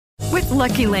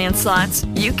Lucky Land Slots,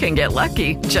 you can get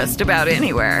lucky just about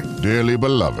anywhere. Dearly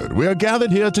beloved, we are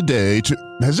gathered here today to...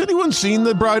 Has anyone seen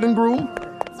the bride and groom?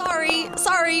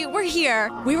 Sorry, we're here.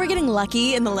 We were getting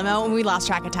lucky in the limo and we lost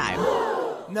track of time.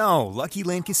 No, Lucky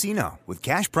Land Casino, with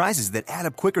cash prizes that add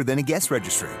up quicker than a guest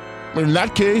registry. In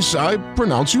that case, I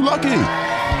pronounce you lucky.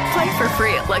 Play for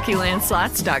free at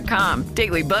LuckyLandSlots.com.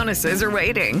 Daily bonuses are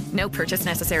waiting. No purchase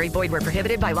necessary. Void where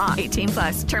prohibited by law.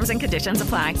 18+. Terms and conditions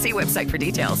apply. See website for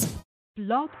details.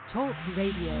 Blog Talk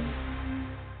Radio.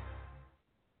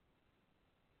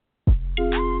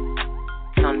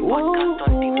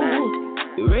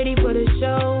 You ready for the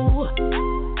show?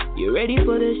 You ready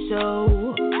for the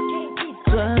show?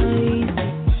 Twice.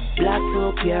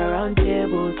 Blacktopia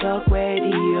Roundtable Talk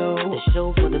Radio. The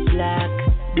show for the black.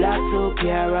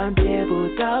 Blacktopia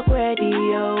Roundtable Talk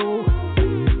Radio.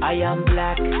 I am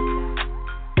black.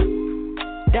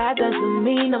 That doesn't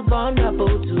mean I'm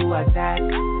vulnerable to attack.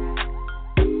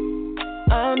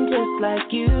 I'm just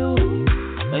like you,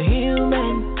 a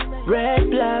human, red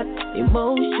blood,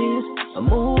 emotions, a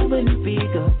moving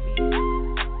figure.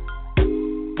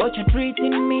 But you're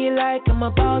treating me like I'm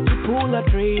about to pull a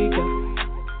trigger.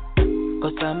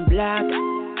 Cause I'm black,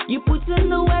 you put in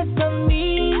the West on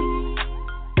me.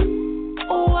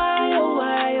 Oh why,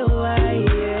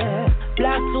 yeah.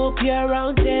 Blacktopia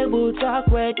Roundtable Talk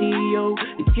Radio.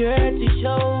 It's here to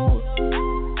show,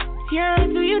 it's here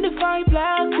to unify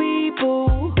black people.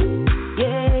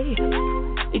 Yeah,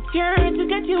 it's here to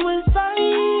get you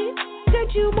inspired,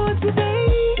 get you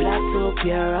motivated.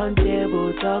 Blacktopia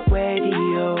Roundtable Talk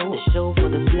Radio. The show for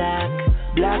the black.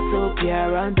 Blacktopia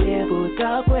Roundtable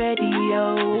Talk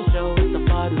Radio. The show is the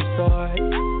part who start.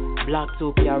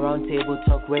 Blacktopia Roundtable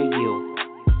Talk Radio.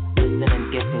 Listen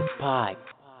and get inspired.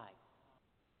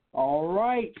 All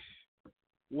right.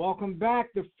 Welcome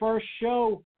back. The first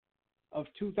show of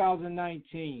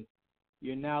 2019.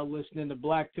 You're now listening to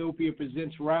Blacktopia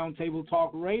Presents Roundtable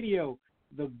Talk Radio,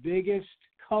 the biggest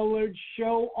colored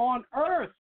show on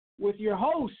earth, with your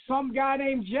host, some guy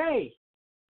named Jay,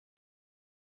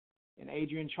 and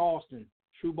Adrienne Charletson,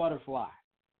 True Butterfly.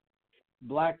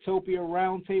 Blacktopia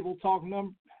Roundtable Talk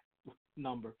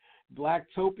number.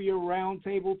 Blacktopia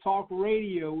Roundtable Talk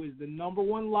Radio is the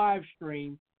 #1 live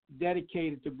stream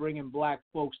dedicated to bringing black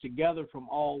folks together from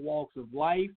all walks of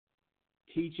life,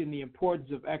 teaching the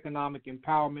importance of economic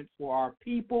empowerment for our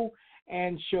people,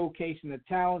 and showcasing the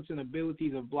talents and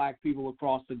abilities of black people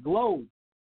across the globe.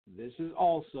 This is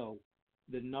also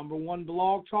the #1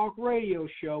 blog talk radio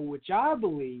show, which I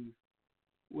believe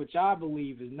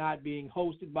is not being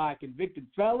hosted by a convicted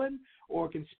felon or a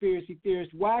conspiracy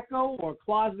theorist wacko or a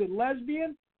closeted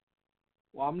lesbian.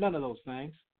 Well, I'm none of those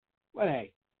things. But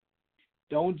hey,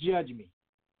 don't judge me.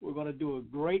 We're going to do a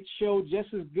great show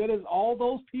just as good as all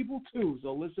those people too,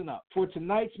 so listen up. For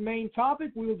tonight's main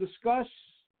topic, we will discuss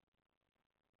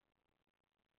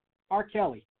R.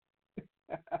 Kelly.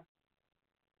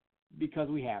 Because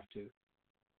we have to.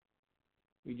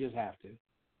 We just have to.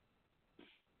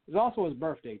 It's also his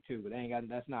birthday, too, but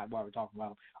that's not why we're talking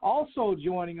about him. Also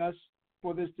joining us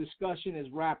for this discussion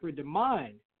is rapper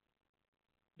Demind.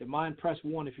 Demind, press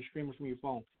 1 if you're streaming from your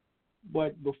phone.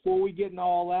 But before we get into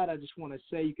all that, I just want to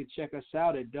say you can check us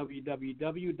out at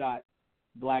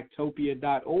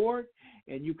www.blacktopia.org,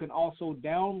 and you can also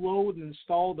download and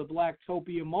install the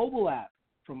Blacktopia mobile app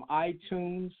from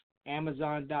iTunes,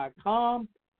 Amazon.com,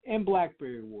 and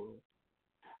BlackBerry World.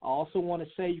 I also want to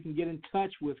say you can get in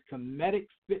touch with Comedic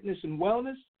Fitness and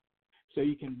Wellness so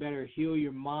you can better heal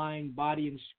your mind, body,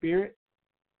 and spirit.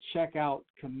 Check out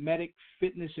Comedic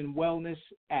Fitness and Wellness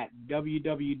at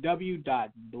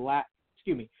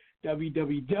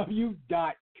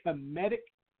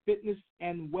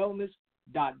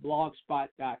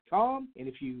www.comedicfitnessandwellness.blogspot.com. And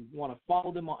if you want to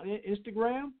follow them on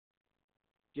Instagram,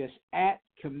 just at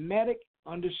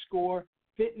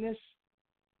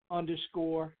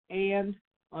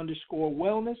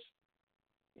Comedic_fitness_and_wellness,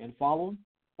 and follow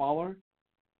her,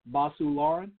 Basu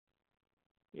Lauren.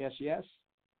 Yes.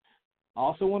 I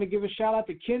also want to give a shout out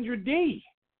to Kendra D.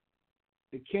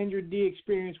 The Kendra D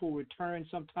experience will return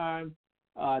sometime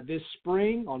this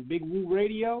spring on Big Woo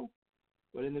Radio.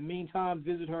 But in the meantime,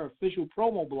 visit her official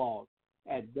promo blog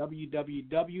at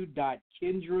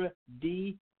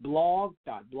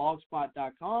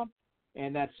www.kendradblog.blogspot.com.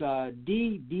 And that's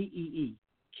D-D-E-E,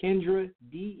 Kendra,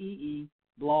 D-E-E,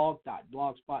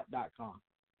 blog.blogspot.com.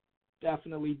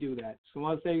 Definitely do that. Some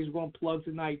other things we're going to plug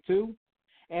tonight, too.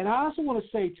 And I also want to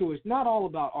say, too, it's not all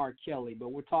about R. Kelly,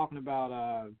 but we're talking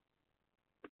about,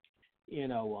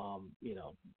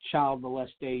 child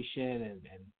molestation and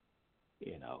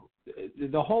You know,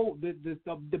 the whole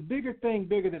the bigger thing,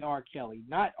 bigger than R. Kelly,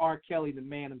 not R. Kelly the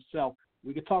man himself.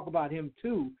 We could talk about him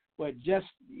too, but just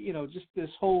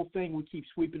this whole thing we keep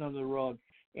sweeping under the rug.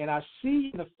 And I see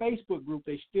in the Facebook group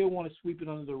they still want to sweep it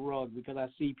under the rug because I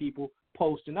see people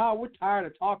posting, "Oh, we're tired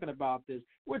of talking about this.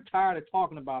 We're tired of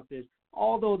talking about this."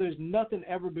 Although there's nothing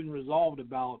ever been resolved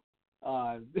about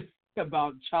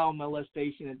about child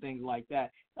molestation and things like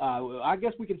that. I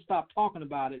guess we can stop talking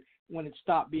about it when it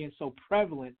stopped being so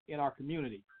prevalent in our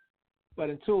community. But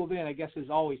until then, I guess there's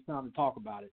always time to talk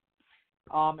about it.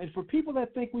 And for people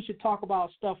that think we should talk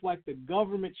about stuff like the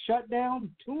government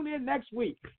shutdown, tune in next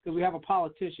week because we have a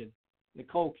politician,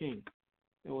 Nicole King,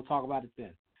 and we'll talk about it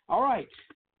then. All right.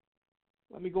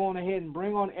 Let me go on ahead and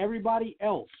bring on everybody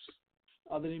else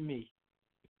other than me.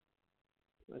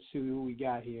 Let's see who we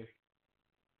got here.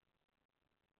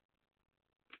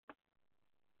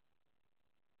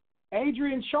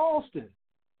 Adrienne Charletson.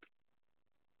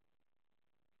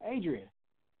 Adrienne.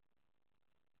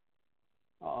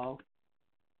 Uh-oh.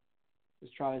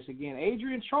 Let's try this again.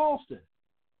 Adrienne Charletson.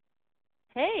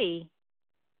 Hey.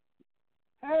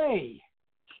 Hey.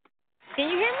 Can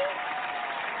you hear me?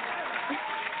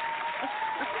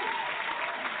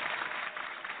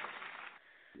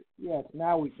 Yes,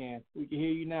 now we can. We can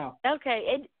hear you now.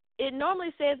 Okay. It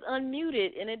normally says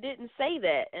unmuted, and it didn't say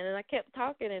that. And then I kept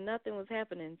talking, and nothing was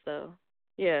happening. So,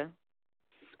 yeah.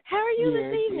 How are you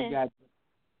this evening?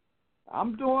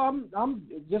 I'm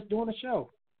just doing a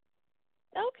show.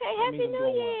 Okay. Happy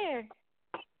New Year.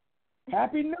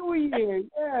 Happy New Year.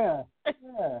 Yeah.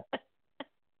 Yeah.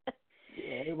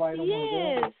 Yeah. Everybody don't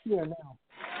want to go here now.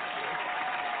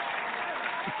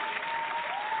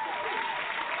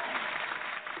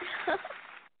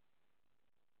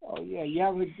 Oh yeah, you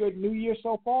having a good New Year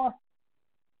so far?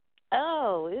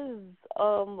 Oh, it is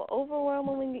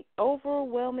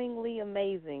overwhelmingly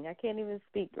amazing. I can't even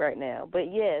speak right now,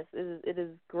 but yes, it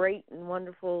is great and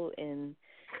wonderful, and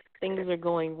things are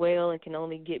going well and can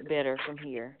only get better from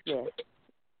here. Yes.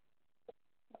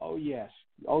 Oh yes.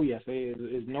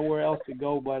 There's nowhere else to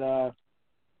go but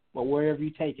wherever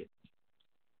you take it.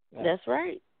 That's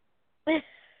right.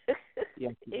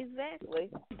 Yeah. Exactly.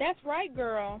 That's right,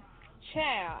 girl.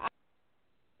 Child.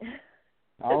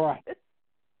 All right.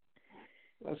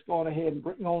 Let's go on ahead and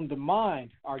bring on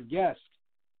DeMind, our guest.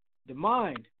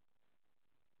 DeMind.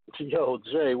 Yo,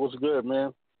 Jay, what's good,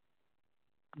 man?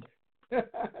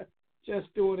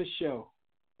 Just doing a show.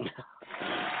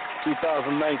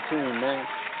 2019, man.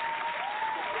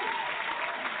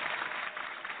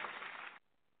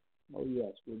 Oh,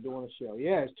 yes, we're doing a show.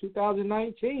 Yeah, it's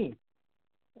 2019.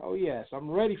 Oh, yes, I'm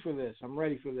ready for this.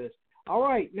 All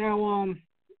right, now,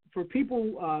 for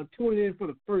people tuning in for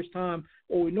the first time,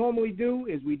 what we normally do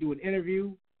is we do an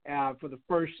interview for the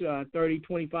first 30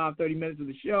 minutes of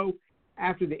the show.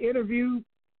 After the interview,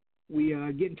 we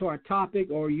get into our topic,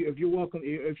 or if you want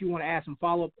to ask some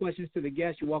follow-up questions to the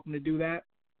guest, you're welcome to do that.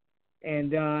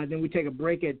 And then we take a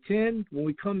break at 10. When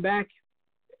we come back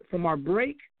from our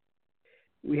break,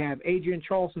 we have Adrienne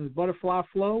Charletson's Butterfly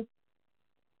Flow.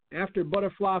 After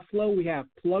Butterfly Flow, we have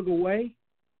Plug Away.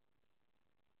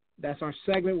 That's our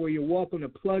segment where you're welcome to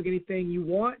plug anything you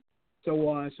want. So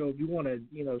if you want to,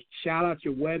 shout out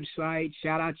your website,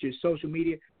 shout out your social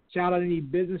media, shout out any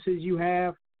businesses you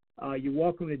have, you're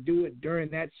welcome to do it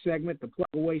during that segment, the Plug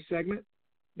Away segment.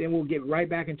 Then we'll get right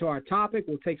back into our topic.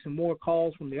 We'll take some more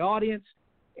calls from the audience,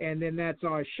 and then that's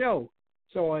our show.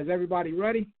 So is everybody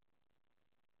ready?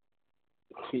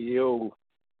 Yo.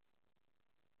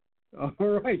 All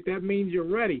right, that means you're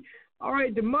ready. All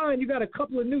right, DeMind, you got a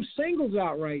couple of new singles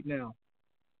out right now.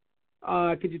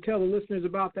 Could you tell the listeners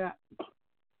about that?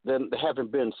 They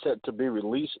haven't been set to be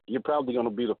released. You're probably going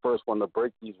to be the first one to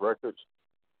break these records.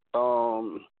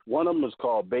 One of them is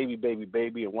called Baby, Baby,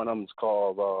 Baby, and one of them is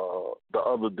called The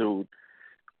Other Dude.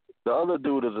 The Other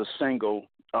Dude is a single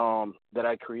that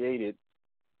I created.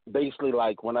 Basically,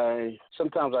 like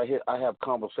sometimes I have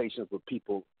conversations with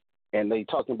people, and they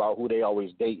talking about who they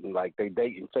always dating, like they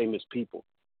dating famous people.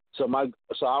 So I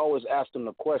always ask them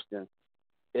the question: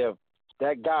 if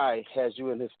that guy has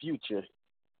you in his future,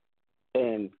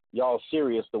 and y'all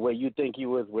serious the way you think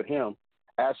you is with him,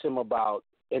 ask him about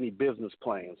any business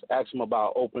plans. Ask him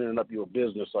about opening up your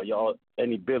business or y'all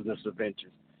any business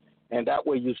adventures, and that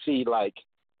way you see like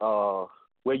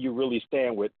where you really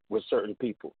stand with certain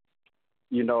people.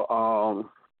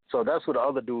 So that's where The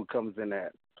Other Dude comes in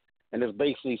at. And it's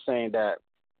basically saying that,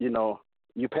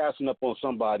 you're passing up on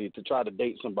somebody to try to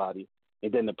date somebody,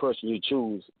 and then the person you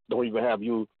choose don't even have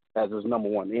you as his number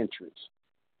one interest.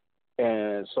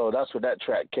 And so that's where that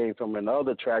track came from. And the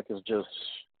other track is just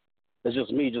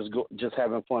me just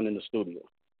having fun in the studio.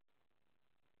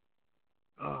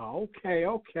 Oh,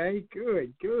 okay,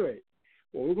 good.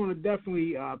 Well, we're going to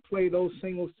definitely play those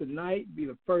singles tonight. Be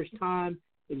the first time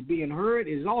it's being heard.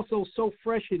 It's also so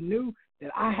fresh and new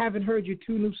that I haven't heard your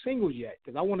 2 new singles yet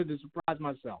because I wanted to surprise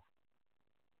myself.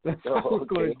 That's how we're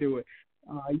going to do it.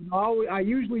 I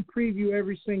usually preview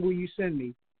every single you send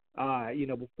me,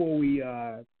 before we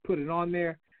put it on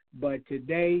there. But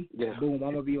today, boom, I'm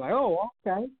going to be like, oh,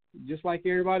 okay, just like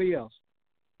everybody else,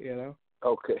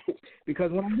 Okay.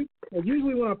 Because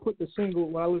usually when I put the single,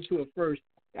 when I listen to it first,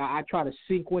 I try to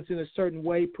sequence in a certain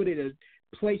way,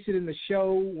 place it in the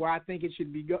show where I think it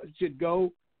should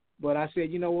go. But I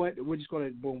said, you know what, we're just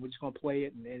going to play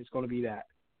it, and it's going to be that,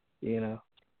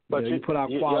 But you put out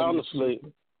quality.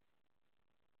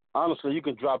 Honestly, you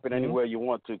can drop it anywhere you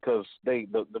want to because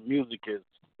the music is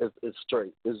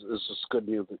straight. It's just good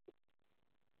music.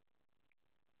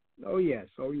 Oh yes.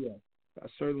 I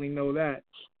certainly know that.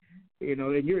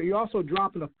 And you're also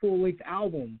dropping a full-length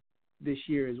album this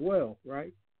year as well,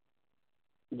 right?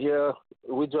 Yeah,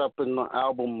 we dropping an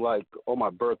album like on my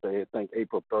birthday. I think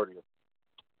April 30th.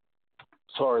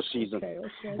 Taurus season.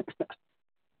 Okay.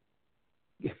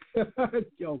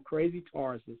 Yo, crazy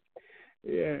Tauruses.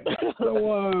 Yeah.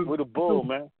 So we the bull,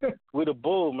 man. We the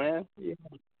bull, man.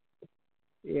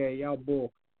 Yeah, y'all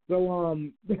bull. So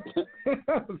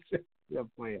yeah,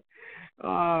 playing.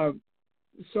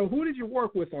 So who did you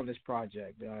work with on this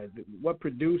project? What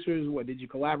producers? What did you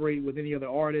collaborate with? Any other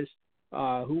artists?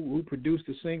 Who produced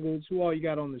the singles? Who all you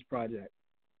got on this project?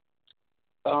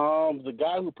 The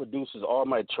guy who produces all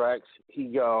my tracks,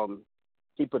 he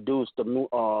produced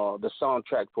the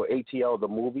soundtrack for ATL the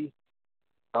movie.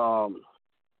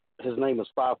 His name is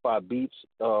 55 Beats.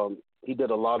 He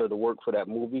did a lot of the work for that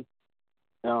movie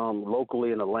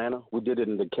locally in Atlanta. We did it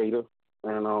in Decatur,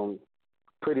 and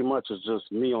pretty much it's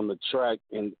just me on the track,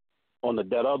 and on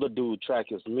that other dude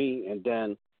track is me, and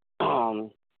then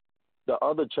the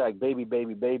other track, Baby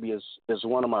Baby Baby, is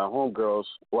one of my homegirls.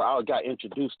 Well, I got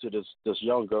introduced to this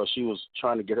young girl. She was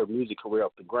trying to get her music career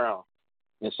off the ground,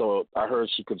 and so I heard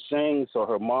she could sing. So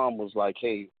her mom was like,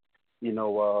 "Hey,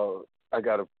 I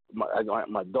got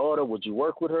my daughter. Would you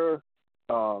work with her?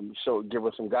 So give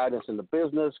her some guidance in the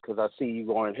business because I see you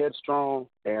going headstrong."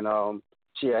 And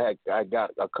she had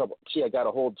got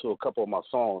a hold to a couple of my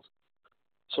songs.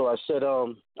 So I said,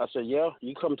 yeah,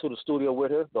 you come to the studio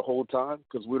with her the whole time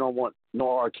because we don't want no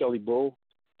R. Kelly bull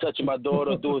touching my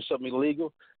daughter, doing something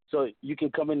illegal. So you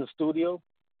can come in the studio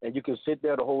and you can sit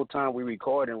there the whole time we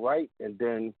record and write, and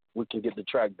then we can get the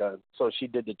track done. So she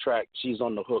did the track. She's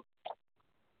on the hook.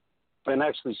 And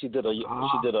actually, she did a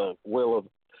whale of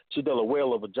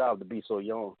a job to be so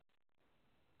young,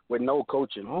 with no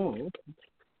coaching.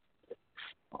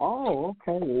 Oh, okay.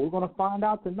 Well, we're gonna find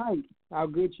out tonight how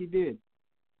good she did.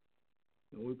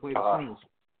 When we play the singles.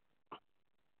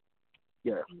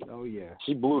 Yeah. Oh yeah.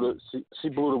 She blew the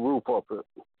roof off it.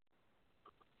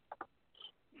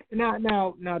 Now,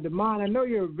 Damon, I know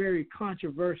you're a very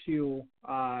controversial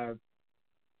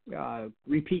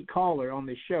repeat caller on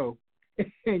this show.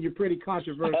 And you're pretty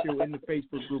controversial in the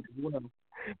Facebook group as well.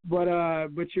 But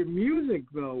your music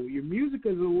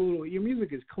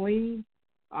is clean.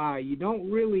 You don't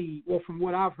really, well, from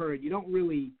what I've heard, you don't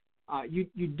really,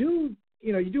 you do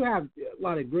have a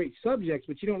lot of great subjects,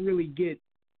 but you don't really get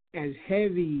as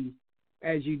heavy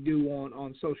as you do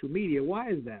on social media. Why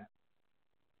is that?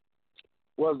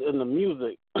 Well, in the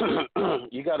music,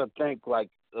 you got to think like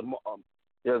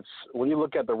when you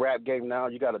look at the rap game now,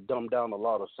 you got to dumb down a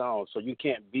lot of sounds, so you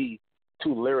can't be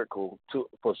too lyrical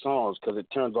for songs because it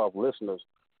turns off listeners,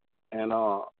 and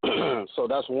so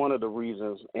that's one of the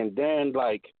reasons. And then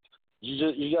like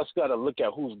you just got to look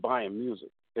at who's buying music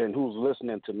and who's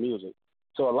listening to music.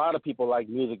 So a lot of people like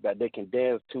music that they can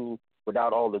dance to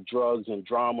without all the drugs and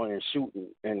drama and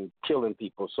shooting and killing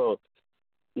people. So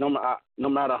no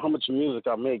matter how much music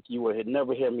I make, you would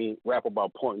never hear me rap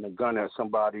about pointing a gun at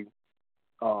somebody,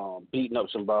 beating up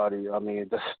somebody. I mean,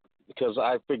 because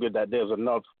I figured that there's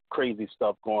enough crazy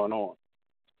stuff going on.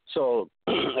 So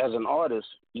as an artist,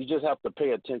 you just have to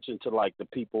pay attention to like the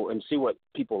people and see what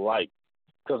people like.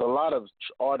 Because a lot of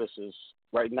artists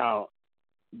right now,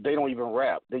 they don't even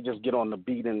rap. They just get on the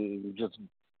beat and just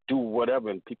do whatever,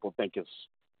 and people think it's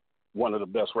one of the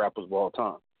best rappers of all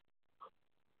time.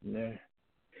 Yeah.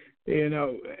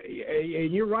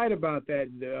 And you're right about that.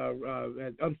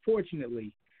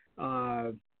 Unfortunately,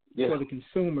 for the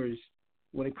consumers,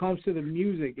 when it comes to the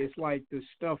music, it's like the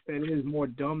stuff that is more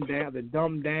dumbed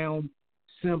down,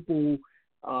 simple,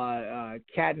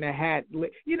 cat in the hat.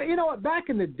 You know what? Back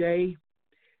in the day,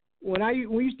 when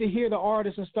we used to hear the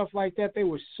artists and stuff like that, they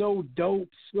were so dope,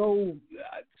 so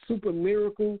super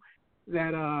lyrical.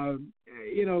 as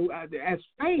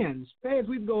fans,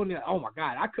 we've gone there. Oh my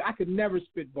God, I could never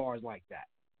spit bars like that.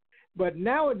 But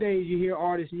nowadays, you hear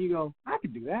artists and you go, I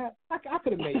could do that. I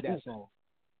could have made that song.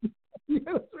 You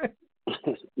know what I'm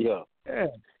saying? Yeah.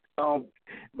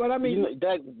 But I mean, you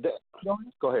know,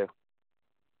 go ahead.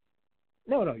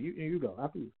 No, you go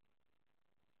after you.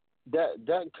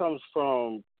 That comes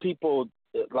from people,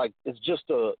 like, it's just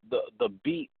the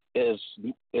beat is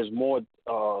more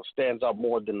stands out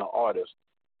more than the artist.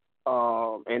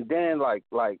 And then like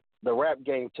the rap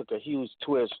game took a huge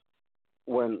twist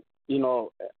when, you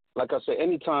know, like I said,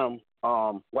 anytime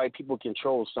white people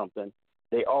control something,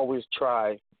 they always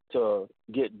try to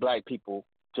get black people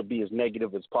to be as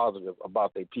negative as positive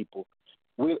about their people.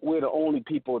 We're the only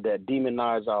people that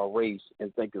demonize our race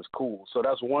and think it's cool. So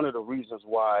that's one of the reasons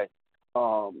why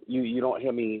you don't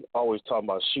hear me always talking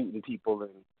about shooting people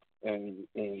and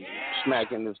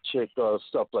smacking this chick or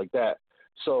stuff like that.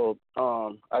 So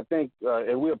I think,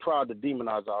 and we're proud to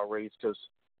demonize our race because,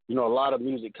 you know, a lot of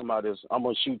music come out as, I'm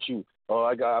going to shoot you,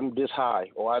 or I'm this high,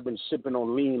 or I've been sipping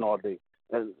on lean all day.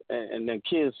 And then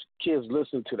kids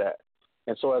listen to that.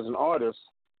 And so as an artist,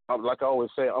 like I always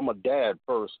say, I'm a dad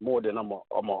first more than I'm an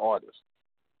artist.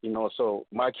 You know, so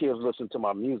my kids listen to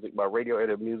my music, my radio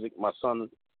edited music. My son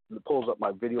pulls up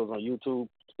my videos on YouTube.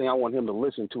 The thing I want him to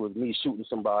listen to is me shooting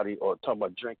somebody or talking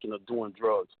about drinking or doing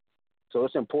drugs. So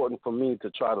it's important for me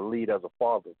to try to lead as a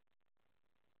father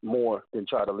more than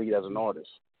try to lead as an artist.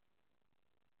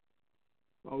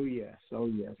 Oh, yes. Let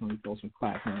me throw some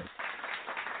clap on it.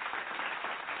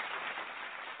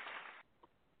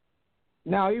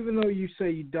 Now, even though you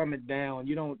say you dumb it down,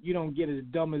 you don't get as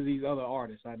dumb as these other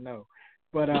artists, I know.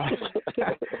 But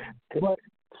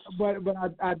but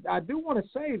I do want to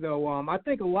say though, I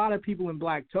think a lot of people in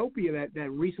Blacktopia that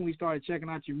recently started checking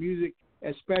out your music,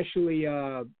 especially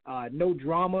No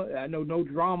Drama. I know No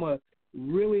Drama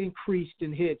really increased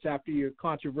in hits after your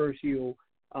controversial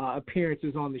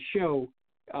appearances on the show,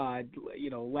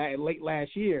 late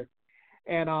last year.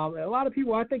 And a lot of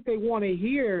people, I think they want to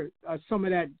hear some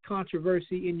of that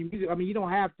controversy in your music. I mean, you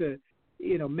don't have to,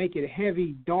 make it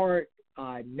heavy, dark,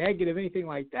 negative, anything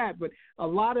like that. But a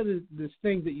lot of the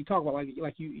things that you talk about,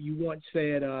 like you once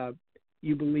said,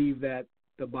 you believe that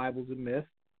the Bible's a myth.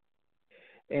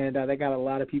 And they got a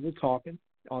lot of people talking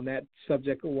on that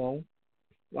subject alone.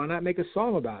 Why not make a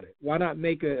song about it? Why not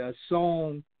make a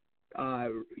song,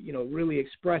 really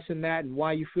expressing that and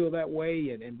why you feel that way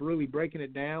and really breaking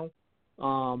it down?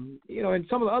 And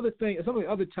some of the other things, some of the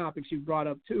other topics you brought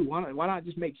up too. Why not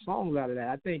just make songs out of that?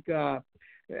 I think on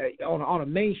a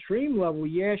mainstream level,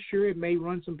 yeah, sure, it may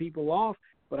run some people off,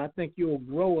 but I think you'll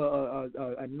grow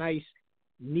a nice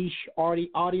niche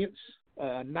audience,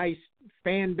 a nice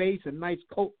fan base, a nice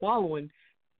cult following.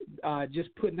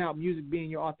 Just putting out music, being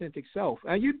your authentic self.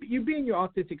 You being your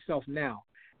authentic self now,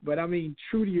 but I mean,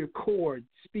 true to your core,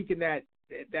 speaking that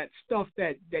stuff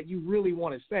that you really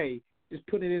want to say. Just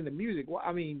put it in the music. Well,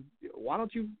 I mean, why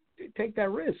don't you take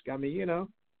that risk? I mean,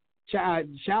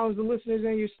 challenge the listeners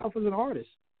and yourself as an artist.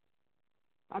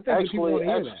 I think people want to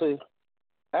hear that.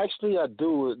 Actually, I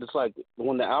do. It's like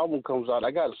when the album comes out,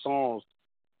 I got songs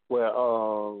where,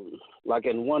 like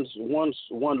in one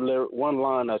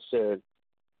line I said,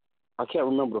 I can't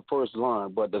remember the first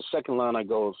line, but the second line I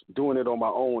goes, doing it on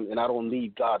my own, and I don't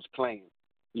need God's plan.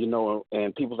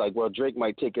 And people's like, well, Drake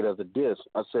might take it as a diss.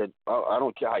 I said, I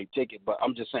don't care how you take it, but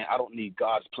I'm just saying I don't need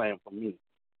God's plan for me.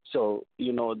 So,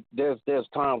 there's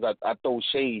times I throw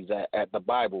shades at the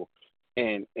Bible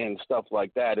and stuff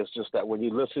like that. It's just that when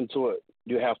you listen to it,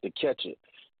 you have to catch it.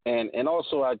 And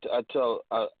also I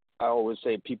always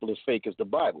say people as fake as the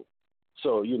Bible.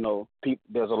 So,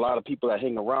 there's a lot of people that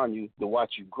hang around you to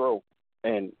watch you grow,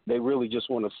 and they really just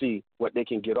want to see what they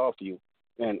can get off you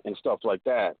and stuff like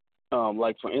that.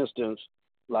 Like, for instance,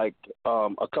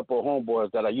 a couple of homeboys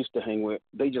that I used to hang with,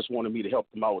 they just wanted me to help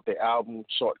them out with their album,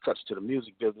 shortcuts to the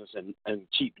music business, and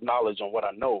cheap knowledge on what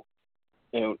I know.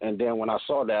 And then when I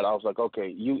saw that, I was like, okay,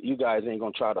 you guys ain't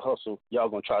going to try to hustle. Y'all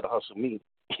going to try to hustle me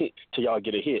till y'all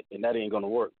get a hit, and that ain't going to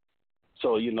work.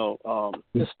 So,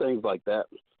 just things like that.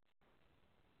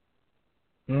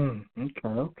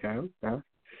 Okay.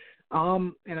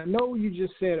 And I know you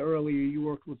just said earlier you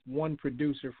worked with one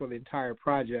producer for the entire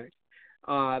project,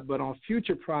 but on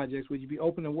future projects, would you be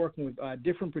open to working with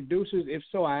different producers? If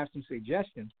so, I have some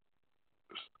suggestions.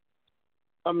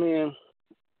 I mean,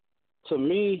 to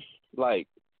me, like,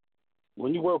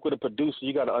 when you work with a producer,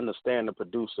 you got to understand the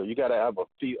producer. You got to have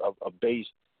a base.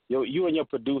 You and your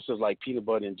producers like peanut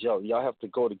butter and jelly. Y'all have to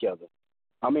go together.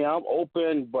 I mean, I'm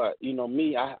open, but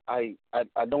me, I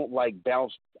don't like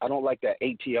bounce. I don't like that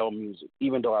ATL music,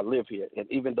 even though I live here,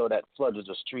 and even though that flooded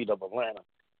the street of Atlanta.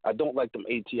 I don't like them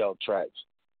ATL tracks.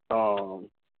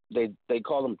 They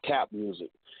call them tap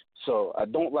music, so I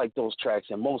don't like those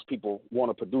tracks. And most people want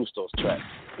to produce those tracks.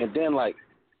 And then like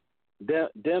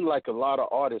a lot of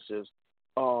artists,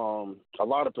 a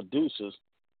lot of producers,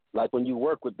 like when you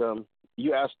work with them,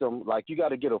 you ask them, like, you got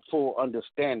to get a full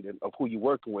understanding of who you're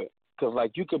working with. Because,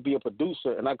 like, you could be a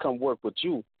producer and I come work with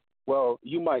you. Well,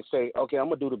 you might say, okay, I'm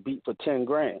going to do the beat for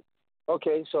 $10,000.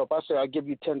 Okay, so if I say I give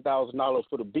you $10,000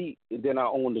 for the beat and then I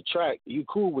own the track, you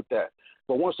cool with that.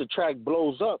 But once the track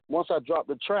blows up, once I drop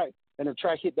the track and the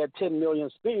track hit that 10 million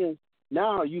spins,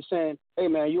 now you saying, hey,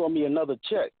 man, you owe me another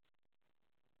check.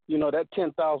 That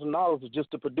 $10,000 is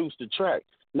just to produce the track.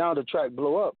 Now the track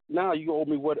blow up. Now you owe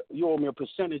me a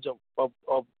percentage of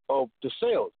the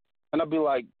sales. And I'd be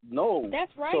like, no.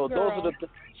 That's right, so girl.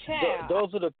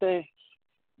 Those are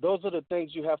the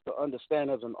things you have to understand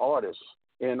as an artist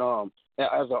and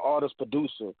as an artist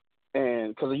producer,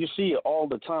 and because you see it all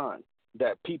the time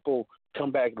that people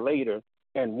come back later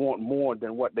and want more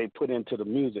than what they put into the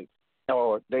music,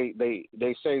 or they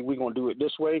say we're gonna do it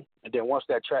this way, and then once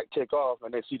that track take off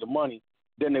and they see the money,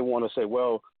 then they want to say,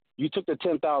 well, you took the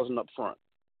 $10,000 up front,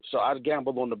 so I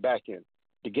gambled on the back end.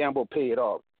 The gamble paid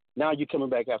off. Now you're coming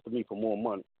back after me for more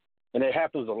money. And it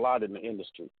happens a lot in the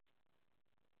industry.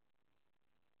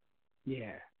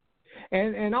 Yeah.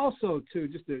 And also, too,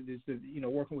 just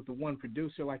working with the one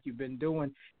producer like you've been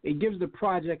doing, it gives the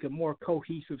project a more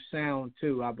cohesive sound,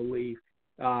 too, I believe.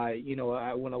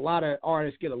 When a lot of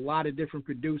artists get a lot of different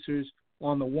producers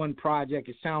on the one project,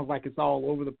 it sounds like it's all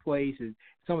over the place.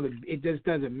 It just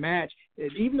doesn't match.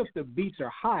 Even if the beats are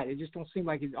hot, it just don't seem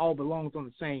like it all belongs on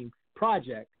the same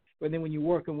project. But then when you're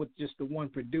working with just the one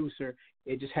producer,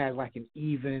 it just has like an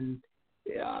even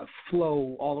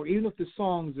flow. Although even if the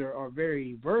songs are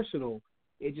very versatile,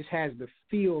 it just has the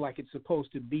feel like it's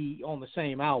supposed to be on the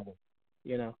same album,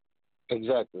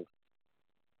 Exactly.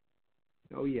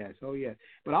 Oh, yes.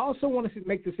 But I also want to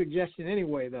make the suggestion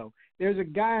anyway, though. There's a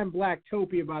guy in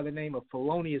Blacktopia by the name of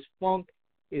Felonious Funk.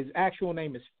 His actual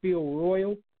name is Phil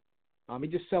Royal. He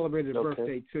just celebrated his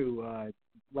birthday, too,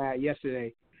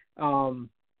 yesterday.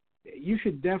 You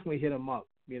should definitely hit him up.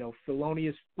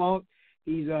 Felonious Funk.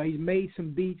 He's made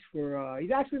some beats for.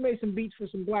 He's actually made some beats for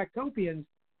some Blacktopians.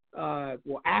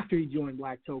 After he joined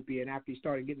Blacktopia and after he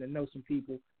started getting to know some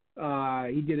people,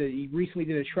 he recently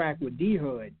did a track with D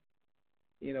Hood.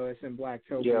 It's in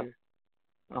Blacktopia.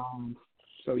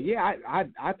 Yeah.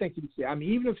 I think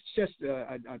even if it's just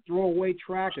a throwaway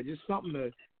track or just something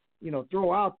to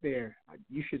throw out there,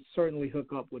 you should certainly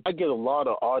hook up with. I get a lot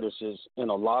of artists and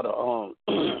a lot of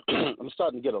I'm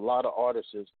starting to get a lot of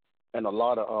artists and a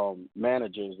lot of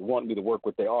managers want me to work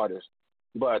with their artists.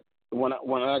 But when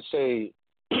I say,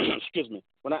 excuse me,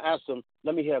 when I ask them,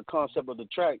 let me hear a concept of the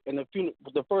track, and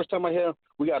the first time I hear,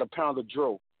 we got a pound of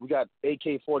dro, we got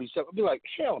AK-47, I'll be like,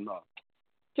 hell no,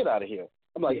 get out of here.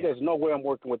 I'm like, there's no way I'm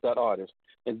working with that artist.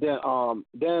 And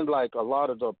then like a lot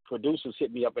of the producers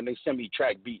hit me up and they send me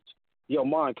track beats. Yo,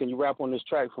 man, can you rap on this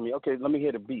track for me? Okay, let me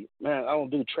hear the beat. Man, I don't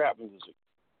do trap music.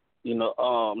 It's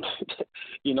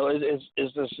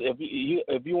just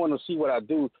if you want to see what I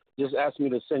do, just ask me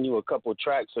to send you a couple of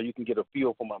tracks so you can get a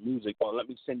feel for my music, or let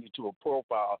me send you to a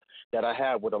profile that I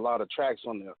have with a lot of tracks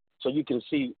on there, so you can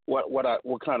see what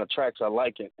kind of tracks I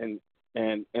like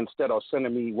and instead of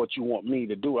sending me what you want me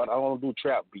to do, I don't do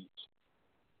trap beats.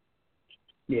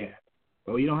 Yeah.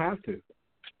 Well, you don't have to,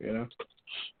 Yeah.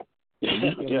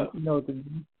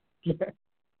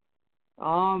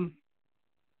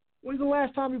 When's the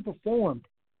last time you performed?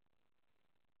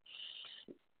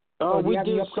 We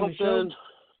did something. Shows?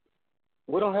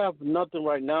 We don't have nothing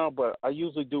right now, but I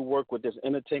usually do work with this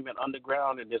Entertainment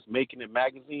Underground and this Making It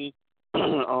magazine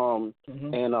and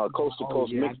Coast to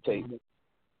Coast mixtape.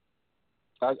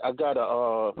 I got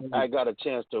a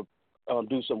chance to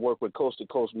do some work with Coast to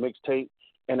Coast mixtape,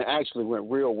 and it actually went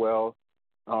real well.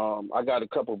 I got a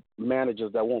couple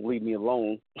managers that won't leave me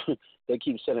alone. They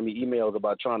keep sending me emails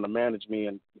about trying to manage me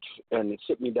and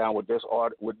sit me down with this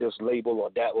art, with this label or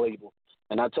that label.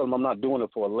 And I tell them I'm not doing it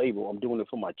for a label. I'm doing it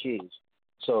for my kids.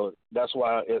 So that's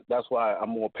why I'm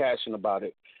more passionate about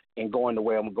it and going the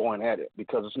way I'm going at it,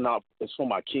 because it's for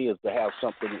my kids to have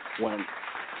something when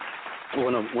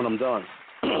I'm done.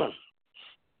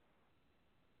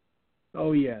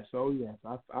 Oh yes.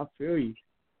 I feel you.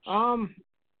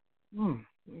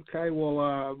 Okay.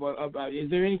 Well, is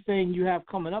there anything you have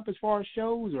coming up as far as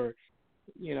shows, or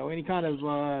any kind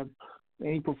of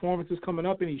any performances coming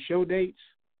up? Any show dates?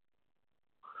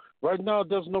 Right now,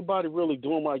 there's nobody really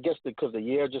doing I guess because the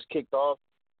year just kicked off.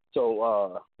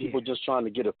 So people just trying to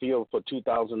get a feel for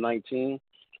 2019.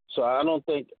 So I don't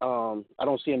think I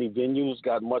don't see any venues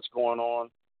got much going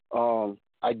on.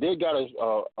 I did got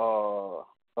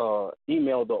a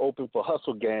email to open for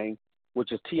Hustle Gang,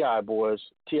 which is T.I.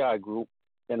 group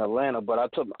in Atlanta. But I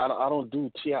don't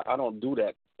do T.I. I don't do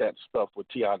that stuff with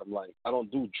T.I. I'm like, I don't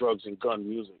do drugs and gun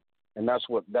music, and that's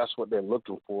what they're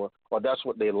looking for, or that's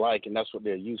what they like, and that's what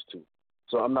they're used to.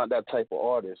 So I'm not that type of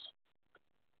artist.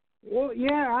 Well,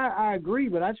 yeah, I agree,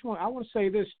 but I want to say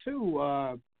this too.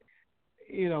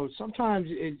 Sometimes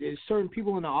it's certain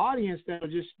people in the audience that'll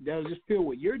just feel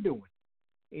what you're doing.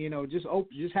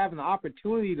 Just having the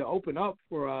opportunity to open up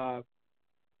for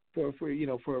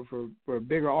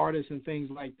bigger artists and things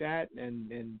like that,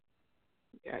 and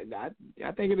I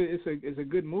think it's a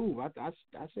good move. I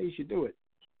say you should do it.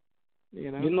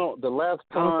 The last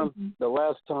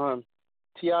time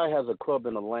T.I. has a club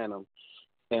in Atlanta.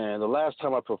 And the last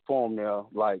time I performed there,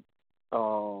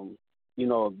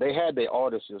 they had their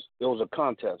artists. It was a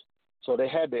contest. So they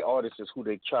had their artists who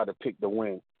they tried to pick to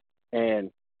win. And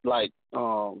like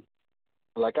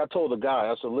I told the guy,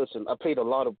 I said, listen, I paid a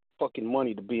lot of fucking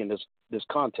money to be in this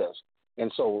contest.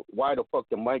 And so why the fuck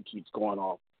the mic keeps going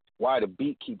off? Why the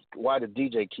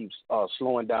DJ keeps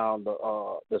slowing down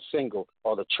the single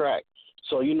or the track?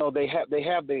 So, they have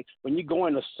when you go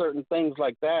into certain things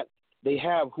like that, they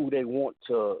have who they want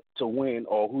to win,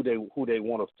 or who they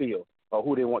want to feel, or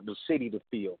who they want the city to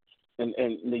feel. And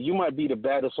you might be the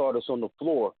baddest artist on the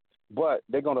floor, but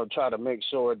they're gonna try to make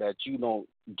sure that you don't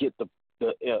get the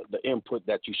input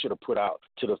that you should have put out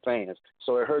to the fans.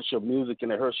 So it hurts your music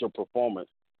and it hurts your performance,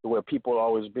 where people are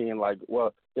always being like,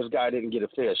 well, this guy didn't get a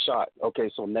fair shot. Okay,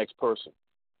 so next person.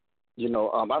 I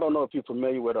don't know if you're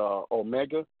familiar with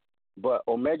Omega, but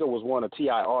Omega was one of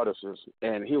T.I. artists,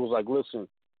 and he was like, listen,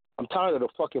 I'm tired of the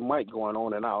fucking mic going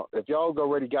on and out. If y'all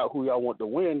already got who y'all want to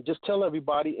win, just tell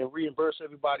everybody and reimburse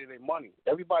everybody their money.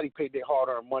 Everybody paid their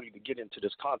hard-earned money to get into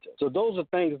this contest. So those are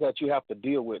things that you have to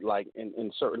deal with, like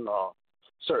in certain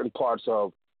parts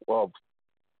of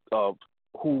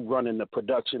who running the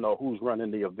production or who's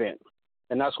running the event.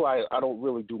 And that's why I don't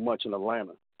really do much in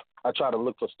Atlanta. I try to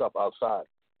look for stuff outside.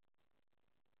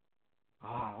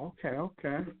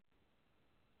 Okay.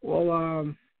 Well,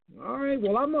 all right.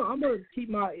 Well, I'm gonna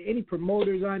keep any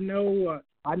promoters I know.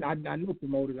 I know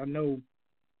promoters. I know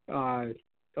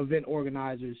event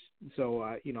organizers. So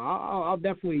I'll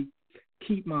definitely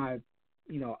keep my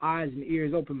eyes and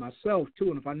ears open myself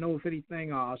too. And if I know of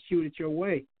anything, I'll shoot it your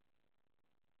way.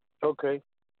 Okay.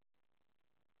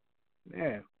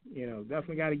 Yeah.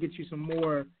 Definitely got to get you some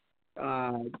more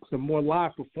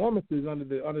live performances under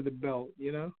the belt.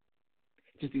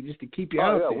 Just to keep you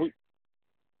out there.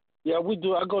 We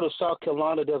do. I go to South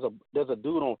Carolina. There's a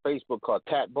dude on Facebook called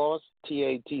Tat Boss,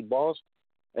 TAT Boss,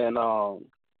 and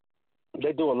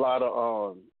they do a lot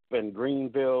of in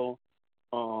Greenville,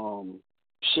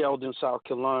 Sheldon, South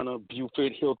Carolina,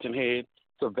 Beaufort, Hilton Head,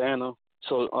 Savannah.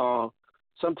 So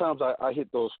sometimes I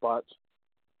hit those spots.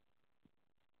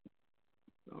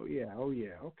 Oh yeah.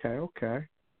 Okay.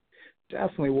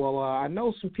 Definitely. Well, I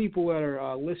know some people that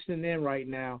are listening in right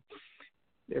now.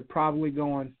 They're probably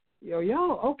going,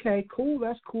 Yo, okay, cool,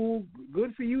 that's cool.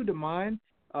 Good for you, Demine.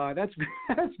 That's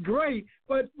great.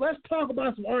 But let's talk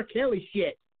about some R. Kelly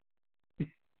shit.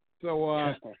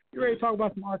 So, you ready to talk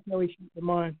about some R. Kelly shit,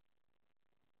 Demine?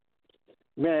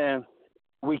 Man,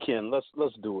 we can. Let's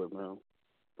do it, man.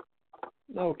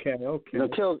 Okay.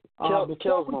 Kel's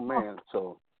my man,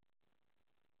 so.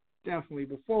 Definitely.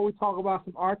 Before we talk about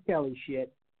some R. Kelly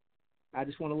shit, I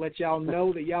just want to let y'all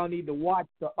know that y'all need to watch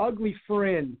The Ugly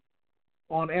Friend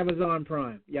on Amazon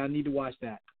Prime. Y'all need to watch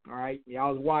that. All right.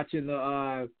 Y'all was watching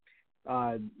the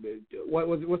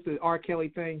what's the R. Kelly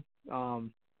thing?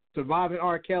 Surviving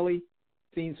R. Kelly.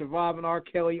 Seen Surviving R.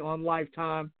 Kelly on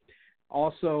Lifetime.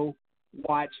 Also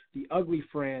watch The Ugly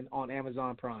Friend on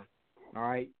Amazon Prime. All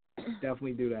right.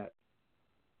 Definitely do that.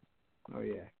 Oh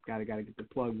yeah. Gotta get the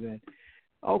plugs in.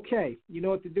 Okay. You know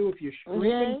what to do if you're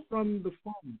streaming from the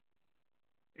phone.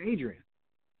 Adrienne.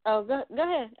 Oh, go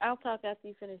ahead. I'll talk after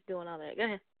you finish doing all that. Go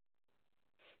ahead.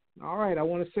 All right. I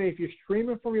want to say if you're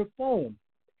streaming from your phone,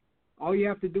 all you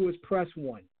have to do is press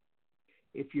 1.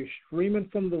 If you're streaming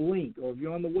from the link or if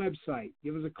you're on the website,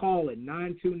 give us a call at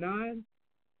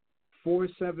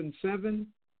 929-477-3872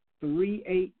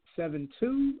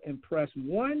 and press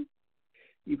 1.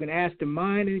 You can ask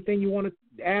Demine anything you want to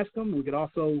ask them. We could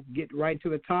also get right to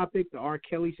the topic, the R.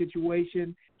 Kelly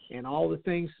situation, and all the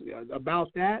things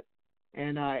about that.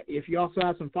 And if you also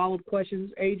have some follow-up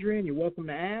questions, Adrienne, you're welcome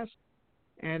to ask.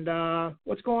 And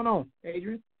what's going on,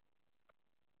 Adrienne?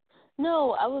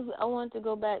 No, I wanted to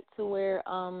go back to where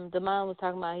Damon was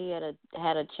talking about he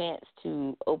had a chance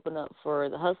to open up for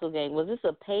the Hustle Gang. Was this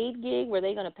a paid gig? Were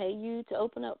they going to pay you to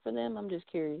open up for them? I'm just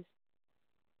curious.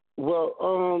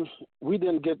 Well, we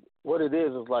didn't get what it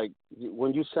is like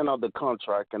when you send out the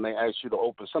contract and they ask you to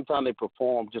open. Sometimes they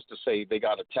perform just to say they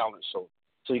got a talent show.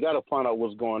 So you got to find out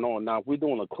what's going on. Now, if we're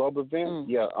doing a club event,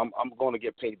 yeah, I'm going to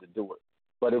get paid to do it.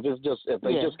 But if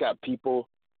they just got people.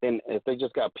 And if they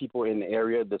just got people in the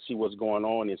area to see what's going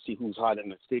on and see who's hot in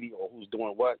the city or who's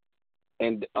doing what,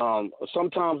 and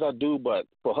sometimes I do, but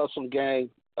for Hustle Gang,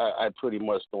 I pretty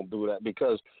much don't do that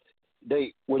because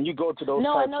when you go to those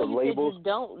types of labels. No, I know you said you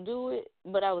don't do it,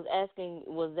 but I was asking,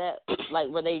 was that like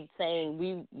were they saying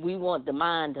we want the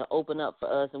mind to open up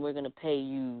for us and we're going to pay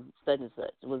you such and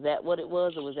such? Was that what it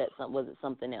was, or was it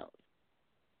something else?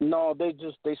 No, they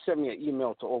sent me an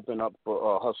email to open up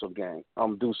for Hustle Gang.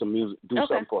 Do some music,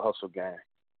 something for Hustle Gang,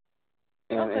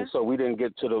 and so we didn't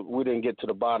get to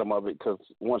the bottom of it because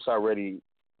once I already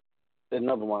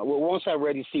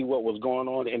see what was going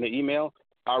on in the email,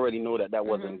 I already knew that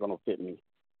wasn't going to fit me.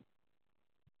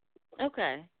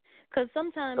 Okay, because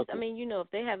sometimes I mean if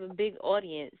they have a big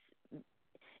audience,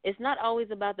 it's not always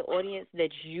about the audience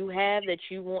that you have that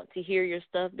you want to hear your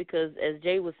stuff because as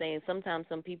Jay was saying, sometimes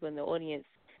some people in the audience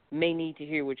may need to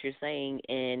hear what you're saying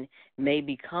and may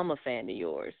become a fan of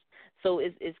yours. So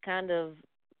it's kind of,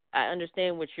 I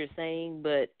understand what you're saying,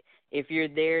 but if you're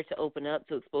there to open up,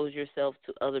 to expose yourself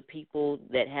to other people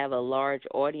that have a large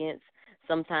audience,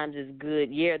 sometimes it's good.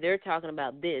 Yeah, they're talking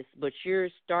about this, but you're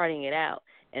starting it out,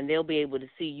 and they'll be able to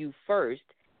see you first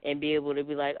and be able to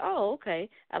be like, oh, okay,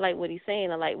 I like what he's saying,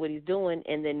 I like what he's doing,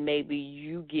 and then maybe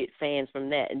you get fans from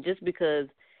that. And just because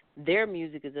their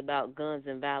music is about guns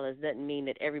and violence doesn't mean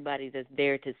that everybody that's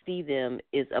there to see them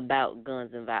is about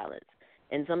guns and violence.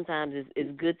 And sometimes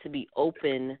it's good to be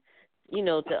open,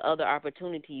 to other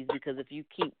opportunities because if you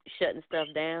keep shutting stuff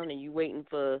down and you waiting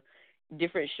for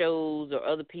different shows or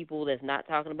other people that's not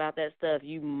talking about that stuff,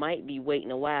 you might be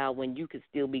waiting a while when you could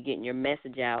still be getting your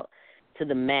message out to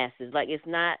the masses. Like it's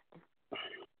not,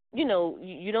 you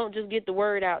don't just get the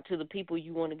word out to the people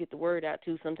you want to get the word out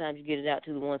to. Sometimes you get it out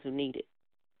to the ones who need it.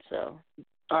 So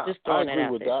just throwing that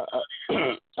out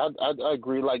there. I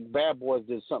agree. Like Bad Boys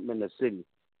did something in the city,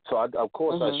 so of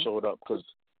course I showed up because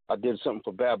I did something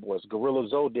for Bad Boys. Gorilla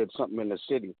Zoe did something in the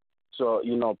city, so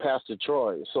Pastor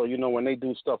Troy. So when they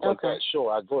do stuff like that, sure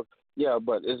I go. Yeah,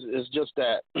 but it's just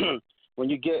that when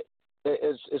you get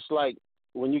it's like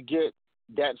when you get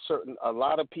that certain a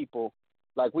lot of people.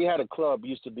 Like we had a club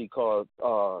used to be called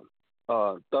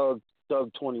Thug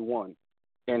 21,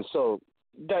 and so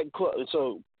that club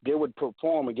they would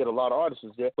perform and get a lot of artists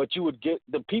there, but you would get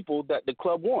the people that the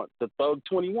club want, the Thug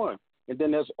 21. And then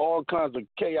there's all kinds of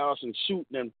chaos and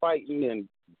shooting and fighting and,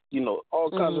 all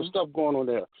kinds of stuff going on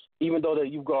there, even though that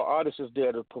you've got artists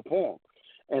there to perform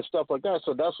and stuff like that.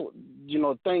 So that's what,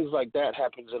 things like that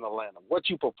happens in Atlanta. What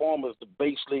you perform is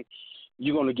basically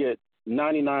you're going to get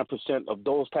 99% of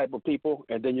those type of people,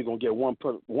 and then you're going to get 1%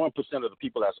 of the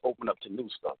people that's open up to new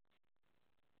stuff.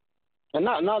 And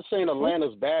not saying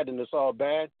Atlanta's bad and it's all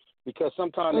bad, because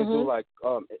sometimes they do like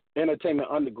Entertainment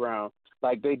Underground,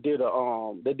 like they did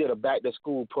a back to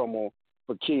school promo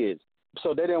for kids,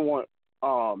 so they didn't want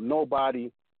nobody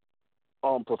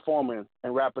performing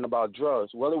and rapping about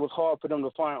drugs. Well, it was hard for them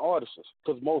to find artists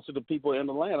because most of the people in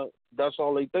Atlanta, that's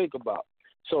all they think about.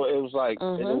 So it was like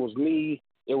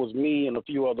it was me and a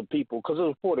few other people because it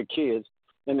was for the kids,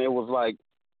 and it was like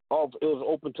it was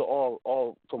open to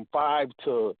all from 5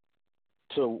 to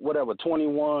whatever,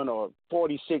 21 or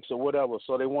 46 or whatever.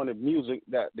 So they wanted music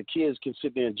that the kids can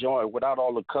sit there and enjoy without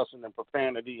all the cussing and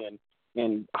profanity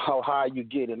and how high you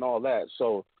get and all that.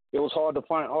 So it was hard to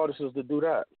find artists to do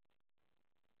that.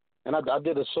 And I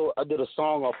did a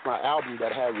song off my album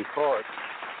that I had recorded.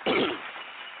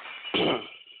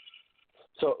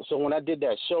 So when I did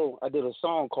that show, I did a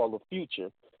song called The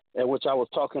Future, in which I was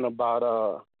talking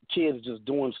about kids just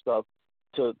doing stuff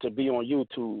to be on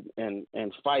YouTube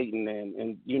and fighting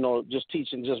and just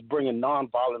teaching, just bringing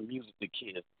nonviolent music to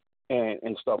kids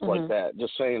and stuff like that.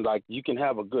 Just saying, like, you can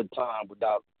have a good time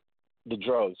without the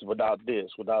drugs, without this,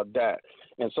 without that.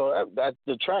 And so that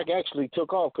the track actually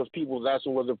took off because people was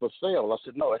asking, was it for sale? I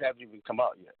said, no, it hasn't even come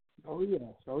out yet. Oh, yeah.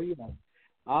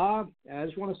 I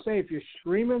just want to say, if you're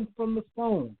streaming from the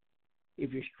phone,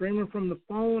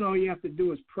 all you have to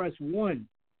do is press 1,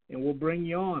 and we'll bring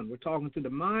you on. We're talking to the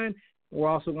mind. We're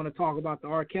also going to talk about the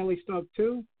R. Kelly stuff,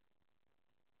 too.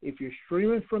 If you're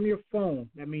streaming from your phone,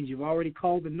 that means you've already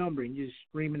called the number and you're just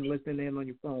streaming and listening in on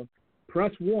your phone.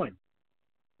 Press 1,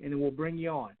 and then we'll bring you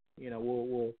on.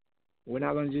 We'll We're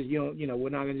not gonna just we're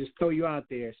not gonna just throw you out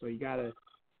there. So you gotta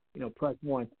press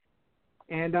 1.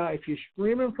 And if you're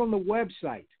streaming from the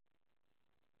website,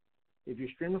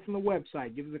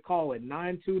 give us a call at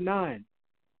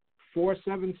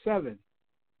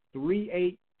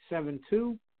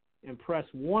 929-477-3872 and press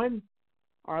 1.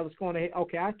 All right, let's go on ahead.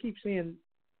 Okay, I keep seeing,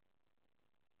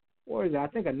 what is that? I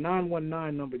think a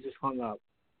 919 number just hung up.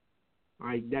 All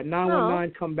right, that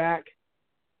 919 come back.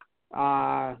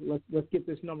 Let's get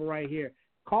this number right here.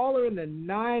 Caller in the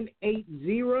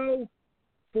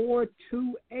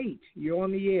 980-428. You're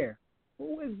on the air.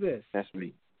 Who is this? That's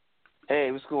me.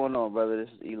 Hey, what's going on, brother?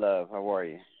 This is E-Love. How are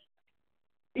you?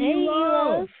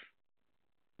 E-Love.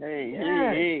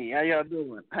 Hey, how y'all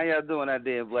doing? How y'all doing out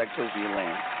there in Blacktopia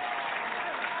land?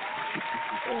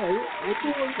 We're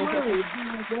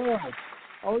doing good.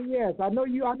 Oh yes, I know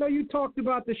you talked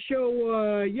about the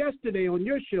show yesterday on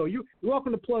your show. You're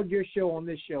welcome to plug your show on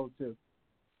this show too.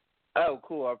 Oh,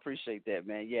 cool. I appreciate that,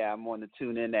 man. Yeah, I'm on the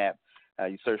TuneIn app.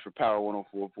 You search for Power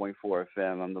 104.4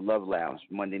 FM. I'm the Love Lounge,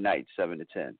 Monday night, 7 to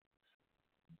 10.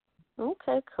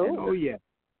 Okay, cool. Oh yeah.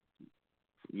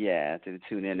 Yeah, to the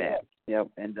TuneIn app. Yep.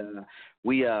 And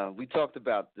we talked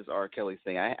about this R. Kelly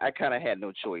thing. I kind of had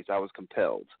no choice. I was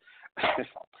compelled.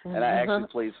 And I actually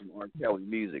played some R. Kelly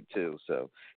music too, so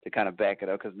to kind of back it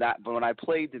up, but when I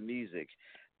played the music,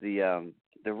 the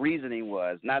reasoning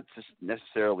was not to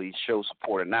necessarily show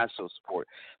support or not show support,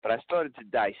 but I started to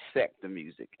dissect the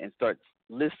music and start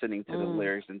listening to the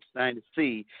lyrics and trying to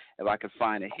see if I could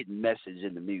find a hidden message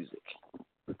in the music.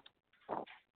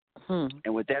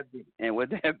 And with that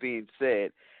being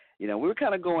said, we were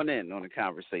kind of going in on a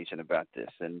conversation about this,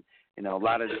 and a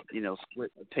lot of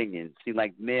split opinions. See,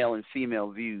 like male and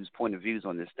female point of views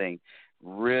on this thing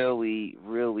really,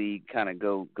 really kind of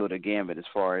go to gambit as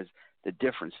far as the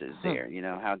differences there.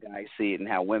 How guys see it and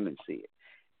how women see it.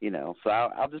 So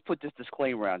I'll just put this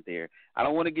disclaimer out there. I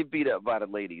don't want to get beat up by the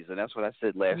ladies, and that's what I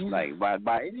said last night. By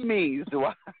any means do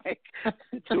I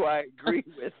agree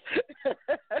with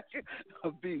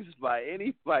abuse. By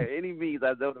any means,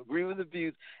 I don't agree with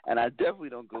abuse, and I definitely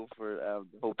don't go for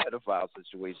the whole pedophile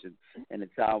situation and the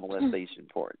child molestation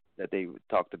part that they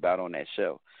talked about on that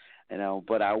show.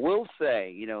 But I will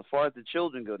say, as far as the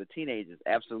children go, the teenagers,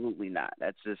 absolutely not.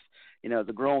 That's just, as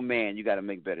a grown man, you got to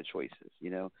make better choices.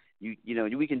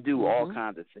 We can do all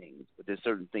kinds of things, but there's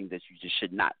certain things that you just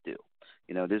should not do.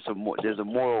 There's a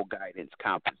moral guidance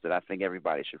compass that I think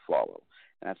everybody should follow,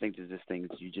 and I think there's just things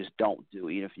you just don't do,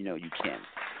 even if you know you can.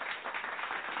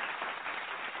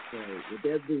 So with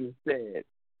that being said,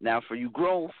 now for you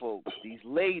grown folks, these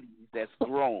ladies that's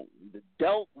grown, the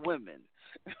adult women,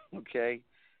 okay.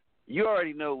 You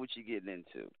already know what you're getting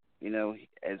into.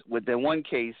 As with that one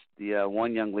case, the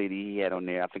one young lady he had on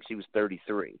there, I think she was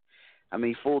 33. I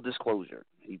mean, full disclosure.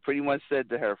 He pretty much said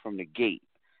to her from the gate,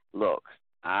 look,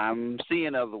 I'm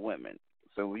seeing other women.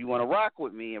 So if you want to rock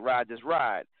with me and ride this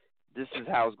ride, this is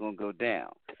how it's going to go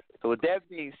down. So with that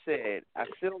being said, I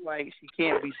feel like she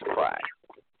can't be surprised.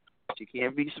 She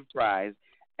can't be surprised.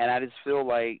 And I just feel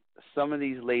like some of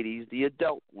these ladies, the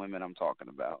adult women I'm talking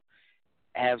about,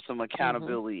 have some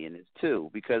accountability in this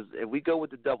too, because if we go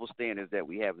with the double standards that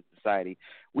we have in society,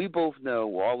 we both know,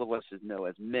 or all of us know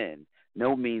as men,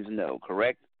 no means no,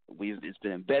 correct? It's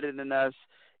been embedded in us,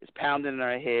 it's pounded in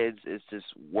our heads, it's just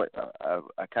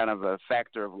a kind of a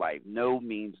factor of life. No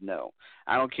means no.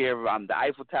 I don't care if the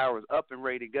Eiffel Tower is up and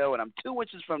ready to go and I'm 2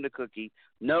 inches from the cookie,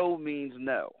 no means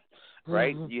no,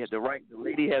 right? You have the right, the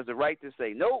lady has the right to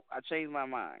say, nope, I changed my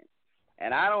mind.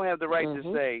 And I don't have the right to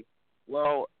say,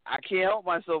 well, I can't help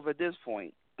myself at this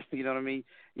point. You know what I mean?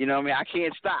 I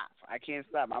can't stop.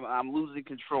 I'm losing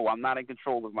control. I'm not in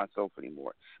control of myself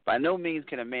anymore. By no means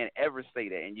can a man ever say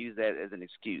that and use that as an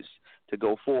excuse to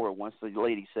go forward once the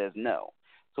lady says no.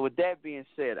 So with that being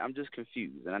said, I'm just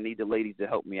confused, and I need the ladies to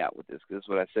help me out with this, because that's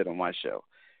what I said on my show.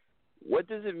 What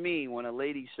does it mean when a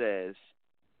lady says,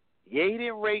 yeah, he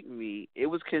didn't rape me, it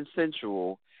was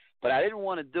consensual, but I didn't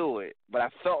want to do it, but I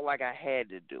felt like I had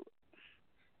to do it?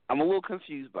 I'm a little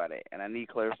confused by that, and I need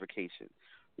clarification.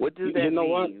 What does that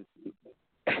mean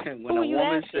when a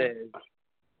woman says,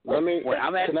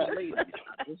 I'm asking the ladies.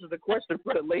 This is a question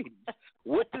for the ladies.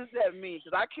 What does that mean?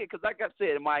 Because like I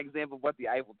said in my example about the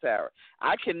Eiffel Tower,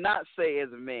 I cannot say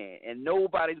as a man, and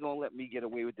nobody's going to let me get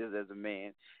away with this as a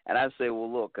man, and I say,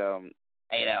 well, look,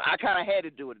 I kind of had to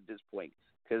do it at this point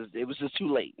because it was just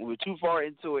too late. We were too far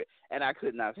into it, and I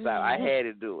could not stop. I had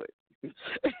to do it.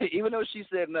 Even though she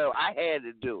said no, I had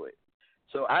to do it.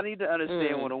 So I need to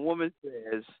understand when a woman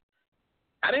says,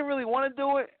 I didn't really want to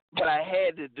do it, but I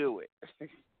had to do it.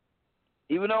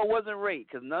 Even though it wasn't rape,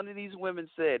 because none of these women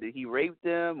said that he raped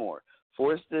them or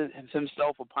forced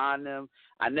himself upon them.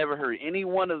 I never heard any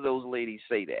one of those ladies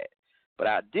say that. But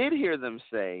I did hear them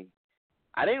say,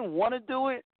 I didn't want to do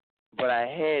it, but I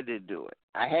had to do it.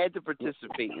 I had to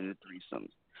participate in the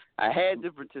threesomes. I had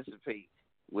to participate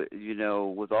with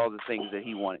all the things that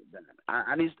he wanted done.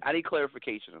 I need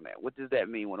clarification on that. What does that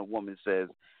mean when a woman says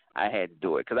I had to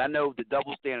do it? Because I know the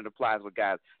double standard applies with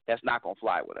guys. That's not going to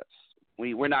fly with us.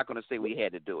 We're not going to say we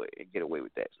had to do it and get away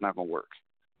with that. It's not going to work.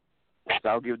 So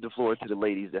I'll give the floor to the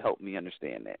ladies to help me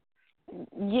understand that.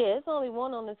 Yeah, it's only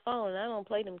one on this phone, and I don't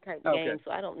play them type games,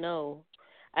 so I don't know.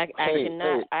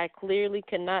 I clearly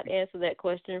cannot answer that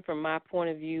question from my point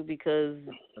of view because,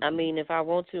 I mean, if I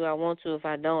want to, I want to. If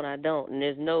I don't, I don't. And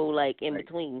there's no, like, in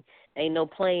between. Ain't no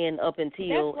playing up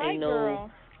until. That's right, ain't no...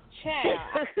 girl. Child.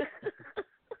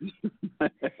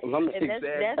 That's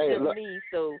just me,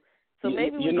 so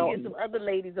maybe we can get some other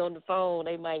ladies on the phone.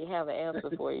 They might have an answer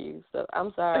for you. So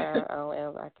I'm sorry, I don't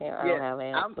have an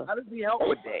answer. How does he help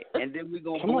with that? And then we're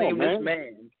gonna blame this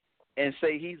man and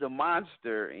say he's a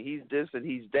monster and he's this and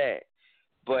he's that.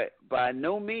 But by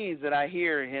no means did I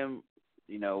hear him,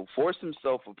 force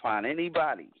himself upon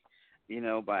anybody,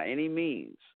 by any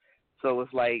means. So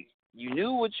it's like you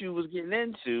knew what you was getting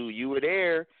into. You were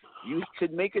there. You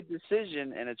could make a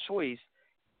decision and a choice,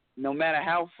 no matter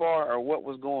how far or what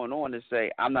was going on, to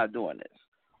say, I'm not doing this,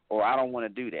 or I don't want to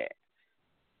do that.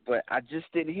 But I just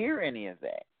didn't hear any of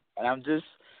that. And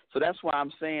so that's why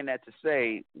I'm saying that to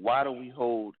say, why do we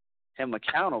hold him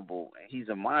accountable? And he's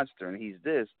a monster and he's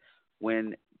this,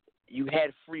 when you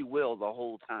had free will the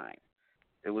whole time.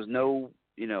 There was no,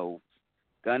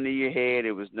 gun to your head.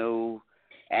 There was no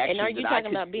action. And are you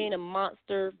talking about being a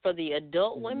monster for the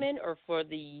adult women or for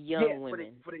the young women?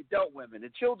 For the adult women. The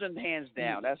children, hands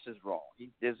down, that's just wrong.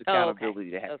 There's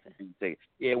accountability that has to be taken.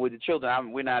 Yeah, with the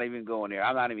children, we're not even going there.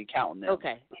 I'm not even counting them.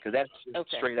 Okay. Because that's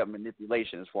just straight up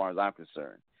manipulation as far as I'm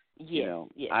concerned. Yeah.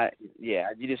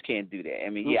 You just can't do that. I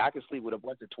mean, I can sleep with a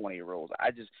bunch of 20-year-olds.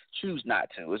 I just choose not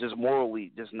to. It's just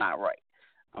morally just not right.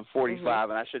 I'm 45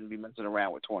 and I shouldn't be messing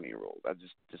around with 20-year-olds. I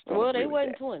just don't. Well, agree they with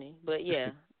wasn't that. 20, but yeah.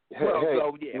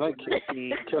 Well,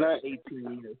 18,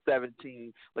 18 or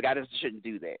 17. Look, I just shouldn't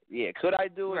do that. Yeah, could I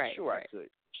do it? Right, sure, I could.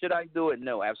 Should I do it?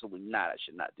 No, absolutely not. I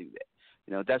should not do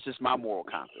that. That's just my moral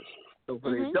compass. So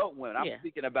for the adult women, I'm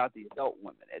speaking about the adult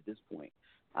women at this point.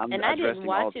 I didn't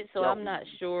watch it, so I'm not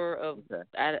sure of. Okay.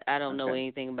 I don't know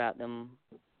anything about them.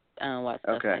 I don't watch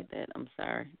stuff like that. I'm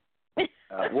sorry.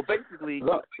 Well, basically,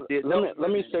 let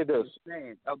me say this.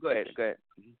 Oh, go ahead.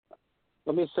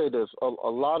 Let me say this. A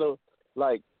lot of,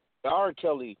 like, R.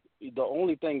 Kelly, the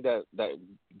only thing that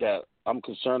I'm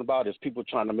concerned about is people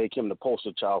trying to make him the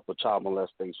poster child for child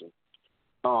molestation.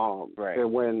 Right.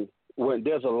 And when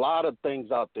there's a lot of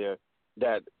things out there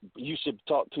that you should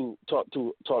talk to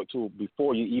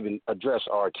before you even address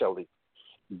R. Kelly.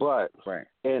 But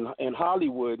in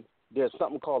Hollywood, there's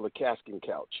something called the casting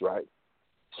couch, right?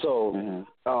 So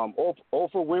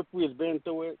Oprah Winfrey has been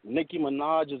through it. Nicki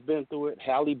Minaj has been through it.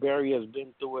 Halle Berry has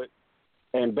been through it.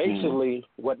 And basically,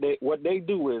 what they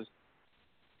do is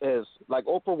like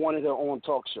Oprah wanted her own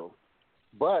talk show,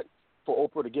 but for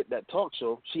Oprah to get that talk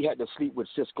show, she had to sleep with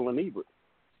Siskel and Ebert.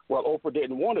 Well, Oprah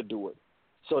didn't want to do it,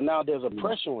 so now there's a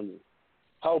pressure on you.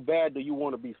 How bad do you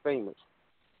want to be famous?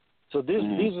 So these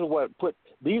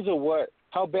are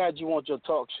how bad you want your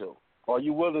talk show. Are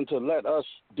you willing to let us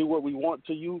do what we want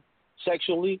to you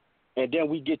sexually, and then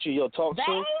we get you your talk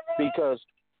show?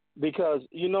 Because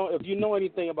if you know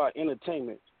anything about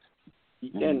entertainment,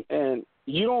 and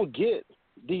you don't get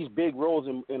these big roles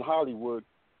in Hollywood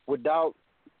without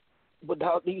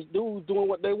these dudes doing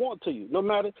what they want to you. No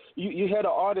matter you had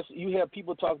an artist, you have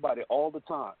people talk about it all the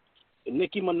time.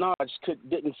 Nicki Minaj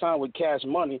didn't sign with Cash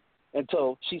Money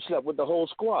until she slept with the whole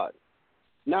squad.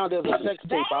 Now there's a sex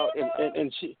tape out,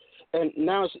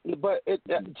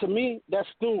 to me that's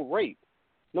still rape,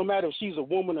 no matter if she's a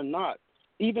woman or not.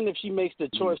 Even if she makes the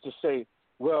choice to say,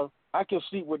 well, I can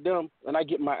sleep with them and I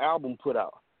get my album put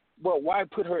out. But why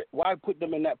put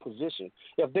them in that position?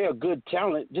 If they're a good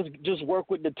talent, just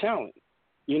work with the talent.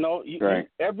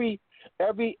 Every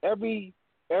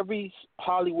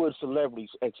Hollywood celebrity,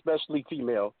 especially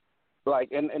female,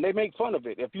 and they make fun of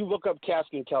it. If you look up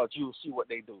casting couch, you'll see what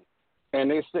they do.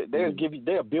 And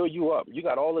they'll build you up. You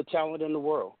got all the talent in the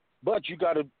world, but you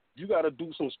gotta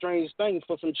do some strange things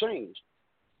for some change.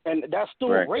 And that's still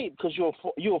rape because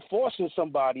you're forcing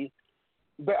somebody.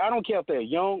 But I don't care if they're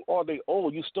young or they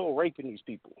old. You're still raping these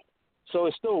people. So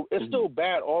it's still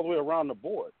bad all the way around the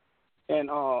board. And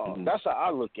that's how I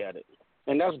look at it.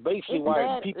 And that's basically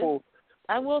why people.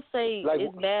 I will say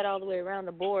it's bad all the way around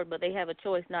the board, but they have a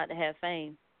choice not to have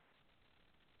fame.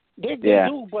 They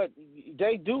do, but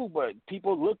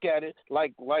people look at it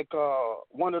like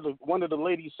one of the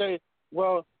ladies said,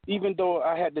 well, even though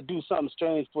I had to do something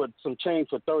strange for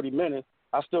 30 minutes,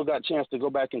 I still got a chance to go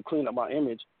back and clean up my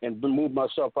image and move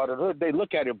myself out of the hood. They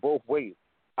look at it both ways.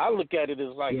 I look at it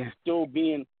as like still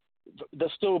being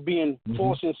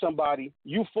forcing somebody,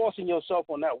 you forcing yourself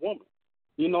on that woman,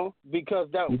 because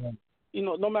that,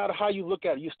 no matter how you look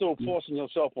at it, you're still forcing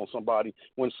yourself on somebody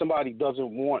when somebody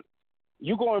doesn't want.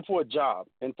 You going for a job,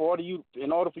 and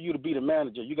in order for you to be the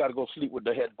manager, you got to go sleep with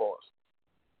the head boss.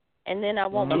 And then I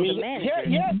won't be the manager.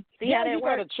 See how that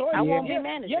works? I won't be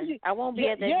manager. I won't be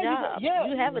at that job.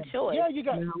 You have a choice. Yeah, you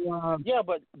got.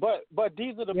 But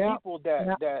these are the people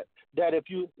that if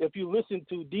you listen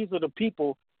to, these are the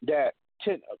people that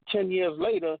 10 years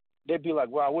later they'd be like,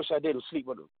 well, I wish I didn't sleep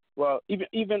with her. Well,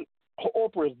 even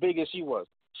Oprah, as big as she was,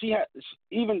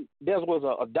 there was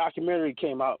a documentary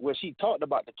came out where she talked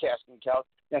about the casting couch,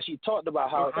 and she talked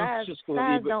about how size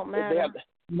don't matter.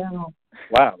 Now,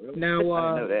 wow. Now,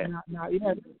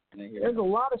 there's a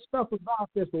lot of stuff about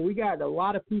this, but we got a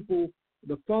lot of people.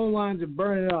 The phone lines are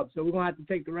burning up, so we're going to have to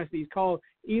take the rest of these calls.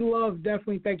 E-Love,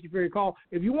 definitely thank you for your call.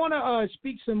 If you want to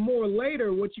speak some more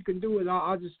later, what you can do is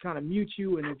I'll just kind of mute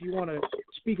you, and if you want to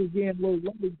speak again a little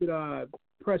later, you could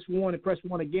press 1 and press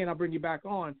 1 again. I'll bring you back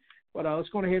on. But let's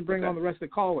go ahead and bring on the rest of the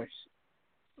callers.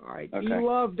 All right. Okay.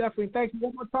 E-Love, definitely. Thank you.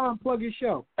 One more time, plug your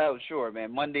show. Oh, sure,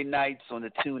 man. Monday nights on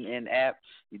the TuneIn app.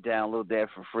 You download that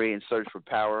for free and search for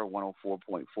Power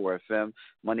 104.4 FM.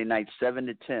 Monday nights, 7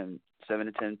 to 10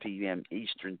 p.m.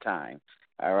 Eastern Time.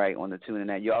 All right, on the TuneIn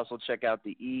app. You also check out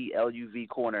the ELUV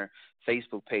Corner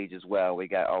Facebook page as well. We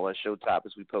got all our show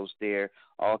topics we post there,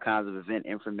 all kinds of event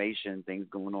information, things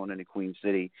going on in the Queen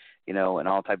City, and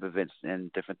all type of events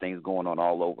and different things going on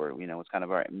all over. It's kind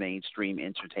of our mainstream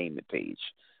entertainment page.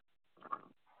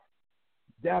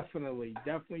 Definitely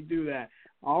do that.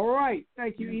 All right.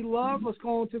 Thank you, E-Love. Let's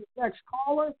go on to the next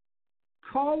caller.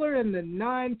 Caller in the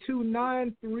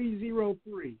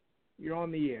 929303. You're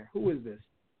on the air. Who is this?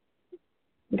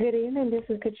 Good evening. This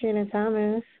is Katrina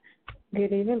Thomas.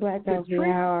 Good evening,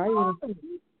 Blacktopia. How are you?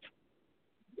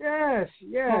 Yes.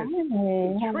 Hi,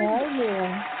 how are you?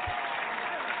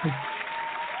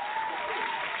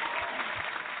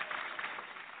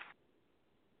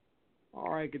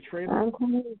 All right, Katrina. I'm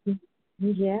calling.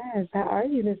 Yes. How are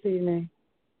you this evening?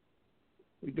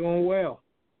 We're doing well.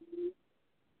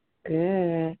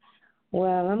 Good.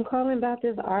 Well, I'm calling about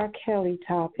this R. Kelly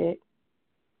topic,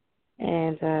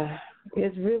 and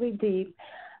it's really deep,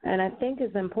 and I think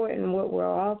it's important what we're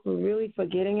also really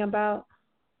forgetting about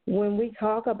when we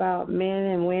talk about men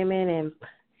and women and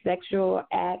sexual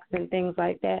acts and things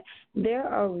like that. There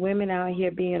are women out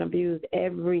here being abused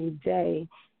every day,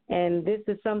 and this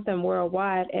is something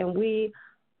worldwide, and we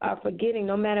are forgetting,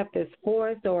 no matter if it's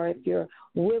forced or if you're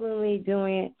willingly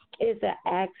doing it, it's an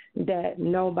act that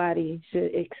nobody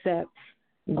should accept.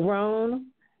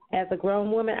 As a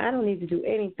grown woman, I don't need to do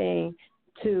anything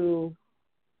to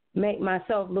make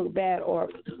myself look bad or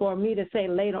for me to say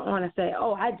later on and say,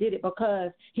 oh, I did it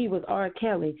because he was R.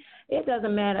 Kelly. It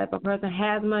doesn't matter if a person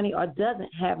has money or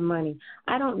doesn't have money.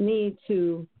 I don't need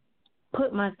to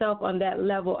put myself on that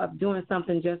level of doing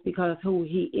something just because who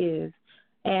he is.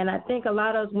 And I think a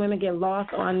lot of us women get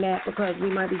lost on that because we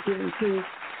might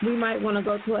want to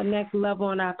go to a next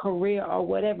level in our career or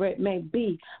whatever it may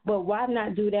be. But why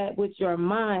not do that with your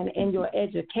mind and your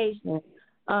education,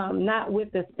 not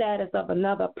with the status of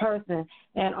another person?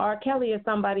 And R. Kelly is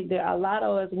somebody that a lot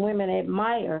of us women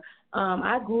admire.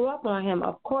 I grew up on him,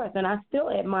 of course, and I still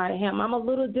admire him. I'm a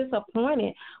little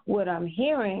disappointed what I'm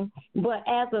hearing, but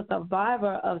as a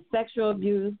survivor of sexual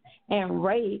abuse and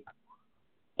rape,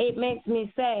 it makes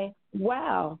me say,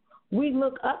 wow, we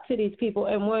look up to these people.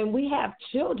 And when we have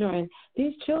children,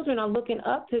 these children are looking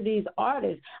up to these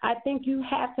artists. I think you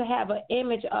have to have an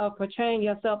image of portraying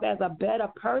yourself as a better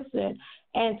person.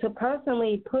 And to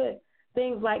personally put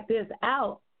things like this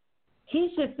out,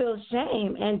 he should feel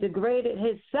shame and degraded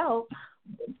himself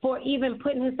for even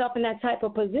putting himself in that type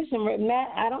of position. Matt,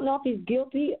 I don't know if he's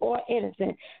guilty or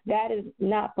innocent. That is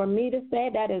not for me to say.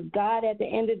 That is God at the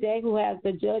end of the day who has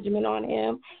the judgment on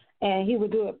him, and he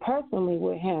would do it personally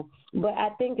with him. But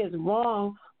I think it's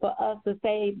wrong for us to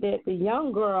say that the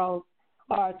young girls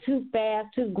are too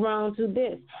fast, too grown, too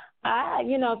this.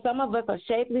 Some of us are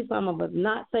shapely, some of us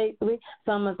not shapely,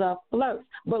 some of us are flirts,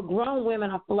 but grown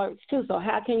women are flirts too. So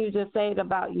how can you just say it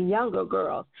about younger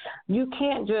girls? You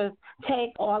can't just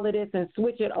take all of this and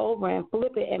switch it over and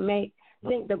flip it and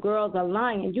think the girls are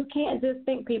lying. You can't just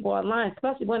think people are lying,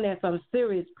 especially when there's some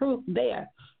serious proof there.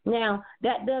 Now,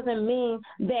 that doesn't mean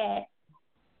that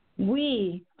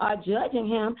we are judging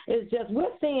him. It's just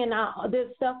we're seeing this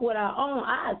stuff with our own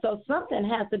eyes. So something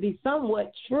has to be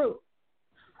somewhat true.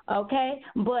 Okay?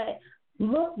 But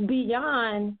look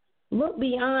beyond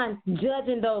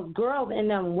judging those girls and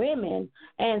them women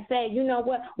and say, you know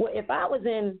what? Well, if I was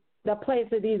in the place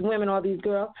of these women or these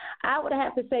girls, I would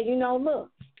have to say, you know, look,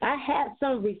 I have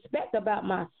some respect about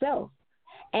myself,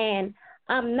 and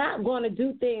I'm not going to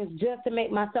do things just to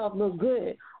make myself look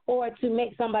good or to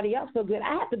make somebody else feel good.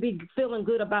 I have to be feeling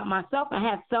good about myself and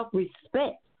have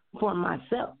self-respect for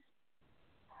myself.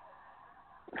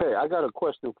 Hey, I got a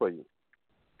question for you.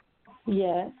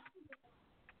 Yes.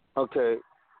 Okay.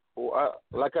 Well,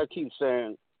 like I keep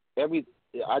saying,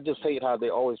 I just hate how they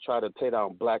always try to tear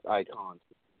down black icons.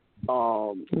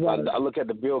 Right. I look at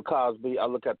the Bill Cosby, I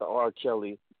look at the R.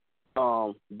 Kelly,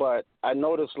 but I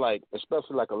notice, like,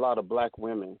 especially like a lot of black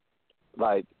women,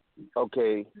 like,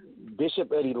 okay,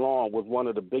 Bishop Eddie Long was one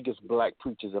of the biggest black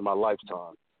preachers in my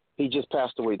lifetime. He just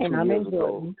passed away 2 years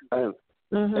ago, and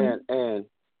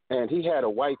he had a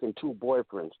wife and 2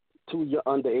 boyfriends, 2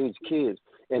 underage kids,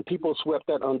 and people swept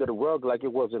that under the rug like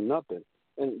it wasn't nothing.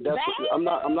 And that's I'm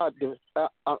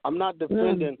not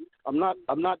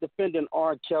defending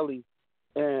R. Kelly,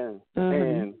 and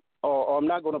or I'm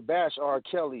not going to bash R.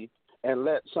 Kelly and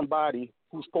let somebody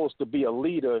who's supposed to be a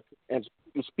leader and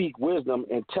speak wisdom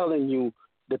and telling you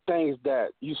the things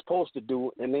that you're supposed to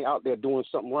do, and they out there doing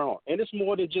something wrong. And it's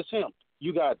more than just him.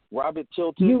 You got Robert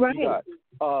Tilton. You got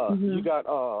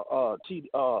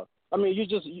I mean,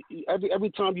 every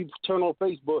time you turn on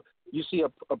Facebook, you see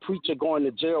a preacher going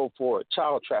to jail for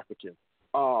child trafficking.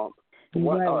 A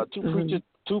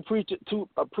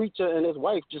preacher and his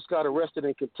wife just got arrested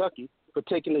in Kentucky for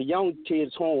taking the young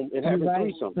kids home and having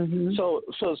threesome. So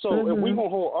if we gonna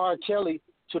hold R. Kelly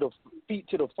to the feet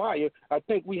to the fire, I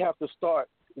think we have to start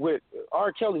with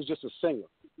R. Kelly's just a singer,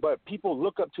 but people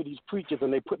look up to these preachers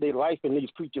and they put their life in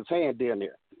these preachers' hand down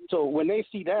there. So when they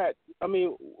see that, I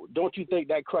mean, don't you think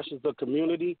that crushes the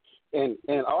community? And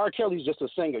R. Kelly's just a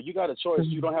singer. You got a choice.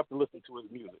 You don't have to listen to his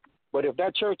music. But if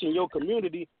that church in your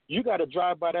community, you got to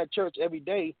drive by that church every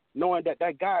day knowing that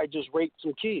guy just raped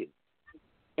some kids.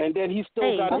 And then he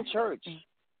still got a church.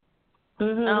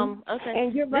 Okay.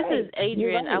 And you're right. This is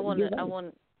Adrienne. Right. I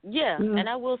want and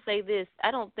I will say this. I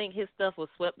don't think his stuff was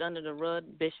swept under the rug,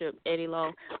 Bishop Eddie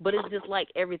Long, but it's just like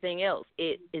everything else.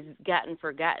 It is gotten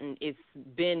forgotten. It's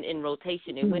been in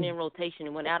rotation. It went in rotation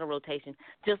and went out of rotation,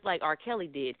 just like R. Kelly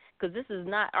did. Because this is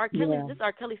not R. Kelly. This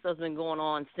R. Kelly stuff's been going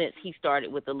on since he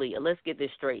started with Aaliyah. Let's get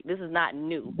this straight. This is not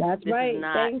new. That's this right. Is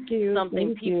not Thank you.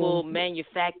 something people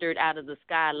manufactured out of the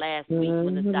sky last week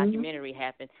when this documentary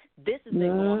happened. This has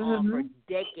been going on for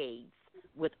decades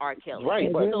with R. Kelly. Right,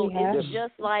 so it's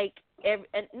just like I'm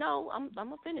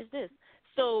gonna finish this.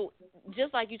 So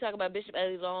just like you talk about Bishop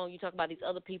Eddie Long, you talk about these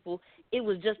other people, it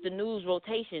was just the news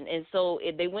rotation, and so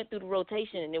they went through the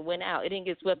rotation and it went out. It didn't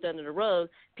get swept under the rug.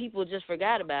 People just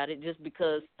forgot about it just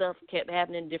because stuff kept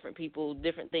happening, different people,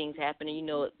 different things happening. You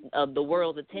know, the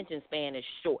world's attention span is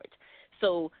short.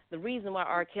 So the reason why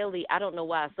R. Kelly, I don't know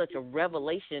why it's such a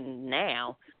revelation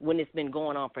now when it's been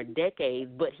going on for decades,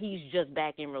 but he's just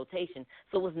back in rotation.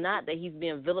 So it's not that he's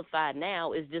being vilified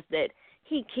now. It's just that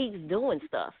he keeps doing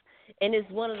stuff. And it's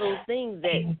one of those things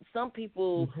that some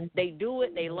people, they do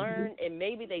it, they learn, and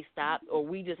maybe they stop, or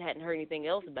we just hadn't heard anything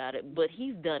else about it. But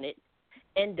he's done it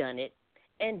and done it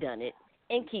and done it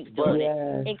and keeps doing it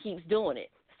and keeps doing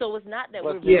it. So it's not that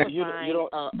we're vilifying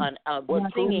a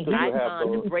singing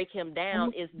icon to break him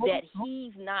down. It's that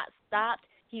he's not stopped,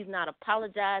 he's not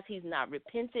apologized, he's not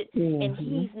repented, and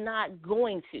he's not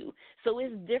going to. So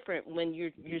it's different when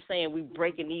you're saying we're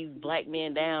breaking these black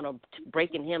men down or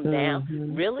breaking him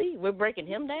down. Really? We're breaking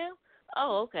him down?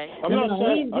 Oh, okay. I'm not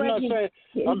saying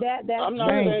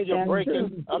you're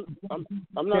breaking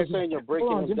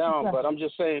him down, but I'm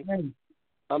just saying.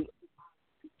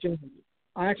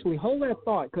 I actually hold that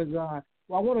thought because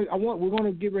we're going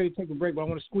to get ready to take a break, but I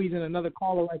want to squeeze in another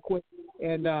caller right quick,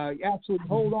 and absolutely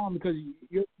hold on because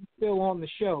you're still on the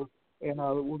show, and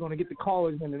we're going to get the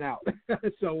callers in and out.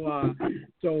 So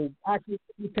actually,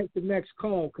 we take the next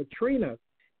call. Katrina,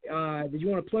 did you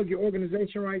want to plug your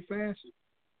organization right fast?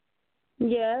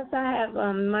 Yes, I have.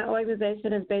 My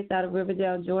organization is based out of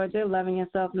Riverdale, Georgia, Loving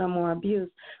Yourself, No More Abuse.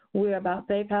 We're about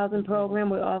safe housing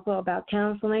program. We're also about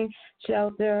counseling,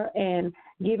 shelter, and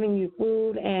giving you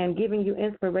food and giving you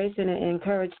inspiration and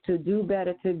encourage to do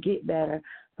better, to get better.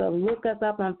 So look us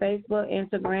up on Facebook,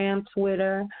 Instagram,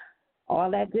 Twitter,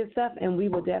 all that good stuff, and we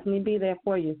will definitely be there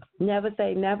for you. Never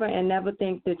say never, and never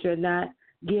think that you're not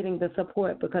getting the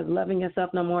support, because Loving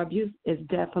Yourself, No More Abuse is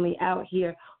definitely out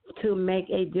here to make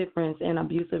a difference in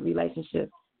abusive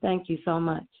relationships. Thank you so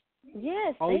much.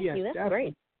 Yes, Oh, thank yes, you. That's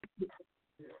definitely. great.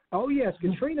 Oh yes,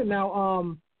 Katrina.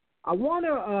 Now, I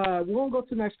wanna we won't go to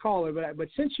the next caller, but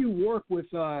since you work with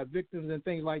victims and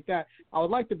things like that, I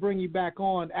would like to bring you back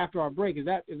on after our break. Is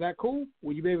that cool?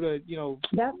 Will you be able to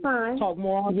That's fine. talk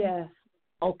more on? Yes.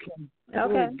 Okay.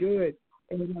 Okay. Good.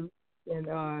 And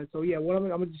so yeah, what I'm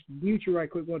gonna just mute you right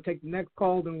quick. We're gonna take the next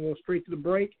call, then we'll go straight to the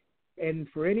break. And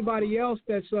for anybody else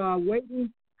that's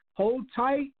waiting, hold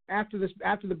tight after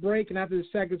the break and after the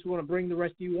seconds. We want to bring the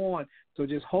rest of you on. So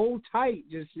just hold tight.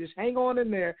 Just hang on in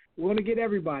there. We're going to get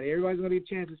everybody. Everybody's going to get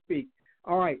a chance to speak.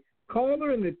 All right.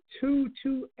 Caller in the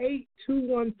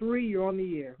 228-213. You're on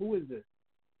the air. Who is this?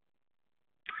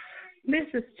 This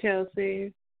is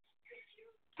Chelsea.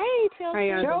 Hey, Chelsea. How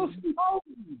y'all Chelsea. doing? Oh.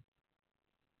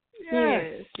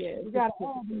 Yes. We got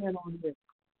all men on here.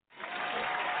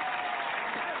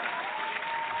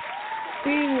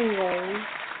 Anyway,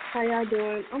 how y'all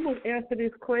doing? I'm going to answer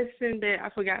this question that I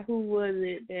forgot who was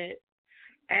it that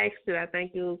asked it. I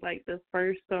think it was like the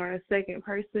first or second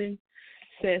person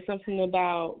said something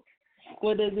about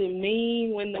what does it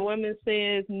mean when the woman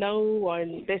says no or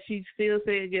that she still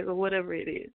says yes or whatever it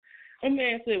is. I'm going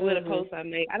to answer it with a post I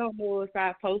made. I don't know if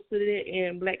I posted it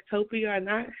in Blacktopia or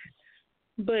not,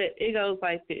 but it goes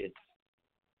like this.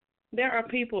 There are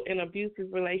people in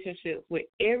abusive relationships with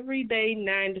everyday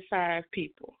 9-to-5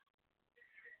 people.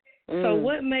 So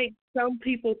what makes some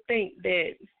people think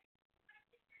that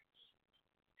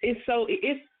if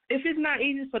it's not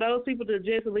easy for those people to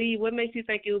just leave, what makes you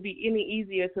think it would be any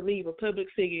easier to leave a public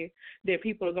figure that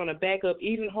people are going to back up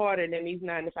even harder than these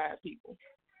 9-to-5 people?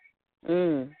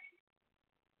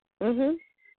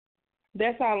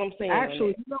 That's all I'm saying.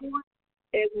 Actually, you know what?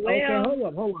 As well. Okay,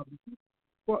 hold up.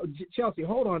 Well, Chelsea,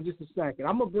 hold on just a second.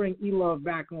 I'm gonna bring E-Love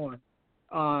back on.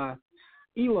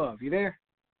 E-Love, you there?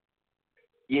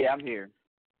 Yeah, I'm here.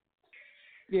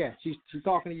 Yeah, she's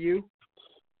talking to you.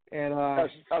 And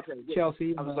okay,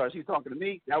 Chelsea. I'm sorry, she's talking to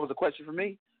me. That was a question for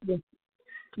me?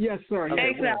 Yes, sir. Okay,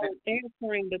 actually, I was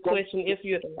answering the question if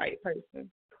you're the right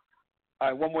person. All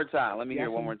right, one more time. Let me hear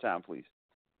it one more time, please.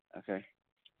 Okay.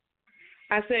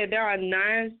 I said there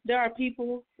are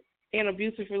people in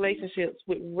abusive relationships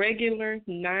with regular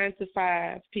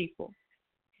 9-to-5 people.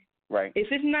 Right. If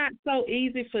it's not so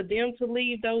easy for them to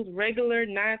leave those regular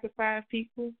 9-to-5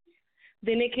 people,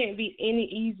 then it can't be any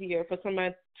easier for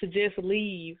somebody to just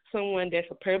leave someone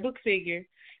that's a public figure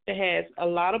that has a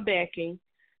lot of backing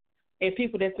and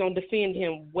people that's going to defend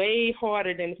him way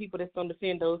harder than the people that's going to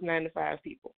defend those 9-to-5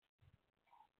 people.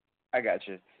 I got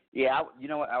you. Yeah, you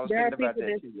know what? I was there thinking about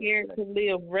that too. There are people that's scared to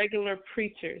live regular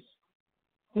preachers.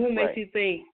 What makes you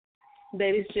think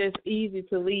that it's just easy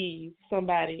to leave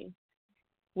somebody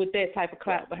with that type of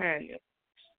clout behind you?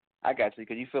 I got you,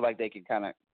 because you feel like they can kind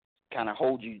of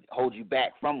hold you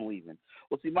back from leaving.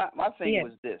 Well, see, my thing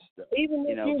was this. Even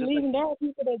if you're leaving, there are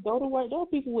people that go to work. There are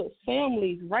people with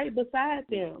families right beside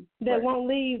them that won't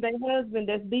leave their husband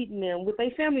that's beating them with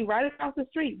their family right across the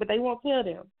street, but they won't tell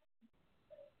them.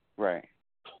 Right.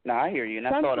 No, I hear you, and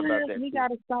I thought about that. We got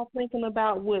to stop thinking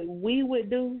about what we would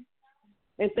do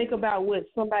and think about what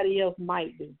somebody else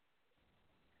might do.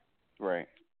 Right.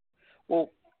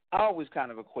 Well, I always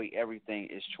kind of equate everything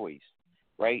as choice,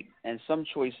 right? And some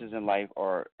choices in life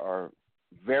are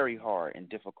very hard and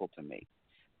difficult to make,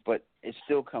 but it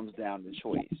still comes down to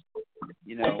choice.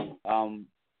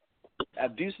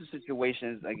 Abusive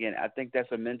situations, again, I think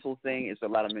that's a mental thing. It's a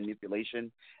lot of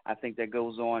manipulation, I think, that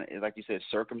goes on. Like you said,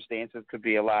 circumstances could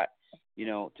be a lot,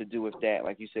 to do with that,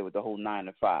 like you said, with the whole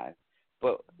 9-to-5.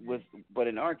 But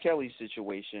in R. Kelly's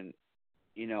situation,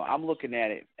 I'm looking at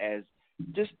it as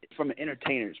just from an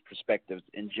entertainer's perspective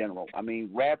in general. I mean,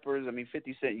 rappers,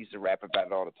 50 Cent used to rap about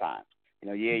it all the time.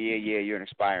 You're an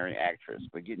aspiring actress,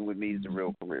 but getting with me is a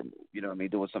real career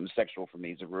move. Doing something sexual for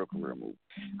me is a real career move.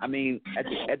 At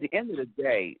the end of the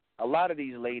day, a lot of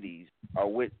these ladies are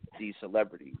with these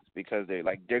celebrities because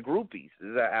they're groupies.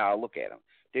 This is how I look at them.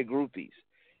 They're groupies.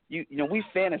 We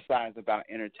fantasize about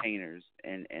entertainers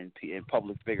and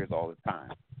public figures all the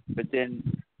time, but then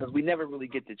because we never really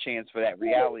get the chance for that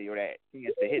reality or that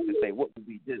chance to hit to say, what would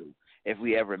we do if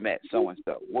we ever met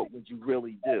so-and-so? What would you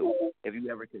really do if you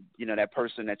ever could, that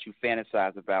person that you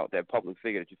fantasize about, that public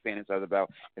figure that you fantasize about,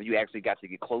 if you actually got to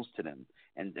get close to them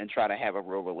and try to have a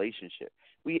real relationship?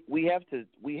 We have to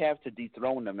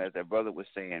dethrone them, as that brother was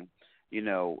saying,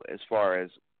 as far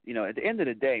as, at the end of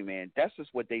the day, man, that's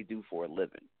just what they do for a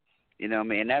living.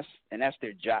 And that's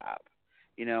their job.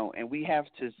 And we have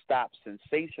to stop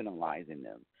sensationalizing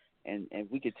them. And if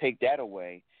we could take that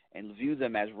away and view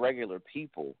them as regular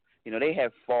people, they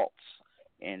have faults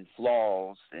and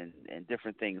flaws and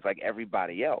different things like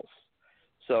everybody else.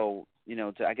 So you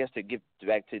know, I guess to get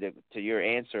back to your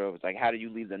answer of like, how do you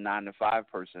leave the 9-to-5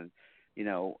 person? You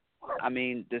know, I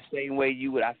mean, the same way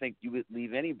I think you would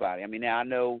leave anybody. I mean, now I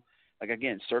know, like,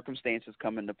 again, circumstances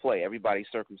come into play. Everybody's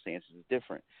circumstances is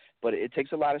different, but it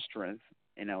takes a lot of strength.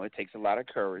 You know, it takes a lot of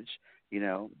courage. You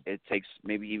know, it takes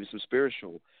maybe even some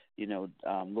spiritual, you know,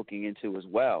 looking into as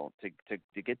well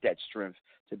to get that strength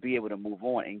to be able to move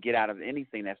on and get out of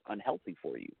anything that's unhealthy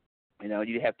for you. You know,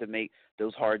 you have to make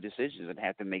those hard decisions and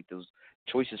have to make those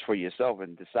choices for yourself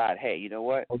and decide, hey, you know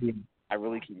what? Okay. I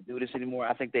really can't do this anymore.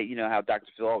 I think that, you know, how Dr.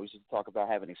 Phil always used to talk about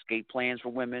having escape plans for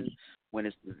women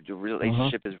when the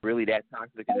relationship is really that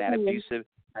toxic and that abusive.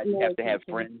 You have to have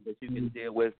friends that you can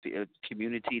deal with, a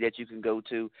community that you can go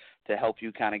to help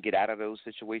you kind of get out of those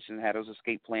situations and have those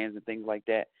escape plans and things like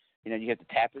that. You know, you have to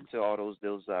tap into all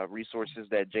those resources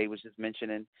that Jay was just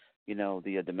mentioning, you know,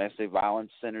 the domestic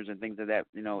violence centers and things like that,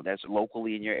 you know, that's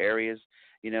locally in your areas.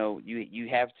 You know, you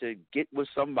have to get with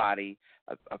somebody,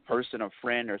 a person, a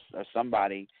friend, or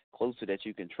somebody closer that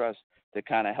you can trust to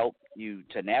kind of help you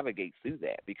to navigate through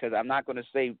that. Because I'm not going to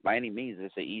say by any means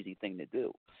it's an easy thing to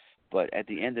do. But at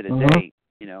the end of the day,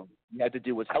 you know, you have to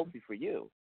do what's healthy for you.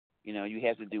 You know, you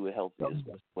have to do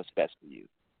what's best for you.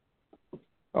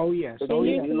 Oh, yes. So,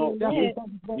 hold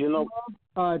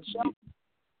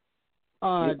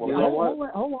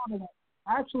on.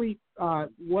 Actually,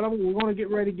 we're going to get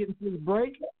ready to get into this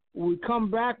break. When we come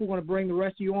back, we're going to bring the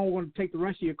rest of you on. We're going to take the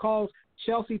rest of your calls.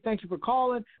 Chelsea, thank you for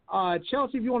calling.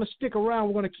 Chelsea, if you want to stick around,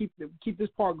 we're going to keep this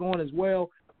part going as well.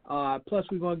 Plus,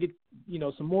 we're going to get, you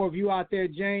know, some more of you out there,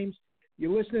 James.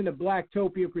 You're listening to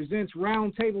Blacktopia Presents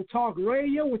Roundtable Talk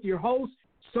Radio with your host,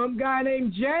 some guy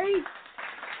named Jay.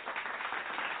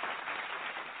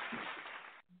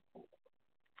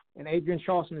 And Adrienne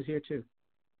Charletson is here, too.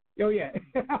 Oh, yeah.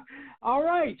 All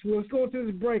right. Well, let's go into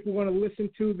this break. We're going to listen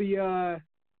to the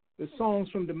songs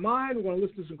from The Mind. We're going to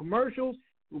listen to some commercials.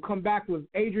 We'll come back with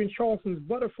Adrienne Charletson's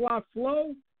Butterfly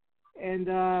Flow. And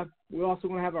we're also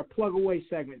going to have our Plug Away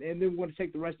segment. And then we're going to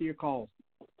take the rest of your calls.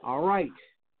 All right.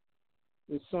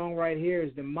 This song right here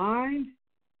is The Mind.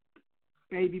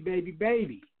 Baby, baby,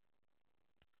 baby.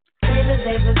 Baby,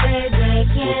 baby, baby,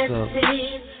 can't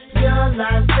see your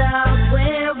lifestyle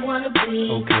where I wanna be.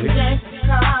 Okay. Next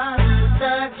car,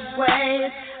 third way.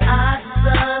 I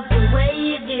love the way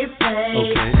you get paid.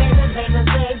 Okay. Baby, baby,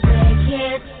 baby,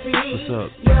 can't see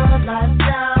your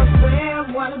lifestyle where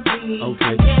I wanna be.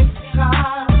 Okay. Next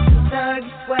car, third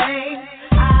way.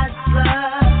 I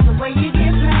love the way you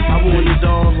get paid. I want it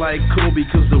all like Kobe,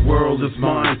 cause the world is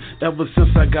mine. Ever since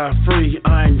I got free,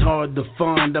 I ain't hard to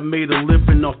find. I made a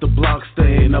living off the block,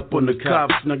 staying up on the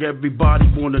cops. Now everybody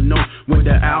wanna know when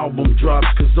the album drops,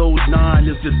 cause 09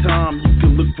 is the time you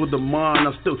can look for the mind.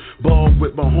 I still ball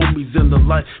with my homies in the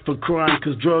light for crime,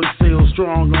 cause drug sales,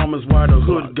 strong arm is why the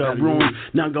hood got ruined.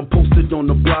 Now I'm posted on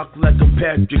the block like a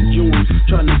Patrick Ewing,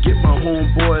 trying to get my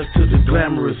homeboys to the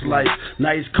glamorous life.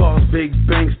 Nice cars, big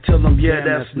banks, tell them yeah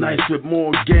that's nice, with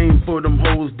more game for them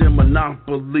hoes than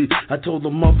Monopoly. I told the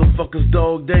motherfuckers,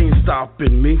 dog, they ain't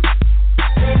stopping me.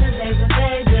 Baby, baby,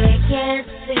 baby, can't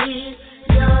see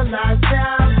your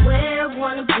lifestyle where I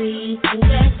wanna be.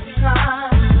 Next car,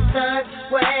 third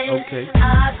way. Okay.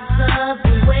 I love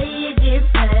the way you get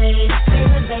paid.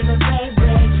 Baby, baby, baby,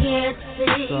 can't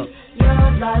see your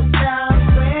lifestyle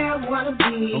where I wanna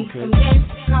be. Okay.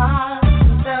 Next car,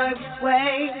 third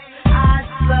way. I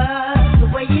love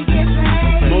the way you get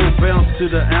paid. More bounce to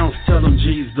the ounce, tell them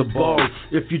G's the ball.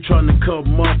 If you tryna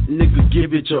come up, nigga,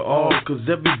 give it your all. Cause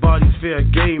everybody's fair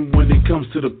game when it comes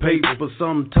to the paper. But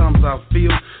sometimes I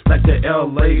feel like the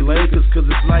LA Lakers, cause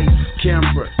it's like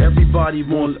camera. Everybody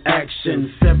wants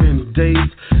action, 7 days,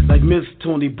 like Miss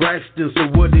Tony Braxton. So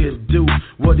what it do?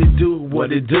 What it do?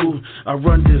 What it do? I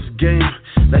run this game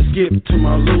like Skip to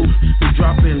my Lou. We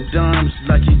dropping dimes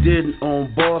like he did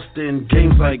on Boston.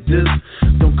 Games like this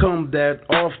don't come that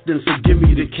often, so give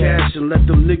me the cash and let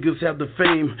them niggas have the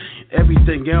fame.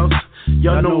 Everything else,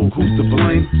 y'all know who's to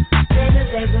blame. Baby,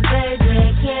 baby,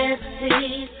 baby, can't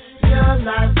see your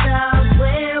lifestyle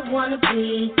where I wanna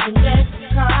be. The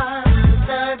next car, the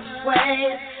third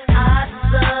way. I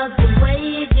love the way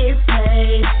you get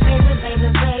paid. Baby, baby,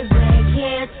 baby,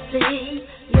 can't see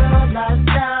your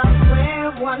lifestyle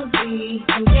where I wanna be.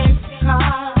 The next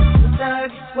car, the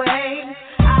third way.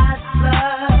 I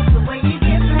love the way you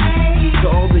get paid. To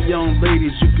all the young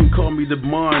ladies, you can call me the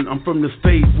Mind. I'm from the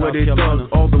state where they thug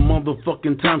all the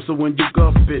motherfucking time. So when you go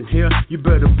up in here, you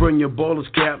better bring your baller's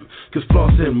cap. Cause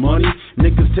floss and money,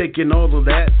 niggas taking all of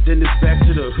that. Then it's back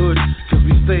to the hood. Cause cause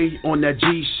we stay on that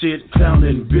G shit,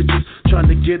 clowning bitches, trying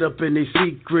to get up in a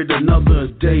secret. Another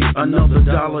day, another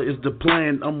dollar is the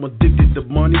plan. I'm addicted to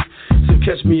money, so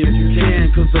catch me if you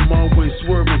can, cause I'm always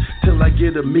swerving till I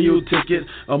get a meal ticket.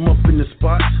 I'm up in the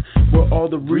spots where all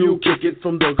the real kick it,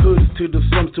 from the hoods to the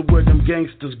slums to where them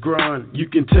gangsters grind. You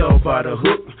can tell by the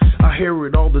hook, I hear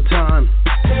it all the time.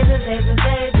 Baby,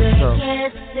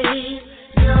 can't see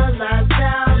your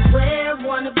lifestyle where I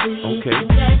wanna be. Okay. You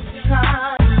get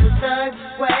caught the third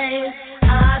way.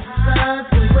 I love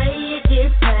the way you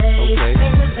get paid. Okay.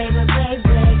 Baby,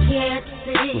 can't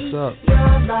see What's up?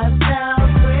 your lifestyle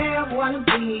where I wanna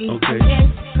be. Okay. You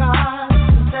get caught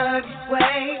the third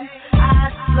way. I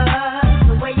love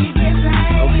the way you get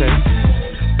paid. Okay.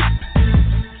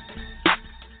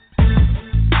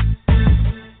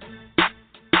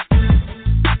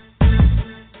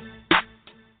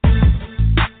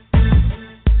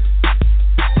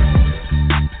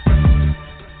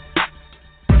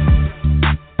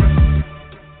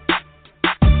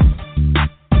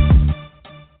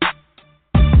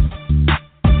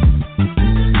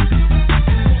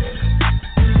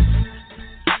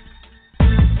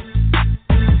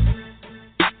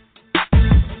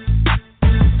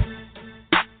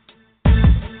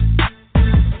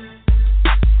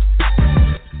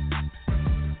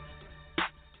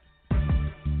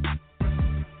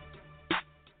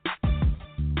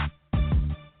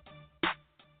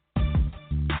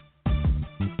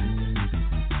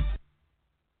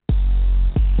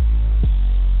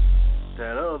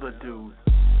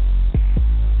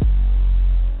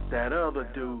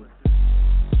 Dude.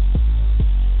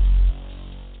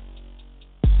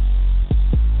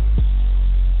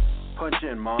 Punch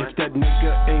in, man. If that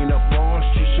nigga ain't a boss,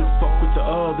 you should fuck with the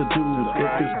other dude.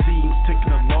 If his team's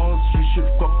taking a loss, you should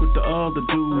fuck with the other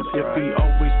dude. If he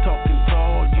always talking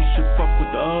tall, you should fuck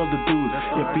with the other dude.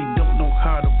 If he don't know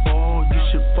how to ball, you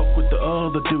should fuck with the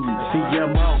other dude. See,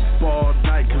 I'm out all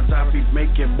night, cause I be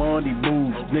making money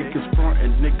moves. Niggas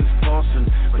frontin', niggas flossin',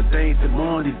 but they ain't the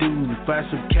money dudes. Flash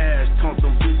some cash, talk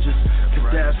them bitches, cause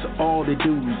that's all they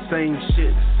do. Same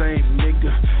shit, same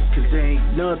nigga, cause they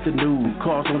ain't nothing new.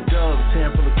 Cars on dubs,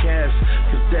 handful of cash,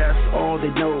 cause that's all they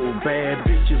know. Bad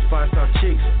bitches, 5-star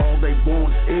chicks, all they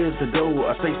want is the dough.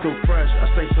 I stay so fresh, I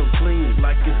stay so clean,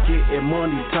 like it's getting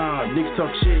money time. Niggas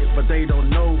talk shit, but they don't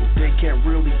know, they can't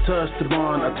really touch the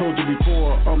bond. I told you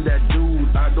before, I'm that dude,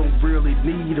 I don't really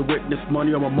need a witness.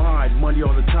 Money on my mind, money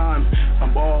all the time.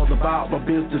 I'm all about my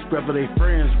business, whether they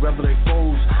friends, whether they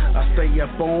foes. I stay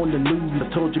up on the news, I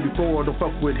told you before, don't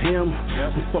fuck with him,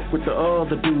 don't fuck with the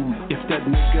other dude. If that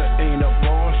nigga ain't a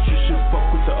boss, you should fuck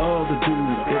with the other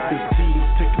dude. If his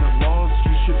team's taking a loss,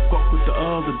 you should fuck with the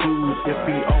other dude. If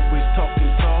he always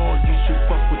talking tall, you should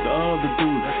fuck with the other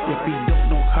dude. If he don't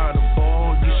know how to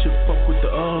ball, you should fuck with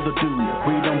the other dude.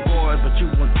 We don't boy, but you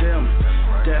want them.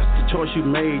 That's the choice you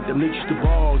made, the niggas the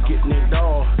ball, getting it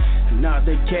all. Now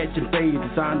they catching bait,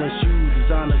 designer shoes,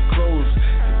 designer clothes.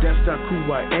 That's not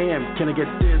who I am. Can I get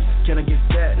this? Can I get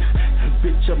that?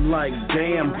 Bitch, I'm like,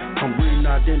 damn, I'm really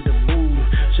not in the mood.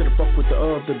 Should've fucked with the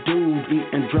other dude,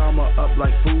 eating drama up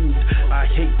like food. I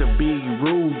hate to be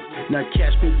rude. Now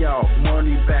cash me out,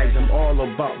 money bags, I'm all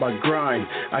about my grind.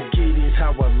 I get it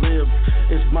how I live,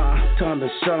 it's my time to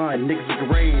shine. Niggas like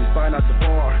rain, find out the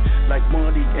bar, like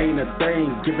money ain't a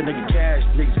thing. Give a nigga cash,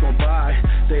 niggas gon' buy.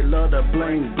 They love the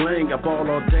bling bling, I ball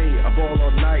all day, I ball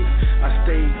all night. I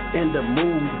stay in the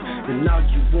mood, and now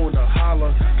you wanna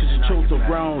holler, cause you chose the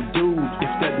wrong dude.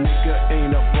 If that nigga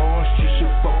ain't a boss, you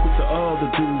should fuck with the other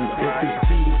dude. If his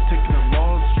team's taking a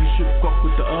loss, you should fuck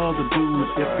with the other dude.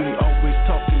 If he always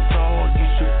talking tall, you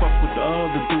should fuck with the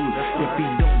other dude. If he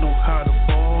don't know how to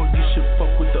ball, you should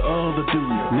fuck with the other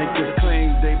dude. Niggas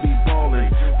claim they be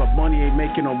ballin', but money ain't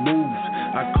making no moves.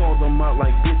 I call them out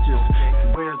like bitches.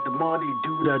 Where's the money,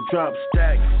 dude? I drop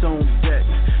stacks on deck,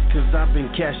 cause I've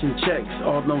been cashing checks.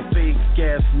 All them fake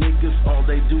ass niggas, all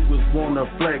they do is wanna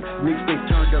flex. Niggas, they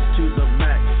turned up to the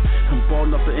max. I'm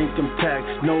balling up the income tax,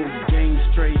 no game,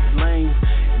 straight lane.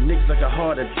 Niggas like a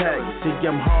heart attack. See,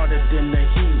 I'm harder than the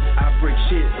heat. I break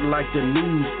shit like the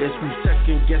news. It's we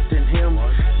second guessing him.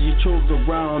 You chose the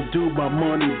wrong dude. My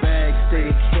money bag stay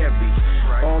heavy.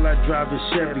 All I drive is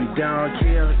Chevy. Down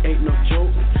here ain't no joke,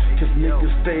 cause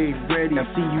niggas stay ready. I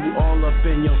see you all up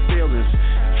in your feelings,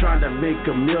 trying to make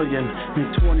a million. Been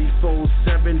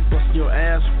 24/7, busting your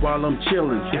ass while I'm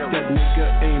chillin'. If that nigga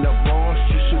ain't a boss,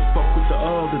 you should fuck with the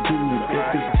other dude. If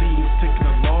his team's taking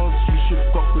a loss, you should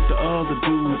fuck with the other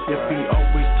dude. If he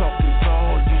always talking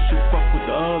tall, you should fuck with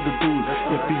the other dude.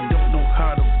 If he don't know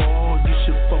how to ball, you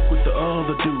should fuck with the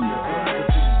other dude.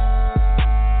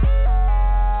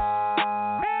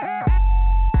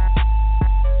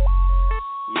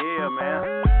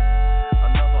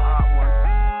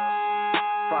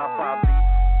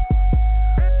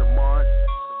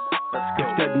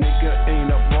 ain't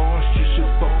a boss, you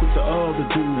should fuck with the other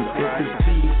dude. If his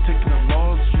team's taking a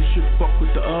loss, you should fuck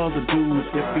with the other dude.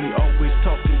 If he always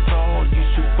talking tall, you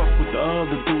should fuck with the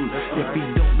other dude. If he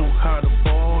don't know how to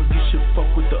ball, you should fuck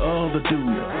with the other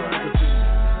dude.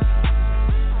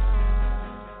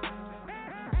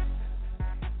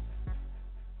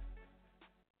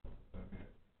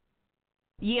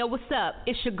 Yeah, what's up?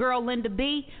 It's your girl Linda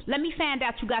B. Let me find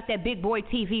out you got that big boy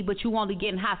TV, but you only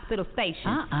getting hospital stations.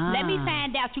 Let me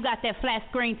find out you got that flat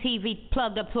screen TV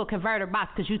plugged up to a converter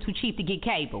box because you too cheap to get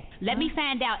cable. Let me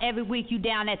find out every week you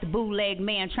down at the bootleg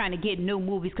man trying to get new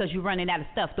movies because you running out of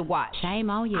stuff to watch. Shame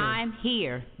on you. I'm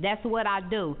here. That's what I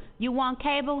do. You want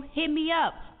cable? Hit me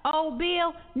up. Old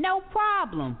Bill? No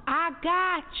problem. I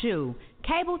got you.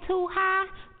 Cable too high?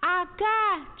 I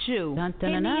got you. Dun,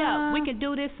 dun, Hit me dun, up. We can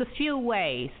do this a few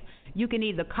ways. You can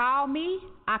either call me.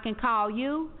 I can call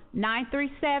you.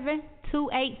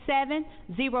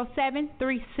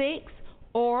 937-287-0736.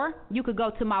 Or you could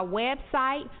go to my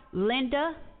website,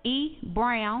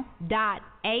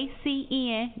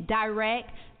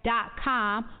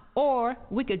 lindaebrown.acndirect.com. Or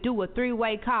we could do a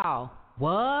three-way call.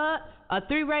 What? A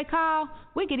three-way call?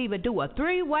 We could even do a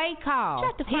three-way call.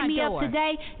 Shut the front Hit me door. up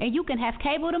today, and you can have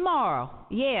cable tomorrow.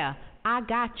 Yeah, I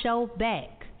got your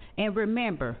back. And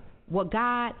remember, with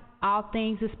God, all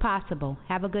things is possible.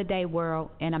 Have a good day, world,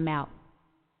 and I'm out.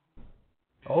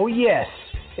 Oh, yes.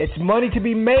 It's money to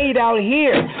be made out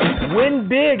here. Win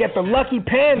big at the Lucky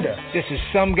Panda. This is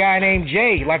some guy named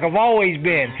Jay, like I've always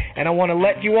been. And I want to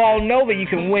let you all know that you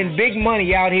can win big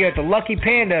money out here at the Lucky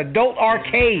Panda Adult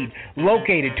Arcade,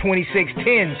 located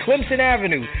 2610 Clemson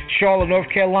Avenue, Charlotte, North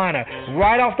Carolina,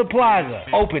 right off the plaza.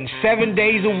 Open 7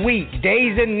 days a week,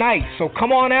 days and nights, so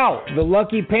come on out. The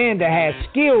Lucky Panda has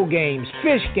skill games,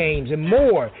 fish games, and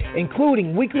more,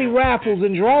 including weekly raffles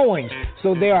and drawings.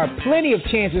 So there are plenty of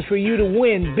chances for you to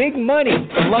win big money.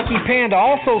 The Lucky Panda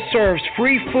also serves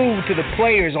free food to the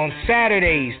players on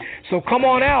Saturdays. So come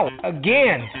on out.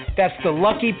 Again, that's the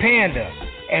Lucky Panda.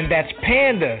 And that's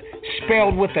Panda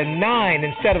spelled with a 9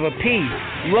 instead of a P.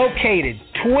 Located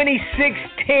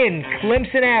 2610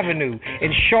 Clemson Avenue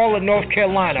in Charlotte, North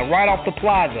Carolina, right off the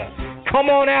plaza. Come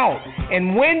on out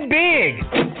and win big.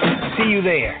 See you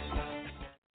there.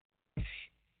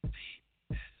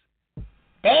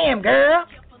 Damn, girl.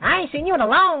 I ain't seen you in a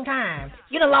long time.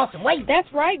 You done lost some weight. That's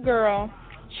right, girl.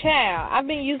 Child, I've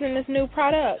been using this new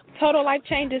product, Total Life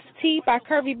Changes Tea by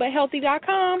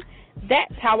CurvyButHealthy.com.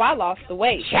 That's how I lost the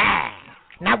weight. Child.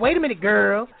 Now, wait a minute,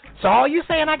 girl. So all you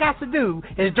saying I got to do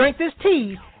is drink this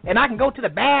tea, and I can go to the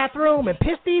bathroom and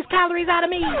piss these calories out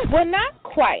of me? Well, not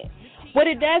quite. What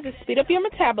it does is speed up your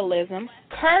metabolism,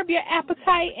 curb your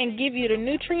appetite, and give you the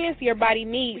nutrients your body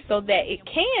needs so that it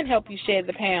can help you shed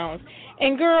the pounds.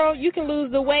 And, girl, you can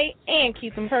lose the weight and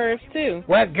keep some curves, too.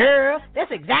 Well, girl,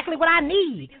 that's exactly what I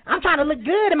need. I'm trying to look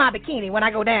good in my bikini when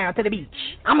I go down to the beach.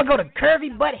 I'm going to go to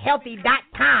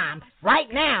CurvyButHealthy.com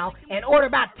right now and order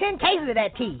about 10 cases of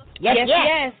that tea.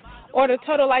 Yes. Order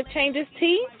Total Life Changes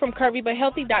Tea from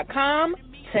CurvyButHealthy.com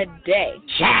today.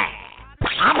 Child.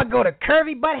 I'm going to go to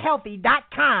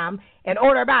CurvyButHealthy.com and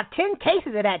order about 10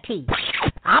 cases of that tea.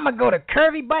 I'm going to go to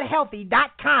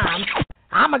CurvyButHealthy.com.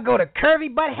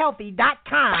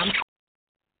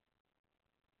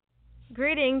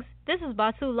 Greetings, this is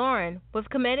Batu Lauren with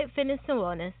Comedic Fitness and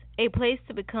Wellness, a place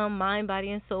to become mind,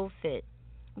 body, and soul fit.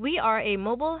 We are a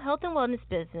mobile health and wellness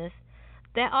business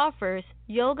that offers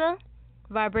yoga,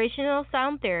 vibrational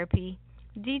sound therapy,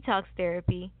 detox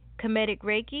therapy, comedic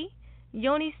Reiki,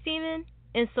 yoni steaming,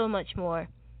 and so much more.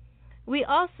 We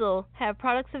also have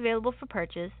products available for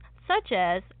purchase, such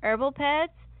as herbal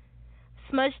pads,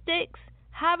 smudge sticks,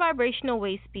 high vibrational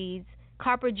waist beads,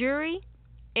 copper jewelry,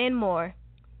 and more.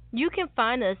 You can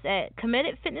find us at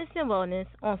Comedic Fitness and Wellness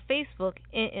on Facebook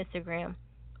and Instagram.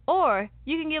 Or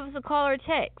you can give us a call or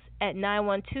text at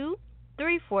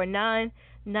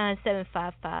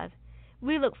 912-349-9755.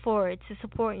 We look forward to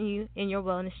supporting you in your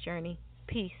wellness journey.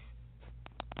 Peace.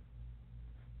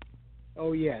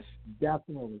 Oh, yes,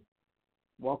 definitely.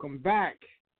 Welcome back.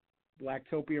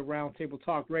 Blacktopia Roundtable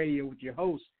Talk Radio with your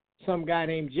host, some guy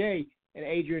named Jay, and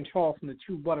Adrienne Charletson, the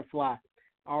True Butterfly.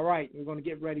 All right, we're going to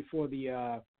get ready for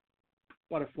the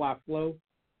Butterfly Flow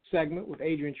segment with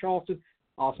Adrienne Charletson.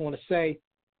 I also want to say,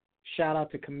 shout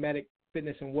out to Comedic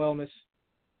Fitness and Wellness.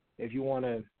 If you want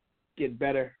to get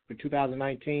better for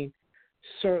 2019,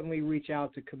 certainly reach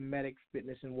out to Comedic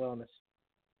Fitness and Wellness.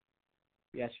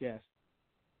 Yes.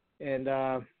 And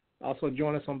also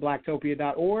join us on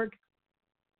blacktopia.org.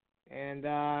 And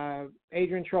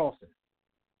Adrienne Charletson.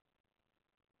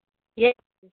 Yeah.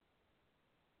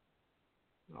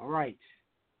 All right.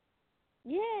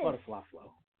 Yeah. Butterfly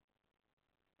Flow.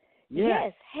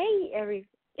 Yes. Hey,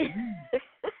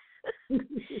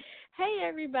 Hey,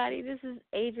 everybody. This is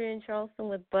Adrienne Charletson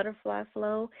with Butterfly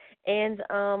Flow, and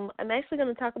I'm actually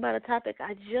going to talk about a topic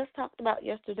I just talked about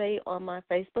yesterday on my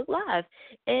Facebook Live,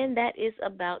 and that is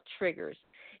about triggers.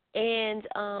 And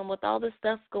with all the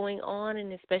stuff going on,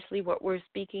 and especially what we're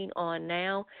speaking on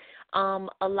now,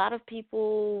 a lot of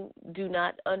people do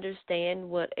not understand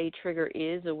what a trigger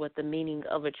is or what the meaning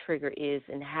of a trigger is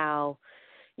and how,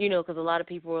 because a lot of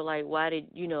people were like, why did,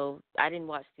 I didn't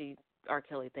watch the R.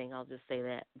 Kelly thing, I'll just say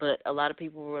that. But a lot of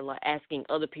people were like asking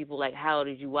other people, like, how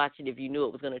did you watch it if you knew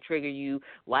it was going to trigger you?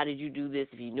 Why did you do this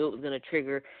if you knew it was going to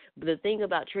trigger? But the thing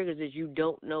about triggers is you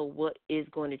don't know what is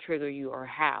going to trigger you or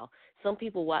how. Some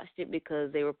people watched it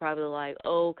because they were probably like,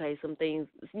 oh, okay, some things,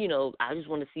 I just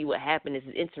want to see what happened. This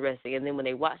is interesting. And then when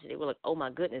they watched it, they were like, oh, my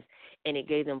goodness. And it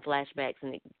gave them flashbacks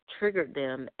and it triggered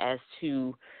them as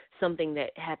to something that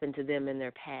happened to them in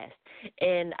their past.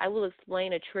 And I will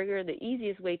explain a trigger. The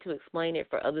easiest way to explain it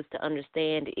for others to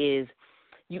understand is,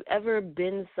 you ever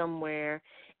been somewhere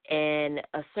and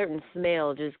a certain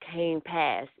smell just came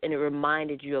past and it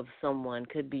reminded you of someone?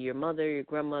 Could be your mother, your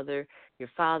grandmother, your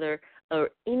father,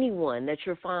 or anyone that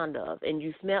you're fond of, and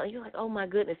you smell and you're like, oh my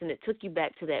goodness, and it took you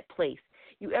back to that place.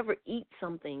 You ever eat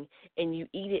something and you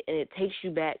eat it and it takes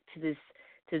you back to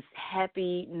this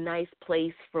happy, nice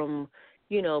place from,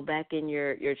 back in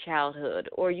your childhood?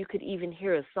 Or you could even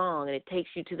hear a song and it takes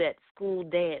you to that school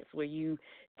dance where you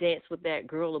danced with that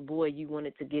girl or boy you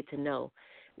wanted to get to know.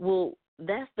 Well,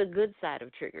 that's the good side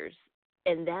of triggers,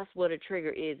 and that's what a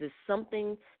trigger is. It's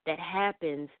something that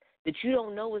happens that you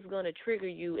don't know is going to trigger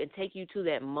you and take you to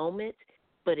that moment,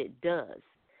 but it does.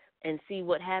 And see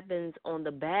what happens on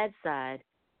the bad side,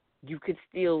 you could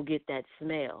still get that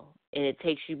smell, and it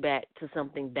takes you back to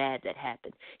something bad that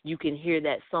happened. You can hear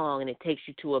that song, and it takes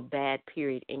you to a bad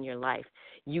period in your life.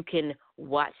 You can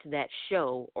watch that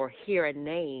show or hear a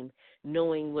name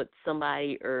knowing what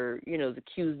somebody is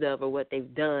accused of or what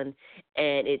they've done,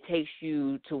 and it takes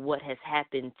you to what has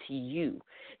happened to you.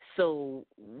 So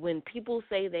when people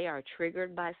say they are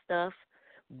triggered by stuff,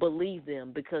 believe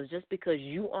them, because just because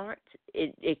you aren't,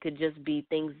 it could just be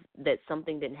things that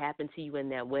something didn't happen to you in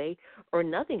that way, or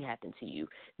nothing happened to you.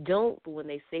 Don't, when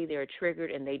they say they're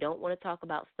triggered and they don't want to talk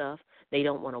about stuff, they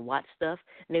don't want to watch stuff,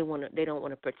 and they don't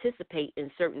want to participate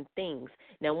in certain things.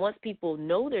 Now, once people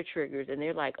know they're triggers and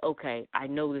they're like, okay, I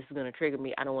know this is going to trigger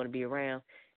me, I don't want to be around,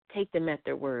 take them at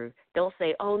their word. Don't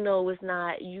say, oh, no, it's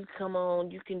not, you come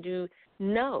on, you can do.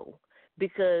 No,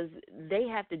 because they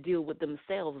have to deal with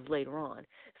themselves later on.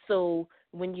 So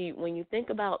when you think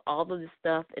about all of this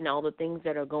stuff and all the things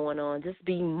that are going on, just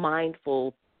be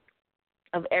mindful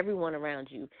of everyone around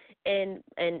you. And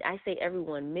I say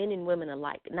everyone, men and women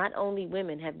alike. Not only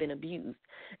women have been abused,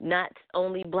 not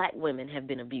only black women have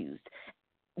been abused.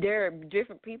 There are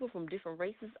different people from different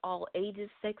races, all ages,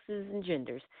 sexes, and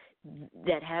genders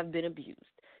that have been abused.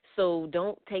 So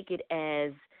don't take it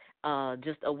as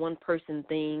just a one-person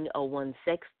thing, a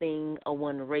one-sex thing, a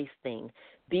one-race thing.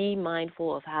 Be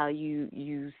mindful of how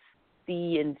you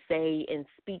see and say and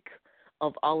speak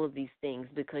of all of these things,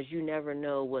 because you never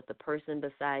know what the person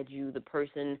beside you, the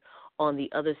person on the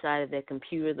other side of that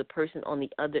computer, the person on the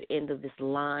other end of this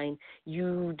line,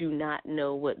 you do not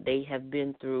know what they have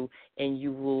been through, and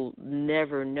you will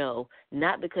never know,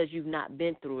 not because you've not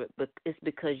been through it, but it's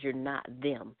because you're not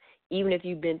them. Even if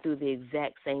you've been through the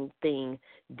exact same thing,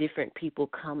 different people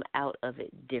come out of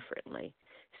it differently.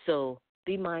 So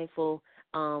be mindful.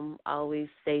 I always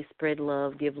say spread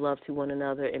love, give love to one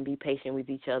another, and be patient with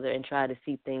each other, and try to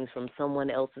see things from someone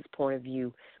else's point of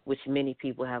view, which many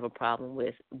people have a problem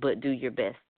with, but do your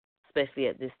best, especially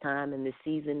at this time and this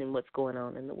season and what's going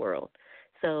on in the world.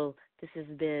 So this has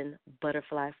been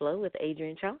Butterfly Flow with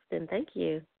Adrienne Charletson. Thank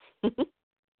you.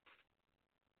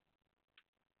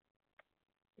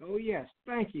 Oh, yes.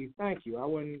 Thank you. I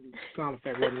sound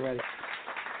effect wasn't ready.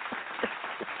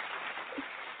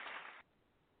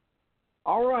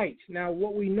 All right. Now,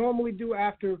 what we normally do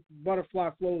after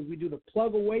Butterfly Flow is we do the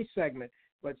plug away segment.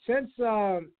 But since,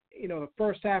 the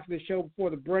first half of the show before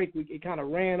the break, it kind of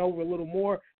ran over a little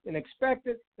more than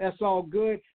expected. That's all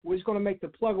good. We're just going to make the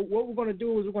plug. What we're going to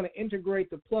do is we're going to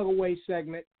integrate the plug away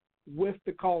segment with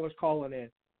the callers calling in.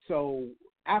 So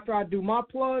after I do my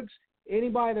plugs,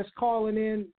 anybody that's calling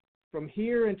in from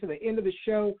here until the end of the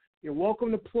show, you're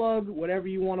welcome to plug whatever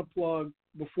you want to plug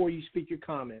before you speak your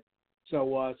comment.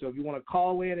 So if you want to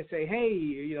call in and say,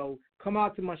 hey, come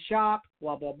out to my shop,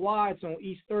 blah, blah, blah, it's on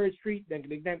East 3rd Street,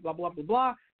 blah, blah, blah,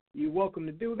 blah, you're welcome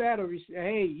to do that. Or you say,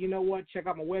 hey, you know what, check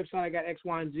out my website, I got X,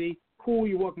 Y, and Z. Cool,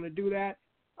 you're welcome to do that.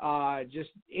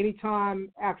 Just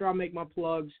anytime after I make my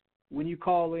plugs, when you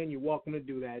call in, you're welcome to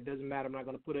do that. It doesn't matter. I'm not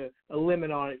going to put a limit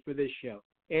on it for this show.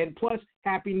 And plus,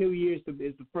 Happy New Year is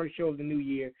the first show of the new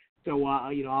year, so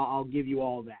I'll give you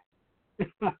all that.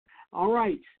 All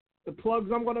right, the plugs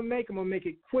I'm going to make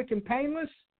it quick and painless.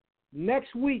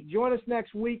 Next week, join us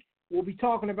next week. We'll be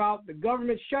talking about the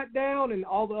government shutdown and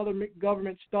all the other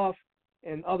government stuff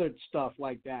and other stuff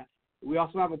like that. We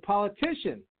also have a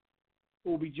politician who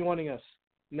will be joining us,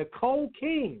 Nicole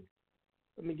King.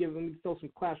 Let me throw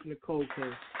some claps for Nicole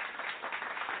King.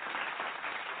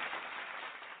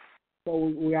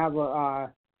 So we have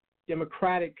a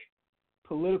Democratic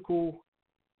political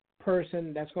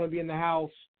person that's going to be in the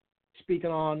House speaking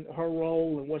on her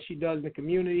role and what she does in the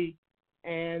community,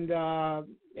 and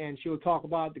she'll talk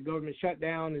about the government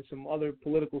shutdown and some other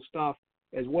political stuff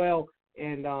as well.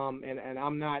 And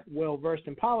I'm not well versed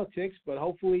in politics, but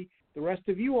hopefully the rest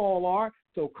of you all are.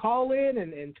 So call in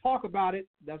and talk about it.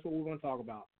 That's what we're going to talk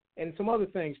about, and some other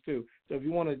things too. So if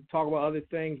you want to talk about other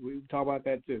things, we can talk about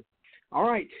that too. All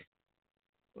right.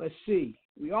 Let's see.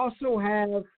 We also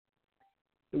have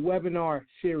the webinar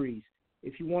series.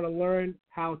 If you want to learn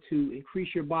how to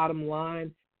increase your bottom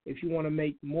line, if you want to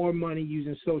make more money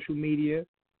using social media,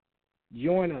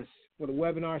 join us for the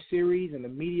webinar series and the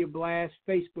Media Blast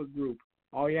Facebook group.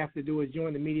 All you have to do is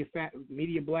join the Media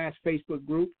Blast Facebook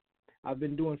group. I've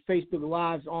been doing Facebook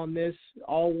Lives on this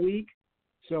all week.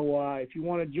 So if you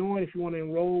want to join, if you want to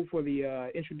enroll for the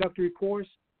introductory course,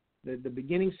 the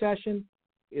beginning session,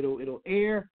 it'll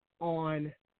air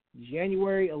on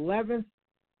January 11th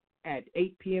at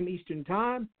 8 p.m. Eastern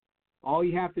Time. All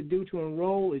you have to do to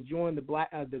enroll is join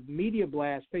the Media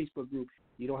Blast Facebook group.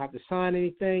 You don't have to sign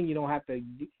anything. You don't have to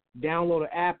download an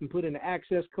app and put in the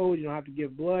access code. You don't have to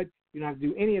give blood. You don't have to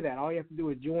do any of that. All you have to do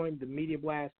is join the Media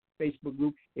Blast Facebook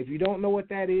group. If you don't know what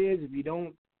that is, if you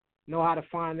don't know how to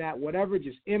find that, whatever,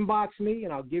 just inbox me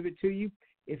and I'll give it to you.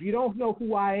 If you don't know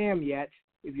who I am yet,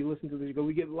 if you listen to this,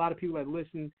 we get a lot of people that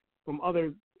listen from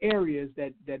other areas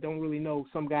that don't really know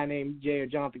some guy named Jay or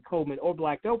Jonathan Coleman or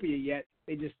Blacktopia yet.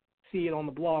 They just see it on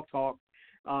the Blog Talk.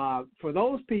 For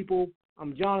those people,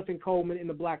 I'm Jonathan Coleman in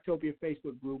the Blacktopia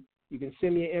Facebook group. You can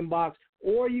send me an inbox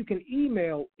or you can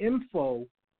email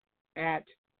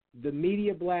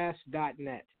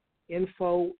info@themediablast.net.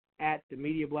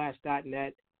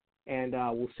 Info@themediablast.net, and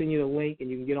we'll send you the link and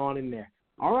you can get on in there.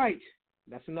 All right,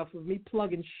 that's enough of me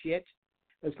plugging shit.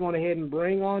 Let's go ahead and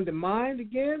bring on the mind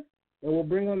again, and we'll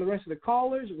bring on the rest of the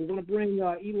callers. We're going to bring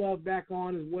E-Love back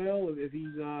on as well if he's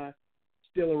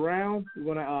still around.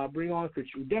 We're going to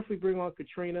definitely bring on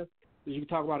Katrina, so you can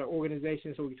talk about our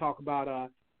organization, so we can talk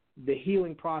about the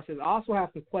healing process. I also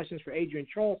have some questions for Adrienne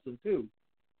Charletson, too.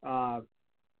 So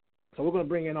we're going to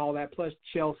bring in all that, plus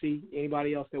Chelsea,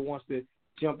 anybody else that wants to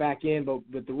jump back in. But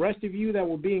the rest of you that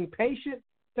were being patient,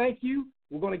 thank you.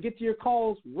 We're going to get to your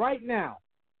calls right now.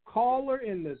 Caller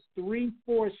in the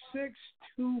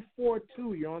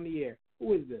 346-242. You're on the air.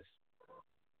 Who is this?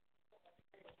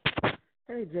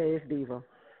 Hey, Jay, it's Diva.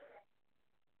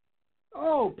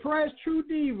 Oh, Press True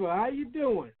Diva. How you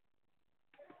doing?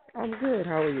 I'm good.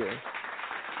 How are you?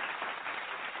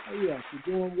 Oh, yes, you're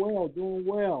doing well.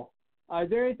 Is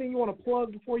there anything you want to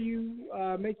plug before you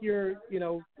make your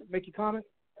comment?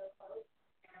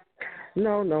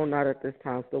 No, not at this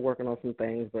time. Still working on some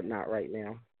things, but not right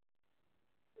now.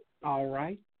 All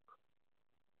right.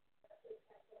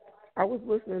 I was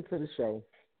listening to the show,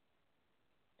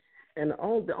 and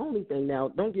the only thing now,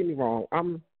 don't get me wrong, I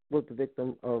was the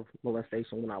victim of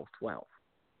molestation when I was 12.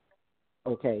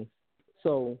 Okay?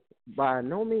 So by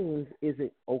no means is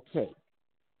it okay.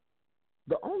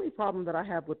 The only problem that I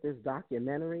have with this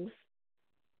documentary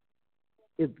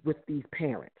is with these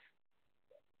parents.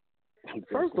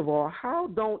 First of all, how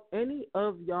don't any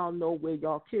of y'all know where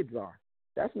y'all kids are?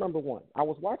 That's number one. I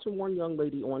was watching one young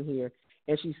lady on here,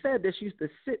 and she said that she used to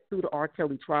sit through the R.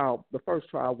 Kelly trial, the first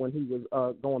trial, when he was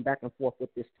going back and forth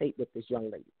with this tape with this young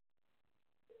lady.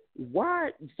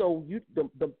 Why? So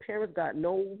the parents got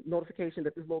no notification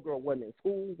that this little girl wasn't in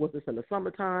school? Was this in the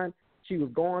summertime? She was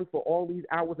gone for all these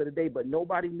hours of the day, but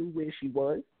nobody knew where she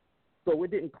was. So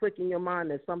it didn't click in your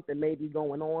mind that something may be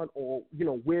going on, or,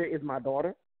 where is my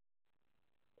daughter?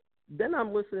 Then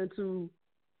I'm listening to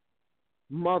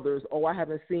mothers, I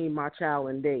haven't seen my child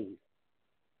in days.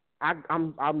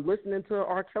 I'm listening to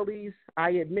R. Kelly's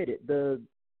I Admit It, the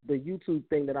YouTube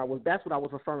thing that's what I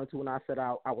was referring to when I said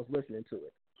I was listening to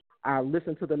it. I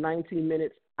listened to the 19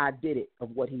 minutes, I did it,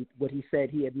 of what he said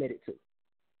he admitted to.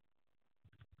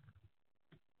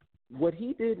 What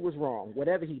he did was wrong.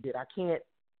 Whatever he did,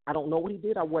 I don't know what he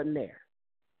did. I wasn't there.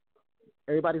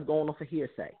 Everybody's going off of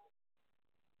hearsay.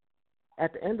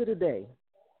 At the end of the day,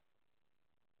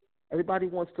 Everybody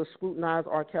wants to scrutinize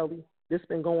R. Kelly. This has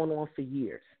been going on for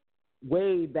years,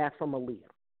 way back from Aaliyah.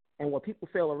 And what people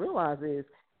fail to realize is,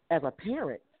 as a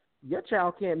parent, your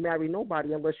child can't marry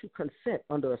nobody unless you consent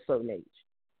under a certain age.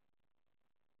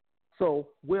 So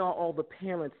where are all the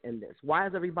parents in this? Why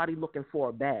is everybody looking for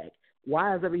a bag?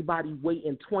 Why is everybody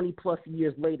waiting 20-plus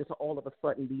years later to all of a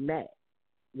sudden be mad?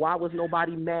 Why was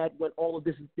nobody mad when all of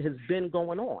this has been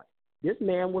going on? This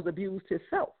man was abused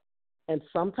himself. And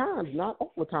sometimes, not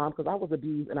all the time, because I was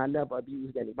abused and I never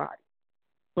abused anybody.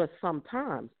 But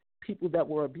sometimes people that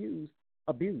were abused.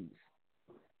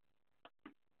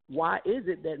 Why is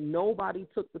it that nobody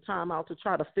took the time out to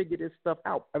try to figure this stuff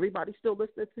out? Everybody's still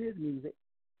listening to his music,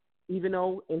 even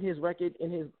though in his record,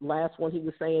 in his last one, he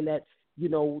was saying that, you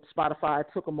know, Spotify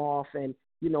took him off and,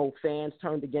 you know, fans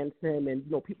turned against him and,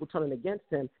 you know, people turning against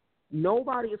him.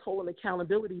 Nobody is holding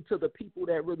accountability to the people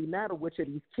that really matter, which are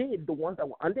these kids, the ones that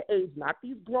were underage, not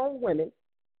these grown women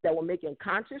that were making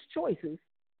conscious choices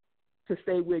to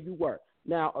stay where you were.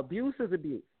 Now, abuse is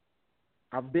abuse.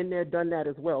 I've been there, done that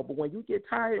as well. But when you get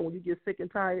tired and when you get sick and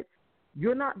tired,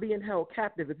 you're not being held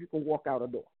captive if you can walk out a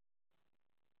door.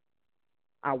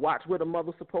 I watched where the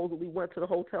mother supposedly went to the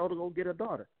hotel to go get her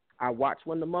daughter. I watched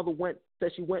when the mother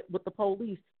said she went with the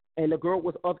police and the girl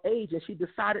was of age and she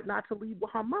decided not to leave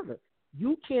with her mother.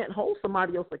 You can't hold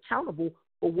somebody else accountable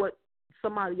for what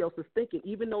somebody else is thinking.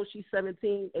 Even though she's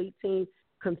 17, 18,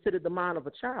 considered the mind of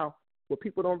a child, what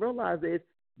people don't realize is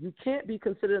you can't be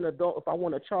considered an adult if I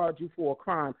want to charge you for a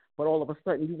crime, but all of a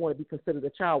sudden you want to be considered a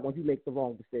child when you make the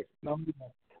wrong decision.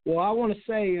 Well, I want to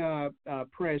say,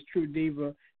 Prez, True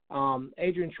Diva,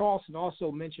 Adrienne Charletson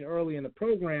also mentioned early in the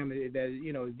program that,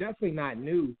 you know, it's definitely not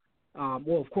new.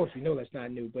 Well, of course we know that's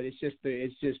not new, but it's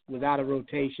just without a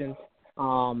rotation.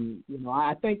 You know,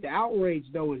 I think the outrage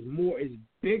though is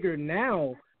bigger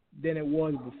now than it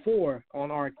was before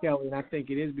on R. Kelly, and I think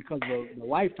it is because of the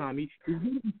Lifetime. He's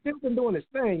still been doing his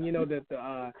thing, you know,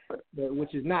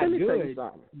 which is not good.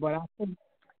 But I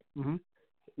think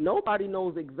nobody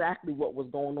knows exactly what was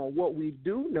going on. What we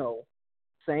do know,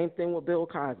 same thing with Bill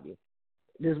Cosby.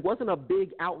 This wasn't a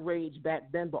big outrage back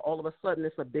then, but all of a sudden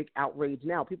it's a big outrage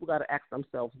now. People got to ask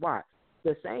themselves why.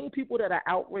 The same people that are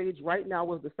outraged right now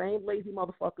was the same lazy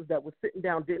motherfuckers that was sitting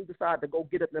down, didn't decide to go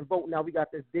get up and vote. Now we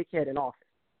got this dickhead in office.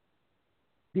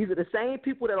 These are the same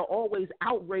people that are always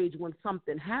outraged when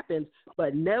something happens,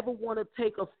 but never want to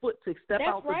take a foot to step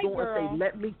out the door and say,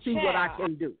 let me see what I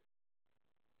can do.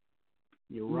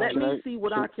 Let me see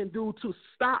what I can do to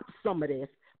stop some of this.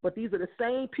 But these are the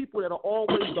same people that are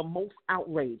always the most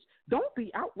outraged. Don't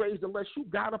be outraged unless you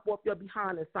got up off your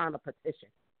behind and signed a petition.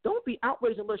 Don't be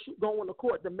outraged unless you go into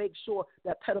court to make sure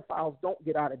that pedophiles don't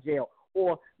get out of jail.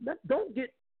 Or don't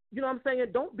get, you know what I'm saying?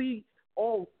 Don't be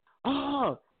all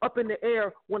up in the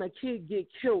air when a kid get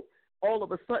killed all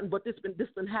of a sudden. But this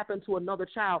been happened to another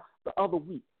child the other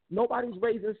week. Nobody's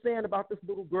raising sand about this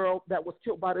little girl that was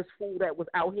killed by this fool that was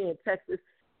out here in Texas.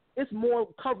 It's more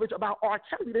coverage about R.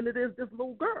 Kelly than it is this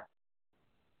little girl.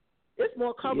 It's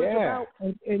more coverage about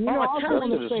R. Kelly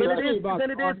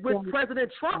than it is with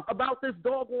President Trump about this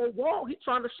doggone wall he's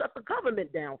trying to shut the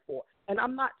government down for. And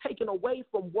I'm not taking away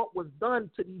from what was done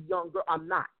to these young girls. I'm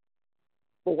not.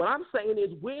 But what I'm saying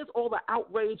is, where's all the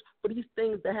outrage for these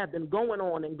things that have been going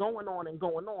on and going on and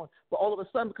going on? But all of a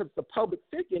sudden, because it's a public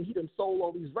figure and he done sold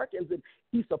all these records and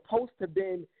he's supposed to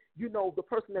been, you know, the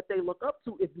person that they look up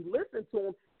to. If you listen to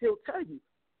him, he'll tell you,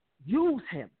 use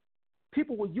him.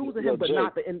 People were using him, but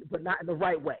not in the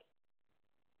right way.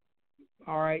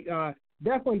 All right.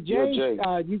 Definitely, James,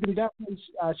 you can definitely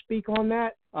speak on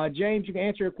that. James, you can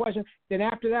answer your question. Then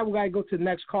after that, we got to go to the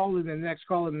next caller, and the next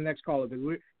caller, and the next caller.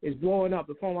 Because it's blowing up.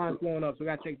 The phone line's blowing up, so we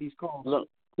got to take these calls.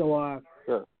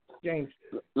 James,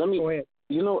 go ahead.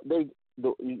 You know,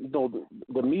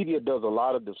 the media does a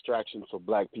lot of distractions for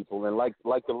black people. And like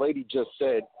the lady just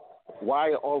said,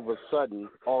 why all of a sudden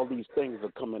all these things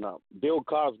are coming up? Bill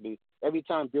Cosby, every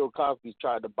time Bill Cosby's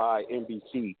tried to buy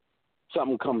NBC,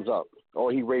 something comes up. Or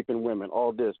he raping women,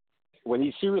 all this. When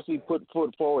he seriously put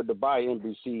foot forward to buy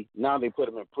NBC, now they put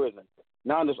him in prison.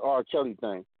 Now this R. Kelly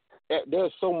thing.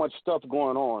 There's so much stuff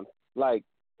going on. Like,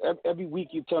 every week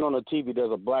you turn on the TV,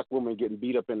 there's a black woman getting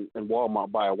beat up in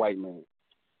Walmart by a white man.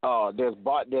 There's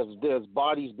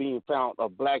bodies being found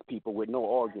of black people with no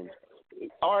organs.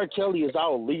 R. Kelly is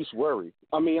our least worry.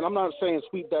 I mean, I'm not saying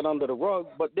sweep that under the rug,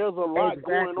 but there's a lot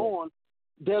going on.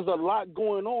 There's a lot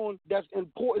going on that's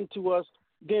important to us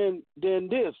than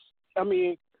this. I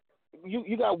mean,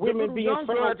 you got women being found.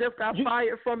 Girl just got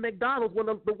fired from McDonald's when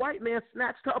the white man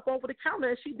snatched her up over the counter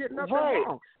and she did nothing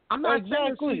wrong. I'm not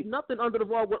saying she's nothing under the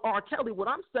rug with R. Kelly. What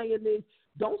I'm saying is,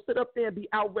 don't sit up there and be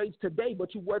outraged today,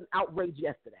 but you wasn't outraged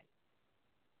yesterday.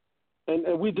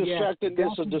 And we distracted.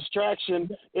 It's a distraction.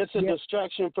 It's a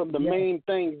distraction from the main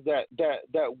things that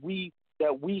we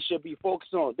should be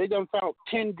focused on. They done found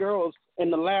 10 girls in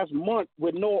the last month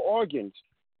with no organs.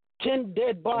 10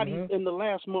 dead bodies in the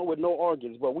last month with no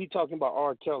organs. But we talking about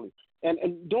R. Kelly.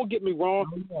 And don't get me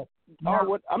wrong.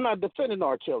 I'm not defending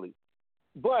R. Kelly.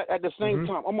 But at the same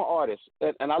time, I'm an artist,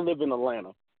 and I live in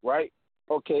Atlanta, right?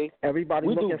 Okay. Everybody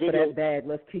looking for that bag.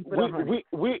 Let's keep it 100.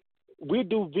 We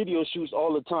do video shoots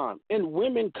all the time, and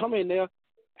women come in there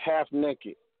half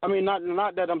naked. I mean,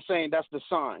 not that I'm saying that's the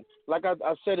sign. Like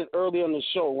I said it earlier in the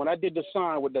show, when I did the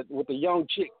sign with the young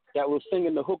chick that was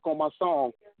singing the hook on my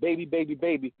song, Baby, Baby,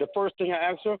 Baby, the first thing I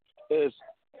asked her is,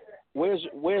 where's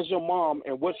your mom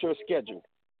and what's her schedule?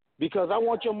 Because I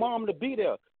want your mom to be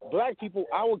there. Black people,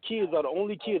 our kids are the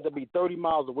only kids that be 30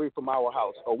 miles away from our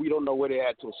house, or we don't know where they're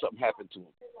at till something happened to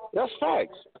them. That's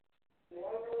facts.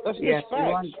 That's just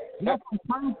facts.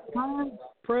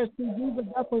 Preston,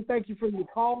 definitely thank you for your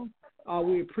call.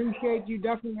 We appreciate you.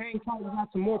 Definitely hang tight. We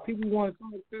got some more people we want to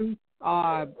talk to.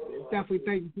 Definitely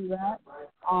thank you for that.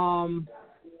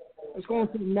 Let's go on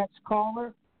to the next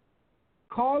caller.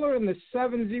 Caller in the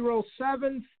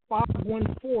 707-514.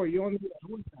 You're on the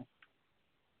air.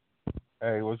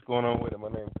 Hey, what's going on with it? My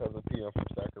name is Cousin P. I'm from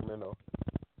Sacramento.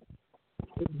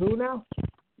 Who now?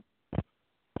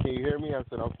 Can you hear me? I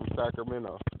said I'm from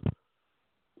Sacramento.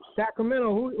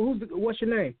 Sacramento. What's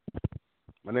your name?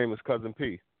 My name is Cousin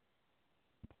P.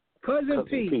 Cousin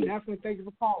P. Definitely thank you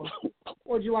for calling. What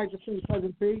would you like to see,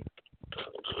 Cousin P?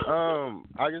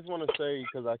 I just want to say,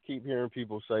 because I keep hearing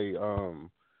people say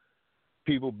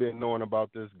people been knowing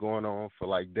about this going on for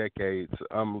like decades.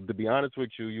 To be honest with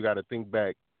you, you got to think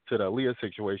back to the Aaliyah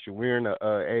situation. We're in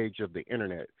the age of the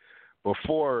internet.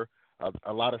 Before,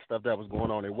 a lot of stuff that was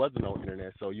going on, there wasn't no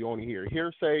internet, so you only hear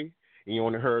hearsay, and you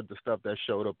only heard the stuff that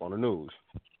showed up on the news.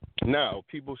 Now,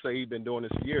 people say he's been doing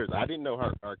this for years. I didn't know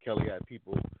R. Kelly had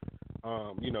people,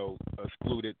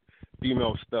 excluded,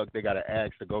 females stuck. They got to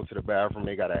ask to go to the bathroom.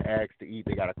 They got to ask to eat.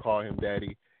 They got to call him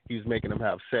daddy. He was making them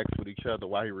have sex with each other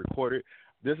while he recorded.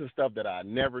 This is stuff that I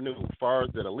never knew. As far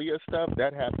as the Aaliyah stuff,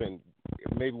 that happened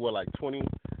maybe, 20,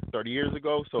 30 years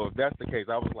ago. So if that's the case,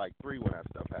 I was like 3 when that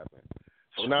stuff happened.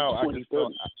 So now I just feel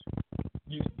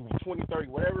 20, 30,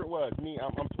 whatever it was.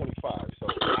 I'm 25. So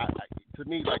to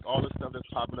me, like all the stuff that's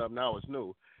popping up now is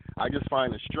new. I just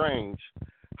find it strange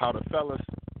how the fellas,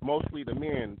 mostly the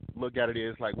men, look at it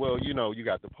as like, well, you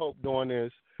got the Pope doing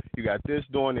this, you got this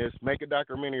doing this, make a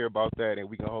documentary about that and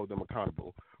we can hold them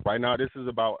accountable. Right now, this is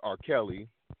about R. Kelly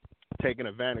taking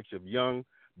advantage of young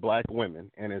black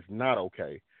women, and it's not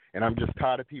okay. And I'm just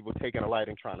tired of people taking a light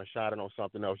and trying to shine it on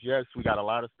something else. Yes, we got a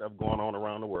lot of stuff going on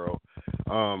around the world,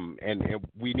 and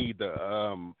we need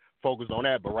to focus on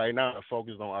that. But right now, the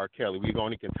focus on R. Kelly. We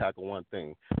only can tackle one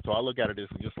thing. So I look at it as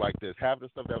just like this. Half the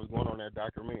stuff that was going on in that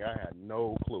documentary, I had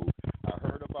no clue. I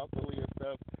heard about the Leah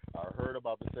stuff. I heard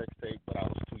about the sex tape, but I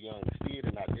was too young to see it,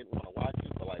 and I didn't want to watch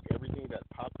it. But like everything that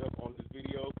popped up on this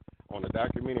video, on the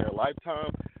documentary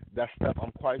Lifetime, that stuff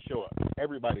I'm quite sure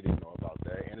everybody didn't know about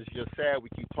that. And it's just sad we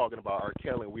keep talking about R.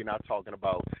 Kelly and we're not talking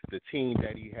about the team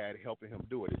that he had helping him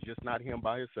do it. It's just not him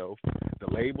by himself.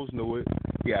 The labels knew it.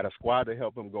 He had a squad to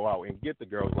help him go out and get the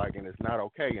girls, and it's not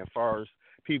okay. And as far as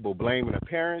people blaming the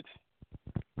parents,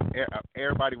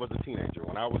 everybody was a teenager.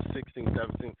 When I was 16,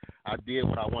 17, I did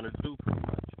what I wanted to do pretty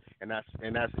much. And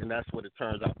that's what it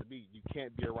turns out to be. You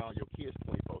can't be around your kids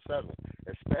 24/7,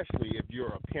 especially if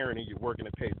you're a parent and you're working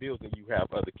to pay bills and you have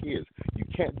other kids. You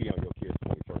can't be on your kids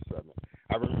 24/7.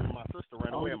 I remember my sister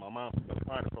ran away and my mom was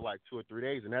crying for like 2 or 3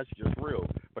 days, and that's just real.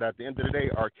 But at the end of the day,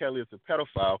 R. Kelly is a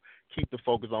pedophile. Keep the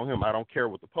focus on him. I don't care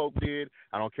what the Pope did.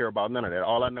 I don't care about none of that.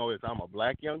 All I know is I'm a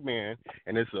black young man,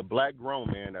 and it's a black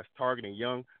grown man that's targeting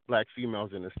young black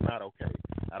females, and it's not okay.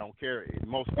 I don't care.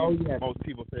 Most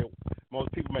people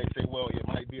may say, well, it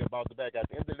might be about the back. At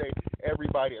the end of the day,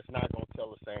 everybody is not going to tell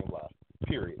the same lie,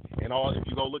 period. And if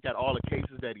you go look at all the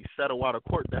cases that he settled out of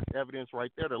court, that's evidence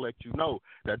right there to let you know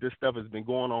that this stuff has been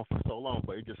going on for so long.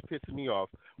 But it just pisses me off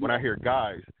when I hear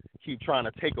guys keep trying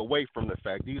to take away from the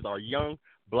fact these are young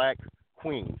black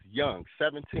queens, young,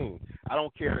 17. I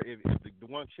don't care if the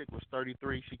one chick was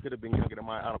 33, she could have been younger than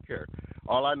mine. I don't care.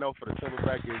 All I know for the simple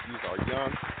fact is these are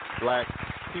young black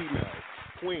females,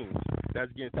 queens,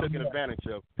 that's getting taken advantage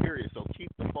of, period. So keep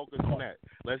the focus on that.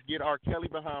 Let's get R. Kelly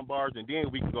behind bars, and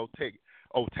then we can go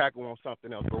tackle on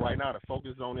something else. But right now, the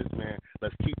focus is on this man.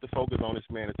 Let's keep the focus on this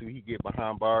man until he get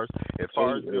behind bars. As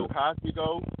far as Bill Cosby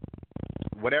goes,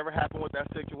 whatever happened with that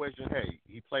situation, hey,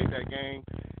 he played that game.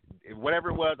 Whatever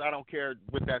it was, I don't care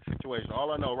with that situation.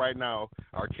 All I know right now,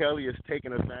 R. Kelly is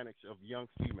taking advantage of young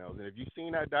females. And if you've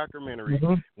seen that documentary,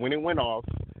 when it went off,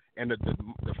 and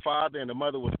the father and the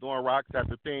mother was throwing rocks at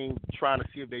the thing, trying to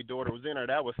see if their daughter was in there,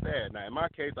 that was sad. Now, in my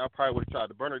case, I probably would have tried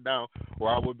to burn her down, or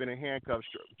I would have been in handcuffs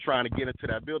trying to get into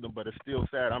that building, but it's still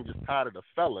sad. I'm just tired of the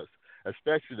fellas,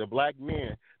 especially the black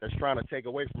men that's trying to take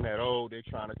away from that. Oh, they're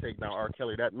trying to take down R.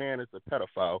 Kelly. That man is a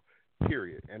pedophile,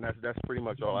 period. And that's pretty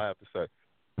much all I have to say.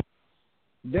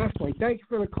 Definitely. Thank you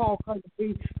for the call, Cousin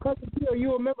P. Cousin P, are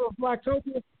you a member of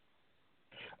Blacktopia?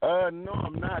 No,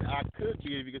 I'm not. I could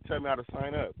be if you could tell me how to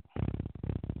sign up.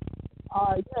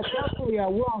 Yeah, definitely.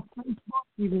 We're on Facebook.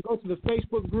 You can go to the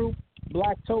Facebook group,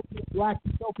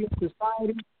 Blacktopia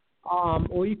Society,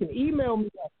 or you can email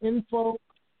me at email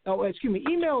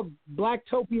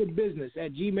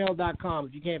blacktopiabusiness@gmail.com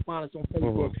if you can't find us on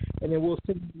Facebook, and then we'll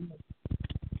send you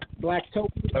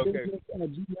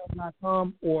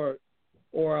blacktopiabusiness@gmail.com, or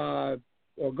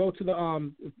go to the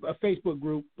a Facebook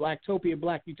group, Blacktopia,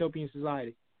 Black Utopian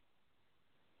Society.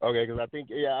 Okay, because I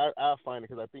think, I'll find it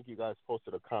because I think you guys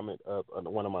posted a comment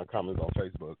on one of my comments on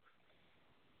Facebook.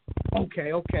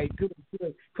 Okay, good.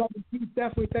 Cousin Keith,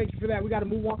 definitely thank you for that. We got to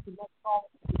move on to the next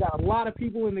call. We got a lot of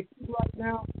people in the queue right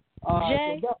now.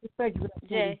 Jay? So definitely thank you for that.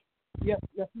 Jay? Yes.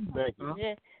 Thank you.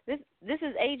 Yeah. This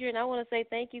is Adrienne. I want to say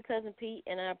thank you, Cousin Pete,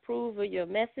 and I approve of your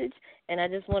message. And I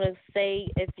just want to say,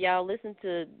 if y'all listen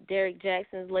to Derek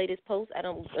Jackson's latest post, I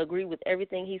don't agree with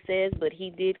everything he says, but he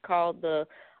did call them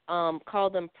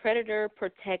predator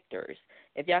protectors.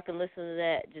 If y'all can listen to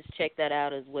that, just check that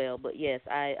out as well. But yes,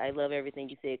 I love everything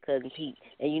you said, Cousin Pete,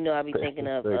 and you know I be thinking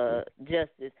of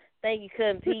justice. Thank you,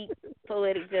 Cousin Pete,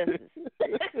 poetic justice.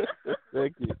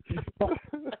 Thank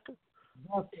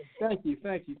you.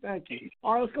 Thank you.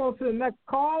 All right, let's go to the next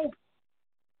call.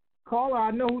 Caller,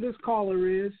 I know who this caller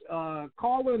is.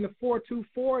 Caller in the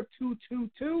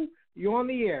 424-222. You're on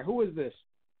the air. Who is this?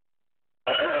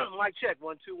 Mic check,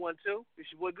 1 2 1 2.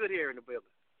 It's your boy Good Hair in the building.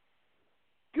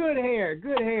 Good hair.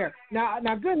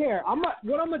 Now, Good Hair.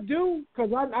 What I'm gonna do,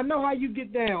 because I know how you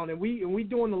get down, and we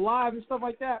doing the live and stuff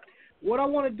like that. What I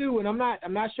want to do, and I'm not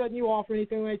shutting you off or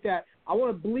anything like that. I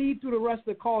want to bleed through the rest of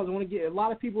the calls. I want to get a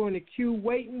lot of people in the queue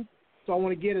waiting, so I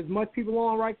want to get as much people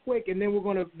on right quick, and then I'm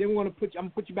gonna put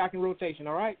you back in rotation.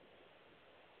 All right?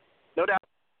 No doubt.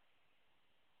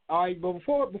 All right, but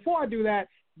before I do that,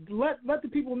 let the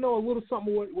people know a little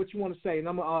something what you want to say, and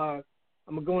I'm gonna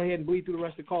go ahead and bleed through the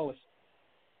rest of the callers.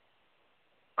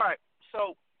 All right.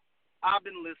 So I've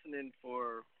been listening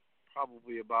for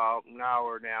probably about an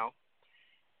hour now,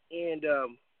 and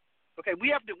okay, we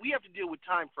have to deal with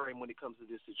time frame when it comes to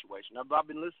this situation. I've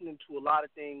been listening to a lot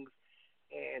of things,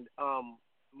 and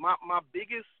my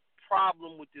biggest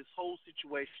problem with this whole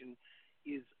situation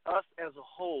is us as a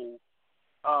whole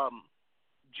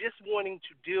just wanting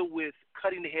to deal with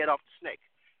cutting the head off the snake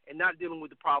and not dealing with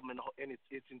the problem in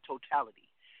its in totality.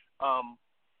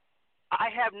 I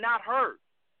have not heard,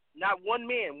 not one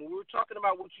man, when we were talking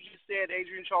about what you just said,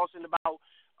 Adrienne Charletson, about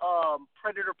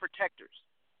predator protectors.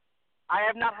 I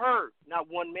have not heard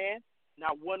not one man,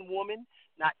 not one woman,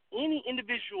 not any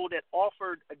individual that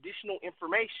offered additional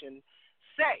information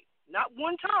say, not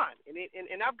one time. And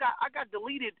I got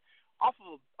deleted off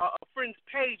of a friend's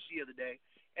page the other day,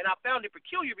 and I found it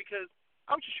peculiar because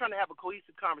I was just trying to have a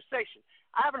cohesive conversation.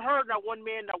 I haven't heard not one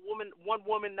man, not one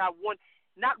woman, not one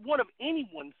of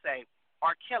anyone say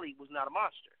R. Kelly was not a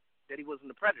monster, that he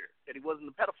wasn't a predator, that he wasn't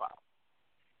a pedophile.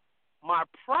 My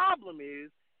problem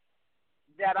is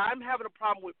that I'm having a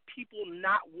problem with people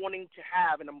not wanting to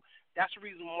have, and that's the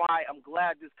reason why I'm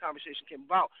glad this conversation came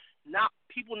about,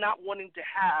 people not wanting to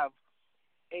have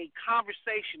a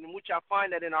conversation, in which I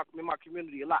find that in my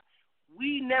community a lot.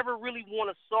 We never really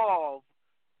want to solve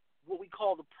what we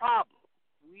call the problem.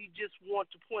 We just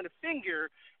want to point a finger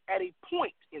at a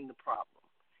point in the problem,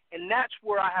 and that's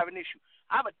where I have an issue.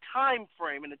 I have a time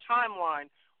frame and a timeline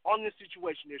on this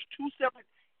situation. There's two separate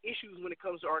issues when it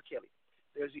comes to R. Kelly.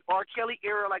 There's the R. Kelly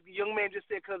era, like the young man just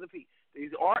said, Cousin Pete.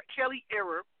 There's the R. Kelly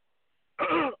era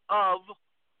of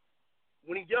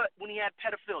when he had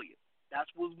pedophilia. That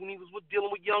was when he was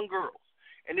dealing with young girls.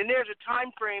 And then there's a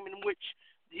time frame in which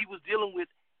he was dealing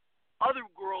with other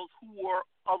girls who were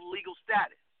of legal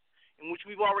status, in which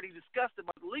we've already discussed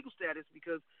about the legal status,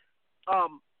 because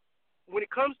when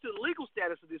it comes to the legal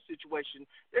status of this situation,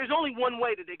 there's only one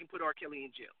way that they can put R. Kelly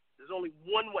in jail. There's only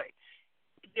one way.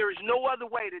 There is no other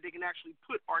way that they can actually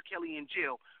put R. Kelly in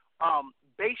jail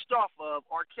based off of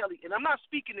R. Kelly. And I'm not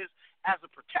speaking this as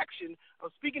a protection.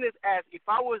 I'm speaking this as if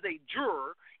I was a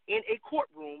juror in a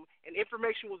courtroom and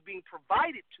information was being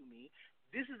provided to me,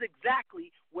 this is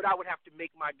exactly what I would have to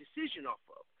make my decision off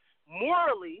of.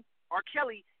 Morally, R.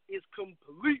 Kelly is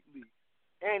completely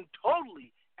and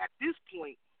totally, at this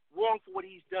point, wrong for what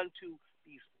he's done to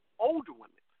these older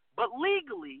women. But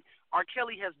legally, R.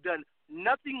 Kelly has done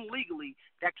nothing legally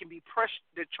that can be pressed.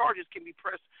 The charges can be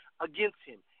pressed against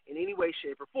him in any way,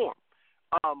 shape, or form.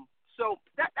 So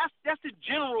that's the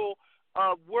general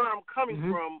where I'm coming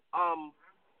from.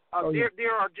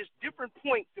 There are just different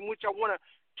points in which I want to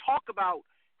talk about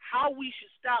how we should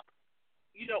stop.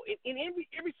 You know, in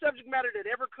every subject matter that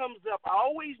ever comes up, I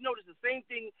always notice the same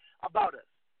thing about us.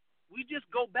 We just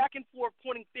go back and forth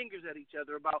pointing fingers at each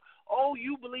other about, oh,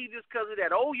 you believe this because of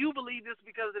that. Oh, you believe this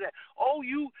because of that. Oh,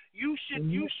 you should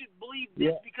believe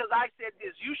this because I said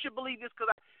this. You should believe this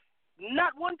because I.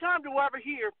 Not one time do I ever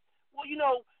hear, well, you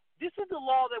know, this is the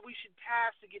law that we should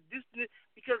pass to get this,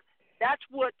 because that's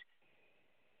what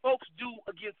folks do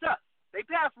against us. They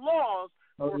pass laws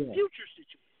for future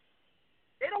situations.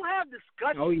 They don't have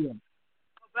discussions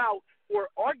about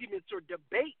or arguments or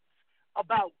debates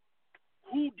about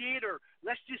who did or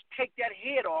let's just take that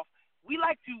head off. We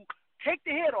like to take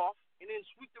the head off and then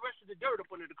sweep the rest of the dirt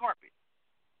up under the carpet.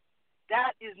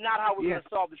 That is not how we're going to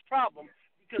solve this problem,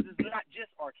 because it's not just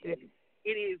R. Kelly.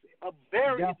 It is a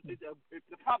very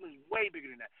the problem is way bigger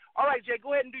than that. All right, Jay,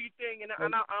 go ahead and do your thing, and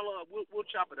we'll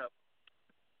chop it up.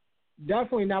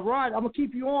 Definitely. Now, Rod, I'm gonna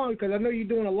keep you on because I know you're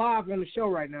doing a live on the show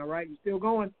right now, right? You still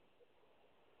going?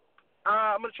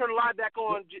 I'm gonna turn the live back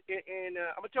on, and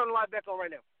I'm gonna turn the live back on right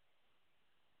now.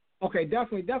 Okay,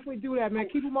 definitely do that, man.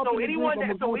 Keep them up. Anyone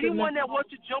that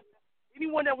wants to jump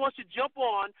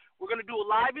on, we're gonna do a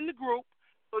live in the group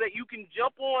so that you can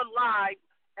jump on live,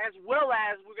 as well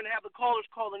as we're gonna have the callers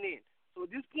calling in. So at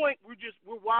this point, we're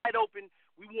wide open.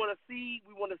 We want to see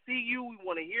you. We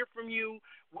want to hear from you.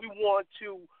 We want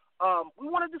to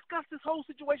discuss this whole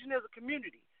situation as a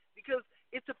community, because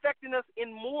it's affecting us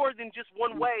in more than just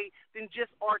one way than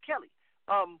just R. Kelly.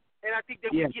 And I think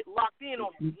that we get locked in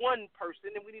on one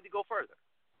person, and we need to go further.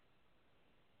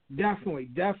 Definitely.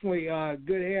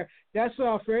 Good hair. That's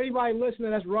for anybody listening.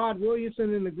 That's Rod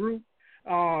Williamson in the group.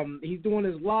 He's doing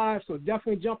his live, so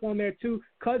definitely jump on there too.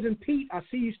 Cousin Pete, I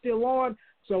see you still on.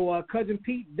 So Cousin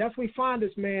Pete, definitely find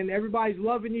us, man. Everybody's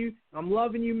loving you. I'm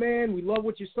loving you, man. We love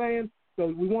what you're saying. So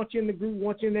we want you in the group. We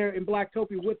want you in there in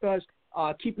Blacktopia with us,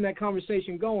 keeping that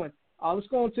conversation going. Let's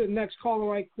go on to the next caller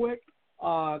right quick.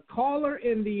 Caller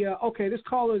in the this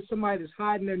caller is somebody that's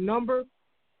hiding their number.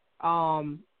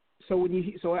 So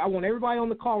I want everybody on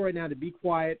the call right now to be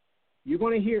quiet. You're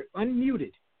going to hear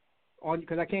unmuted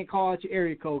because I can't call out your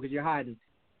area code because you're hiding.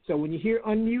 So when you hear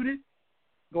unmuted,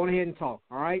 go ahead and talk.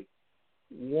 All right.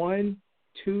 1,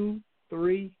 2,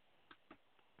 3.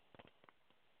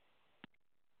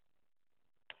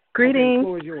 Greetings. Okay, the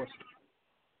floor is yours.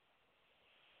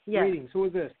 Yes. Greetings. Who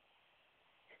is this?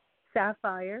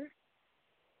 Sapphire.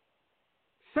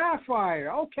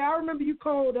 Okay, I remember you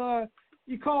called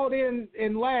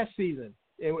in last season,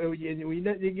 and you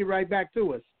didn't get right back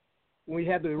to us when we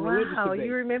had the religious debate. Wow,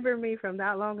 you remember me from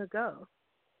that long ago.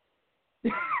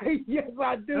 Yes,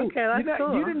 I do. Okay, that's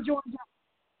cool. You didn't join.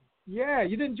 Yeah,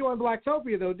 you didn't join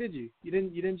Blacktopia though, did you? You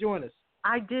didn't join us.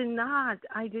 I did not,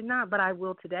 but I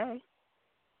will today.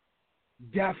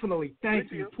 Definitely.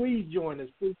 Thank you. Please join us.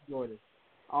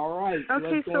 All right.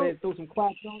 Okay, let's go ahead and throw some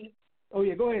claps on it. Oh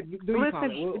yeah, go ahead. Do your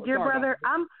comment. Dear brother,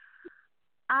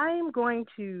 I'm going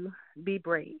to be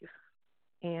brave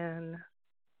and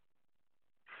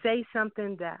say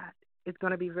something that is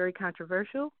going to be very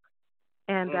controversial,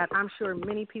 and that I'm sure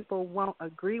many people won't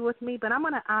agree with me, but I'm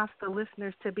going to ask the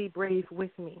listeners to be brave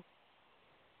with me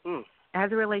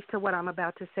as it relates to what I'm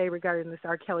about to say regarding this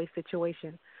R. Kelly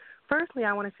situation. Firstly,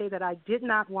 I want to say that I did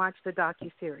not watch the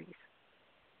docuseries.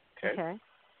 Okay?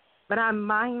 But I'm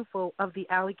mindful of the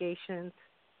allegations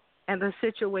and the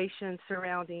situation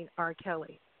surrounding R.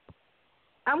 Kelly.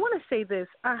 I want to say this.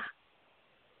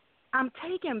 I'm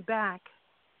taken back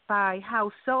by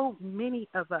how so many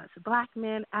of us, black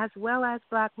men as well as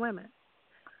black women,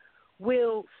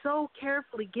 will so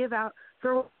carefully give out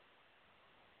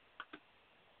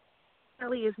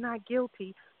Kelly is not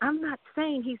guilty. I'm not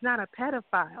saying he's not a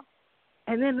pedophile.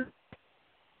 And then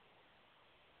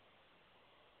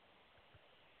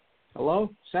hello,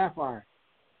 Sapphire.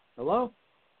 Hello?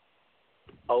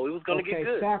 Oh, it was going to get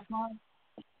good. Sapphire.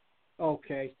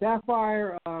 Okay,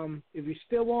 Sapphire, if you're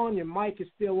still on, your mic is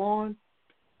still on.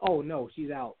 Oh, no, she's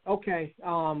out. Okay,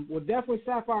 well, definitely,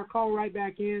 Sapphire, call right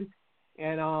back in,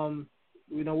 and,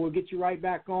 we'll get you right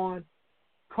back on.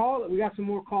 We got some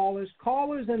more callers.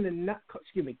 Caller in the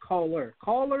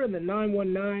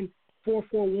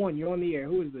 919-441. You're on the air.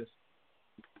 Who is this?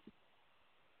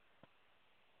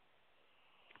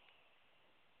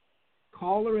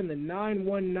 Caller in the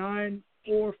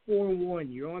 919-441.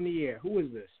 You're on the air. Who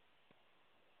is this?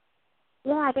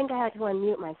 Yeah, I think I had to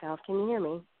unmute myself. Can you hear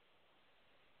me?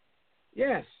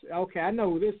 Yes. Okay, I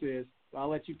know who this is. So I'll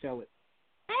let you tell it.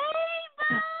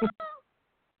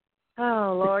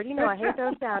 Oh Lord, you know I hate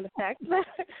those sound effects.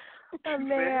 Oh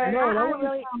man,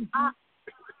 I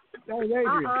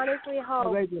honestly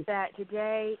hope that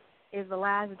today is the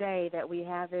last day that we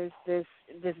have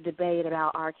this debate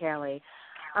about R. Kelly.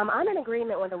 I'm in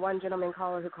agreement with the one gentleman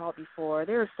caller who called before.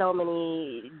 There are so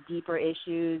many deeper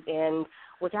issues, and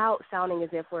without sounding as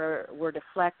if we're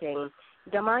deflecting,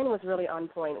 Damine was really on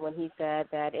point when he said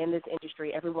that in this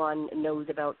industry, everyone knows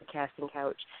about the casting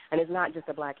couch, and it's not just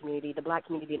the black community. The black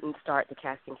community didn't start the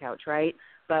casting couch, right?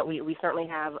 But we certainly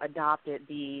have adopted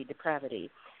the depravity.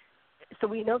 So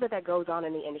we know that goes on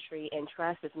in the industry, and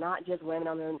trust is not just women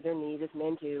on their knees, it's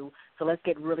men too. So let's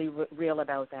get really real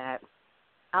about that.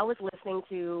 I was listening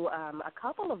to a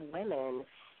couple of women,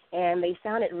 and they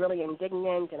sounded really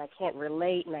indignant, and I can't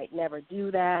relate, and I'd never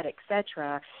do that,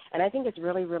 etc. And I think it's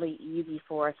really, really easy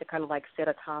for us to kind of like sit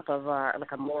atop of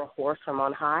like a moral horse from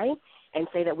on high and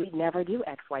say that we'd never do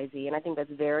X, Y, Z. And I think that's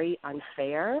very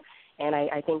unfair, and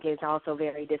I think it's also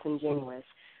very disingenuous.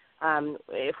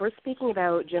 If we're speaking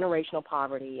about generational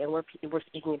poverty, and we're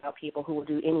speaking about people who will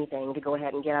do anything to go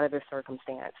ahead and get out of their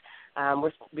circumstance,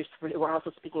 we're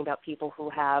also speaking about people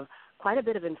who have quite a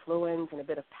bit of influence and a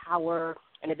bit of power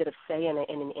and a bit of say in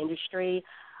an industry.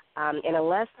 And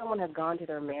unless someone has gone to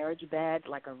their marriage bed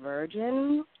like a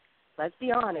virgin, let's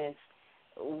be honest,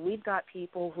 we've got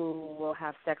people who will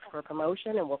have sex for a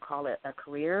promotion and we'll call it a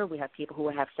career. We have people who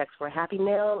will have sex for a Happy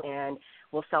Meal and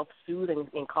will self-soothe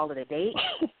and call it a date.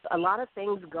 A lot of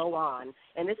things go on.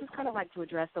 And this is kind of like to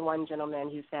address the one gentleman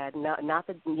who said not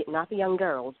the young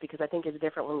girls, because I think it's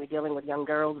different when we're dealing with young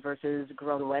girls versus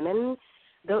grown women.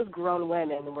 Those grown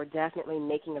women were definitely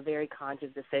making a very conscious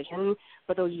decision,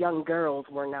 but those young girls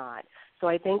were not. So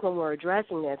I think when we're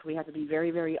addressing this, we have to be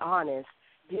very, very honest,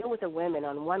 deal with the women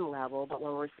on one level, but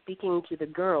when we're speaking to the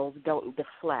girls, don't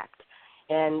deflect.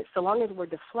 And so long as we're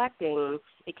deflecting,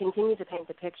 it continues to paint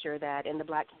the picture that in the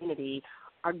black community,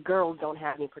 our girls don't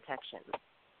have any protection.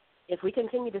 If we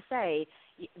continue to say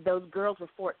those girls were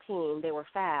 14, they were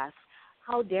fast,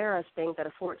 how dare us think that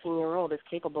a 14-year-old is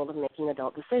capable of making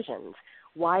adult decisions?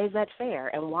 Why is that fair?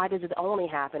 And why does it only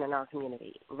happen in our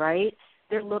community, right?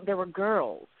 There were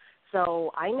girls.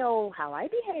 So I know how I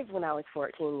behaved when I was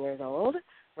 14 years old,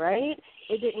 right?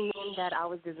 It didn't mean that I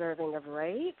was deserving of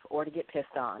rape or to get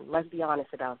pissed on. Let's be honest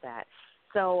about that.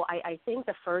 So I think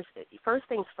the first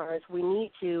things first, we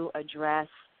need to address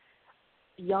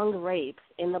young rape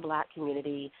in the black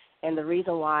community, and the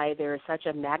reason why there is such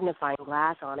a magnifying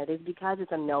glass on it is because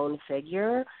it's a known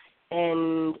figure,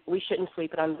 and we shouldn't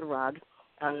sweep it under the rug.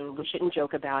 We shouldn't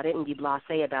joke about it and be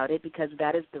blasé about it, because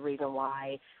that is the reason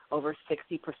why over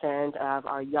 60% of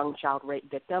our young child rape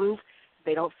victims,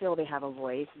 they don't feel they have a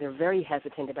voice. They're very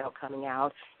hesitant about coming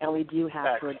out, and we do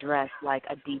have to address like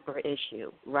a deeper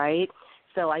issue, right?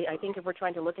 So I think if we're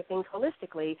trying to look at things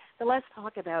holistically, then let's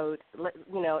talk about,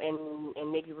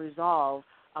 and maybe resolve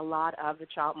a lot of the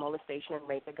child molestation and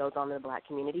rape that goes on in the black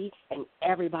community, and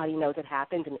everybody knows it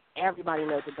happens, and everybody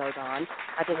knows it goes on.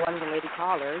 I think one of the lady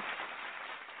callers,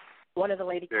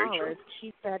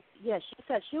 she said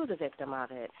she was a victim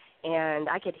of it. And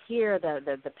I could hear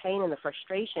the pain and the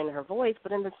frustration in her voice,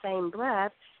 but in the same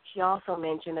breath, she also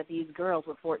mentioned that these girls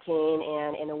were 14,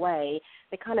 and in a way,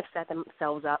 they kind of set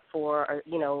themselves up for, I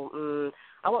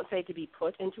won't say to be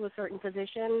put into a certain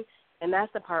position, and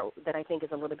that's the part that I think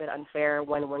is a little bit unfair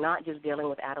when we're not just dealing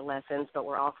with adolescents, but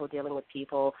we're also dealing with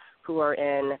people who are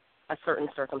in a certain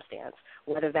circumstance,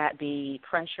 whether that be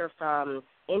pressure from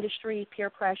industry, peer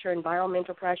pressure,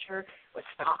 environmental pressure, with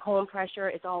Stockholm pressure.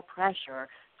 It's all pressure.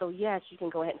 So, yes, you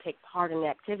can go ahead and take part in an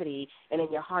activity and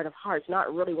in your heart of hearts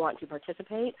not really want to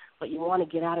participate, but you want to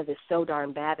get out of this so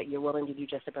darn bad that you're willing to do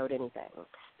just about anything. Do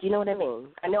you know what I mean?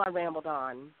 I know I rambled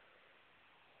on.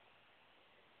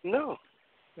 No,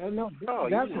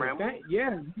 definitely.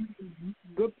 Yeah,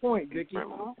 good point, Vicky.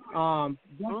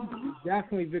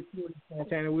 Definitely, Victoria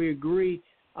Santana. We agree.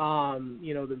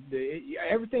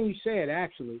 Everything you said,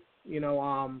 actually.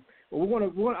 But we're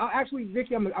gonna actually,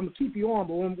 Vicky, I'm gonna keep you on,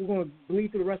 but we're gonna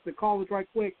bleed through the rest of the callers right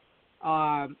quick,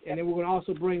 and then we're gonna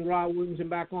also bring Rod Williamson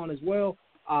back on as well,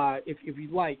 if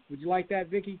you'd like. Would you like that,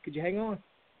 Vicky? Could you hang on?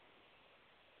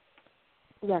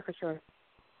 Yeah, for sure.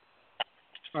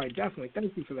 All right, definitely.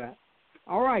 Thank you for that.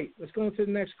 All right, let's go into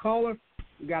the next caller.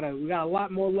 We got a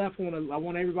lot more left. I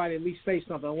want everybody to at least say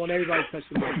something. I want everybody to touch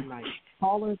the mic tonight.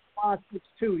 Caller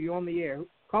 562, you're on the air.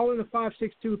 Caller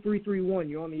 562-331,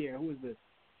 you're on the air. Who is this?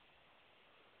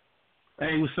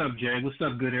 Hey, what's up, Jay? What's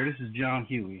up, good air? This is John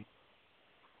Huey.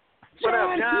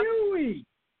 John Huey!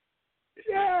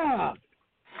 Yeah!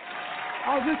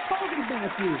 I was just talking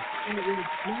about you.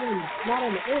 Not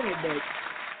on the air,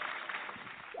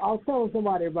 but I was telling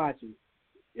somebody about you.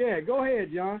 Yeah, go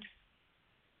ahead, John.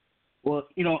 Well,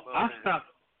 I stopped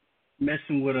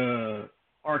messing with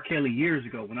R. Kelly years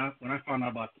ago when I found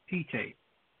out about the P tape.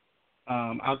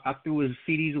 I threw his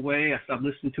CDs away. I stopped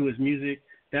listening to his music.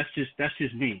 That's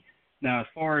just me. Now, as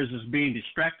far as us being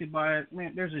distracted by it,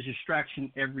 man, there's a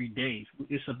distraction every day.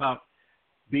 It's about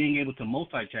being able to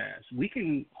multitask. We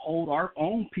can hold our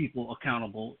own people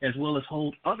accountable as well as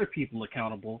hold other people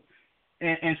accountable,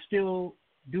 and still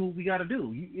do what we got to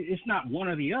do. It's not one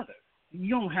or the other. You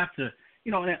don't have to,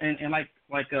 and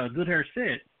like Good Hair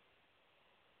said,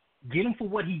 get him for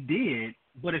what he did.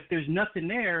 But if there's nothing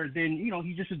there, then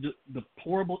he's just a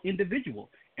deplorable individual,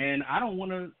 and I don't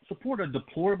want to support a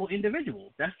deplorable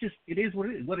individual. That's just, it is what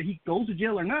it is. Whether he goes to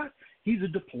jail or not, he's a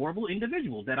deplorable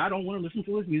individual that I don't want to listen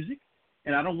to his music,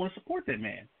 and I don't want to support that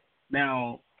man.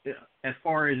 Now, as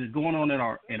far as going on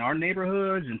in our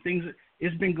neighborhoods and things,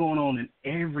 it's been going on in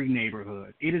every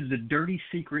neighborhood. It is the dirty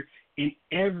secret in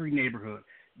every neighborhood,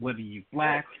 whether you're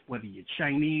black, whether you're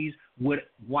Chinese,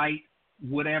 white,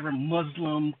 whatever,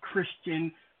 Muslim,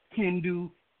 Christian, Hindu,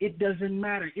 it doesn't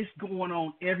matter. It's going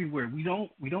on everywhere. We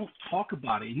don't talk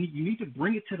about it. You need to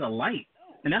bring it to the light,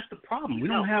 and that's the problem. We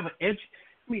don't have an edge.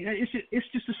 I mean, it's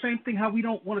just the same thing. How we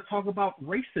don't want to talk about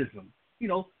racism.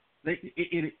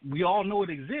 We all know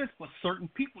it exists, but certain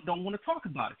people don't want to talk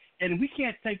about it, and we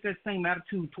can't take that same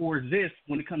attitude towards this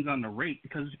when it comes down to rape,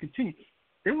 because it continues.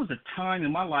 There was a time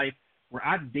in my life where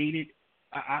I dated.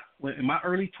 In my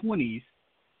early 20s.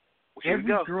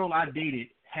 Every girl I dated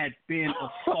had been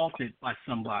assaulted by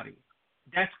somebody.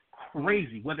 That's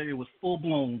crazy, whether it was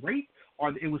full-blown rape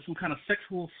or it was some kind of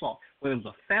sexual assault, whether it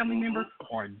was a family member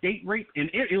or a date rape, and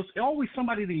it was always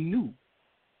somebody they knew.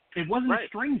 It wasn't a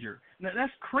stranger. Now,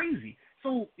 that's crazy.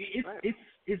 So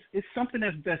it's something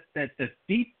that's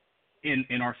deep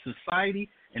in our society,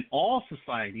 in all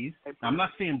societies. I'm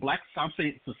not saying black, I'm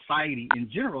saying society in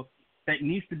general, that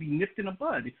needs to be nipped in the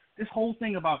bud. This whole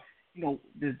thing about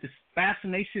this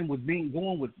fascination with being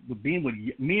with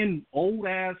men, old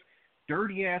ass,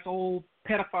 dirty ass old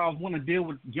pedophiles want to deal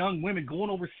with young women going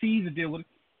overseas to deal with it.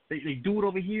 They do it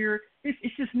over here.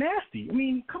 It's just nasty. I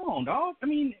mean, come on, dog. I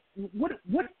mean, where's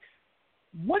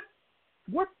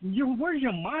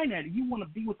your mind at? You want to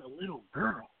be with a little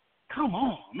girl? Come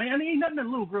on, man. There ain't nothing a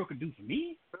little girl could do for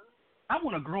me. I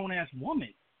want a grown ass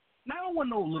woman. Now, I don't want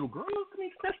no little girl. I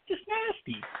mean, that's just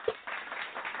nasty.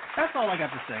 That's all I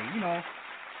got to say,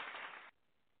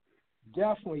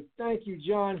 Definitely. Thank you,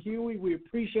 John Huey. We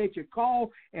appreciate your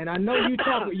call. And I know you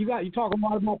talk a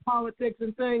lot about politics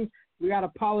and things. We got a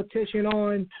politician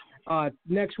on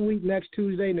next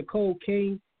Tuesday, Nicole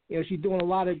King. She's doing a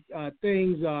lot of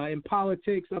things in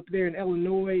politics up there in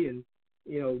Illinois, and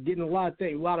getting a lot of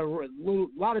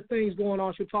things going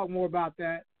on. She'll talk more about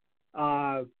that.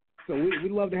 So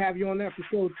we'd love to have you on that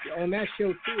show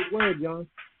too as well, John.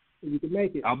 If you can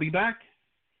make it. I'll be back.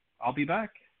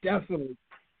 Definitely.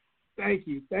 Thank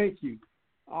you.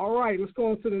 All right, let's go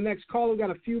on to the next caller. We've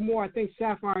got a few more. I think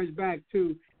Sapphire is back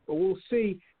too, but we'll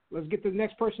see. Let's get to the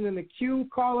next person in the queue.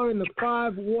 Caller in the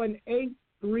 518-360.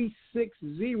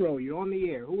 You're on the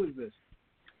air. Who is this?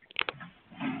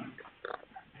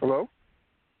 Hello?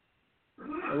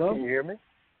 Hello? Can you hear me?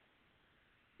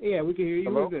 Yeah, we can hear you.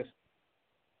 Hello? Who is this?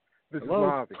 This Hello? is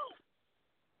Marvin.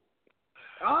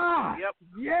 Yep.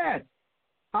 Yes.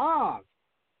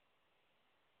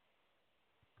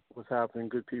 What's happening,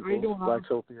 good people? How you doing,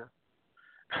 Blacktopia.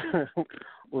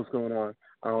 What's going on?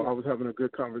 I was having a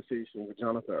good conversation with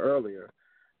Jonathan earlier,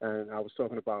 and I was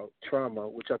talking about trauma,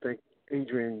 which I think,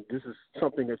 Adrienne, this is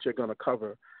something that you're going to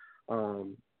cover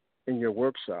in your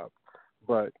workshop.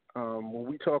 But when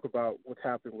we talk about what's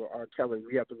happened with R. Kelly,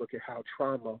 we have to look at how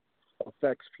trauma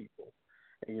affects people.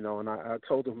 And I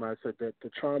told him, I said that the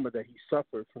trauma that he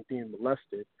suffered from being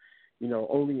molested,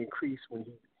 only increased when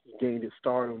he gained his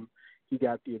stardom. He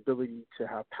got the ability to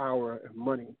have power and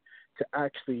money to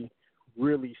actually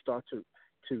really start to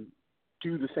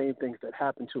do the same things that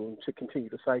happened to him to continue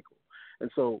the cycle.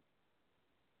 And so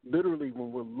literally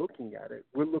when we're looking at it,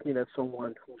 we're looking at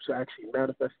someone who's actually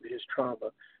manifested his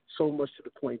trauma so much to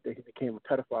the point that he became a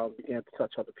pedophile and began to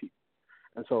touch other people.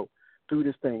 And so through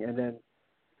this thing, and then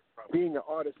being an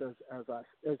artist as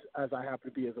I happen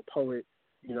to be as a poet,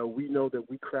 we know that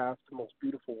we craft the most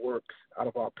beautiful works out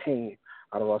of our pain,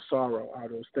 out of our sorrow, out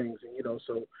of those things. And,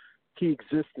 so he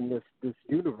exists in this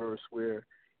universe where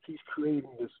he's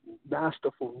creating this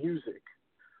masterful music,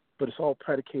 but it's all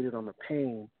predicated on the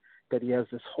pain that he has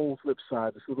this whole flip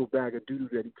side, this little bag of doo-doo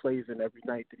that he plays in every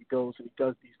night that he goes and he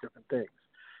does these different things.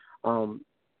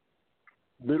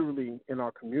 literally in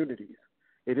our communities,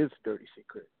 it is a dirty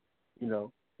secret. You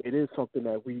know, it is something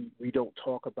that we don't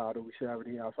talk about or we say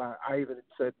everything else. I even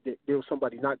said that there was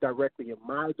somebody not directly in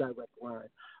my direct line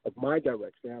of my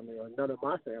direct family or none of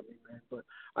my family, man, but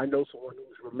I know someone who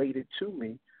was related to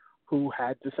me who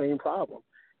had the same problem,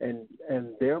 and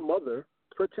their mother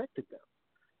protected them,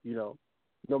 you know,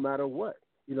 no matter what,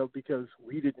 you know, because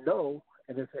we didn't know,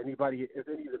 and if any of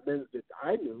the men that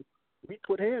I knew, we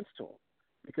put hands to them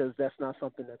because that's not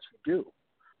something that you do.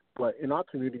 But in our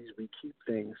communities, we keep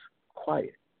things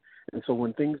quiet. And so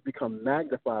when things become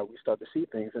magnified, we start to see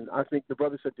things. And I think the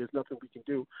brother said there's nothing we can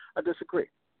do. I disagree.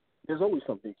 There's always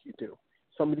something you can do.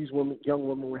 Some of these young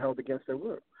women were held against their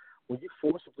will. When you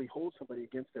forcibly hold somebody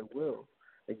against their will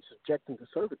and you subject them to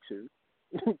servitude,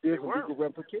 there's a legal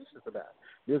ramifications for that.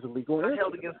 There's a legal answer.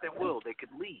 Held against their will. They could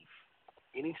leave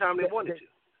anytime they wanted to.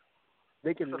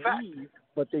 They can leave,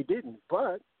 but they didn't.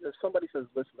 But if somebody says,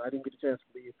 listen, I didn't get a chance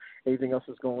to leave, anything else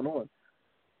is going on,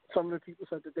 some of the people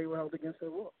said that they were held against their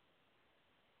will.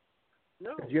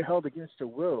 No. If you're held against your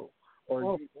will,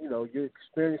 or you're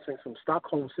experiencing some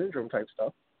Stockholm syndrome type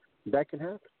stuff, that can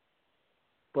happen.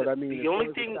 But I mean, the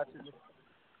only thing.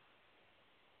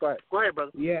 Go ahead,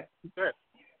 brother. Yeah. Go ahead.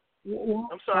 Well,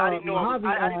 I'm sorry. I didn't know.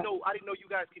 I didn't know you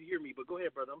guys could hear me. But go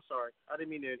ahead, brother. I'm sorry. I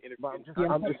didn't mean to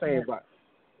interfere. I'm just saying. But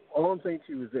all I'm saying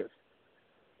to you is this,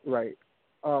 right?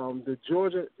 The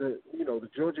Georgia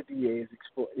DA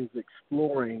is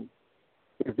exploring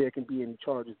if there can be any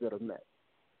charges that are met.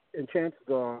 And chances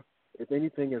are, if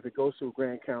anything, as it goes to a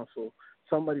grand council,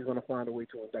 somebody's going to find a way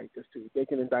to indict this too. They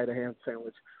can indict a ham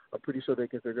sandwich. I'm pretty sure they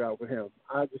can figure out with him.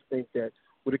 I just think that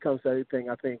when it comes to everything,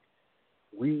 I think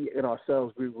we in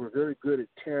ourselves, we're very good at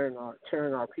tearing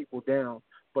our people down,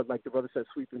 but like the brother said,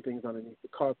 sweeping things underneath the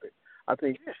carpet. I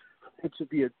think it should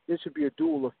be a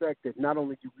dual effect that not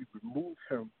only do we remove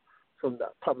him from the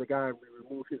public eye and we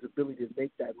remove his ability to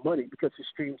make that money because his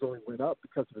streams only went up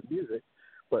because of the music,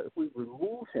 but if we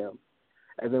remove him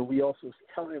and then we also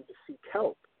tell him to seek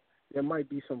help, there might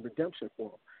be some redemption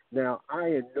for him. Now, I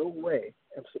in no way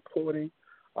am supporting,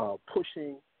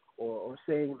 pushing, or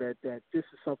saying that this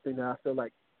is something that I feel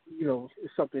like,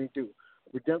 is something to do.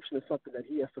 Redemption is something that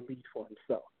he has to lead for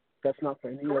himself. That's not for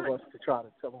any of us to try to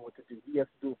tell him what to do. He has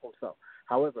to do it for himself.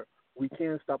 However, we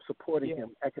can stop supporting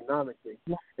him economically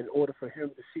in order for him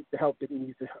to seek the help that he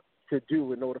needs to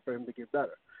do in order for him to get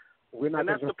better. We're not. And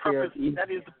that's the purpose. That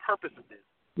is the purpose of this.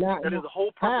 That is the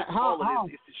whole purpose of all of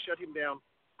this, is to shut him down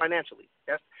financially.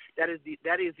 That is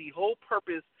the whole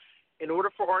purpose. In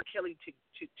order for R. Kelly to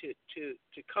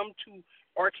come to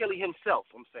R. Kelly himself,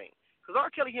 I'm saying, because R.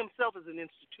 Kelly himself is an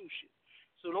institution.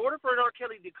 So in order for R.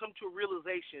 Kelly to come to a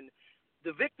realization,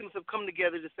 the victims have come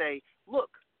together to say,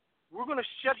 look, we're going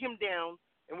to shut him down,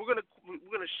 and we're going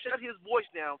to shut his voice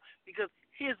down, because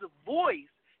his voice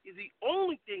is the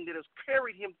only thing that has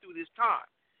carried him through this time.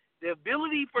 The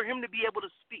ability for him to be able to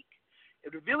speak,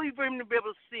 the ability for him to be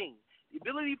able to sing, the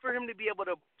ability for him to be able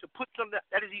to put something,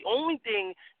 that is the only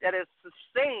thing that has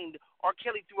sustained R.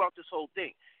 Kelly throughout this whole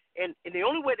thing. And the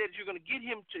only way that you're going to get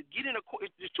him to get in a court,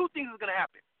 there's two things that's going to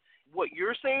happen. What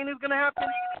you're saying is going to happen,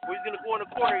 or he's going to go in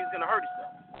a corner and he's going to hurt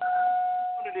himself.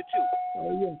 One of the two.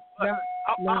 Oh, yeah.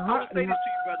 I'll say this to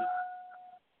you, brother.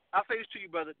 I'll say this to you,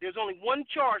 brother. There's only one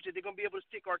charge that they're going to be able to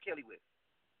stick R. Kelly with,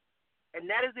 and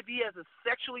that is if he has a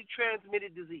sexually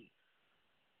transmitted disease.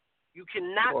 You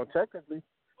cannot technically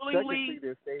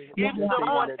give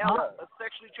someone else a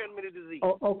sexually transmitted disease.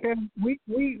 Oh, okay,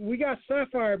 we got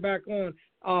Sapphire back on.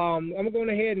 I'm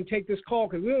going ahead and take this call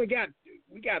because we got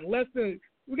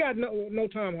no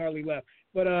time hardly left.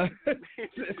 But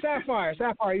Sapphire,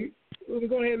 we're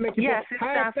going ahead and make it. Yes, it's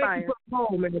Sapphire. Thank you for the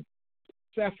call, man.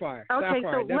 Sapphire. Okay,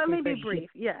 Sapphire, so let me be brief.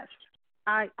 Yes,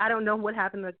 I don't know what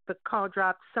happened. The call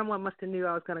dropped. Someone must have knew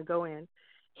I was going to go in.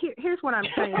 Here's what I'm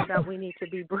saying about we need to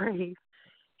be brave.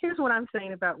 Here's what I'm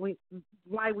saying about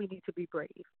why we need to be brave.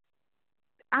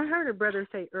 I heard a brother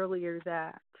say earlier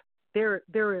that there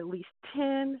are at least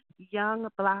 10 young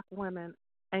black women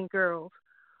and girls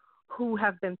who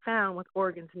have been found with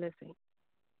organs missing.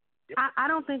 I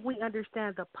don't think we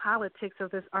understand the politics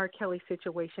of this R. Kelly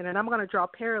situation, and I'm going to draw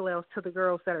parallels to the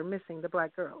girls that are missing, the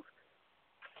black girls.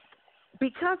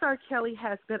 Because R. Kelly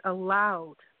has been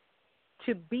allowed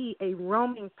to be a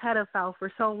roaming pedophile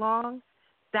for so long,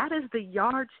 that is the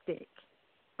yardstick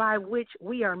by which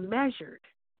we are measured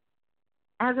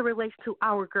as it relates to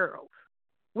our girls.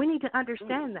 We need to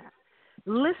understand that.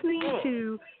 Listening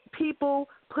to people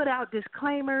put out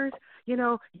disclaimers,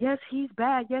 yes, he's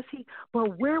bad,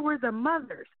 but where were the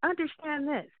mothers? Understand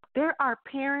this. There are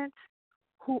parents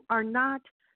who are not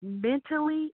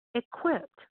mentally equipped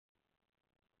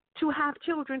to have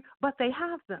children, but they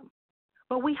have them.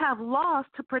 But we have laws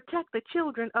to protect the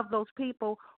children of those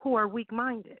people who are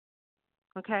weak-minded,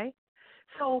 okay?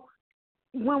 So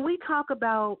when we talk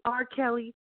about R.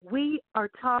 Kelly, we are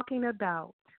talking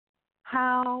about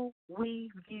how we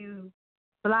view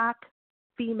Black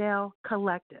female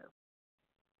collective.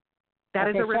 That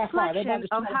is a reflection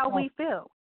of how we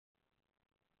feel.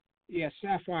 Yeah,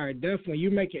 Sapphire, definitely.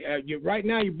 You make it. Right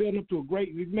now, you're building up to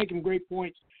you're making great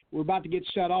points. We're about to get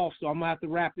shut off, so I'm gonna have to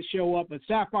wrap the show up. But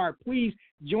Sapphire, please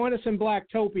join us in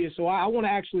Blacktopia. So I want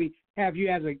to actually have you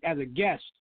as a guest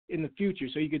in the future,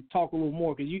 so you could talk a little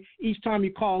more. Because each time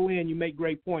you call in, you make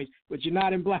great points. But you're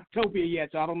not in Blacktopia yet,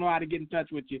 so I don't know how to get in touch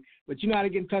with you. But you know how to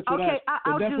get in touch with us. Okay,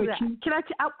 I'll do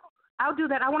that. I'll do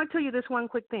that. I want to tell you this one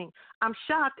quick thing. I'm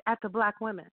shocked at the Black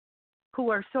women who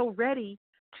are so ready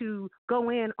to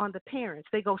go in on the parents.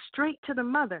 They go straight to the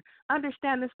mother.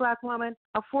 Understand this, Black woman,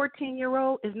 a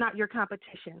 14-year-old is not your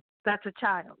competition. That's a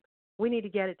child. We need to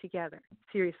get it together.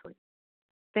 Seriously.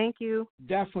 Thank you.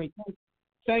 Definitely.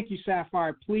 Thank you,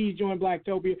 Sapphire. Please join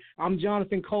Blacktopia. I'm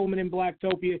Jonathan Coleman in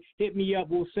Blacktopia. Hit me up.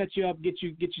 We'll set you up, get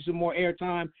you some more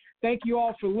airtime. Thank you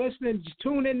all for listening. Just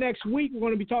tune in next week. We're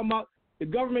going to be talking about the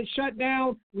government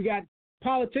shutdown. We got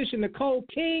politician Nicole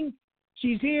King.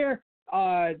 She's here.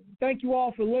 Thank you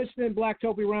all for listening.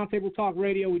 Blacktopia Roundtable Talk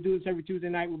Radio. We do this every Tuesday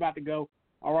night. We're about to go.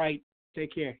 All right.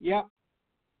 Take care. Yep.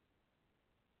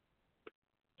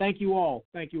 Thank you all.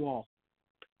 Thank you all.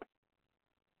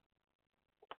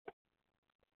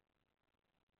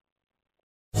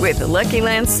 With the Lucky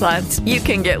Land Slots, you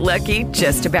can get lucky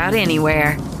just about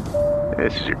anywhere.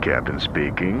 This is your captain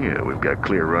speaking. We've got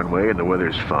clear runway and the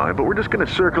weather's fine, but we're just going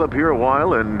to circle up here a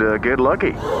while and get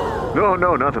lucky.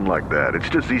 No, nothing like that. It's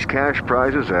just these cash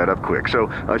prizes add up quick. So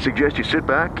I suggest you sit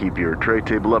back, keep your tray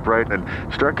table upright, and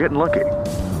start getting lucky.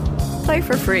 Play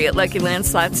for free at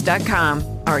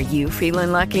LuckyLandSlots.com. Are you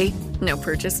feeling lucky? No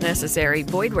purchase necessary.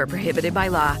 Void where prohibited by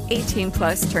law.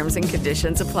 18+ terms and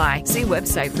conditions apply. See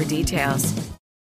website for details.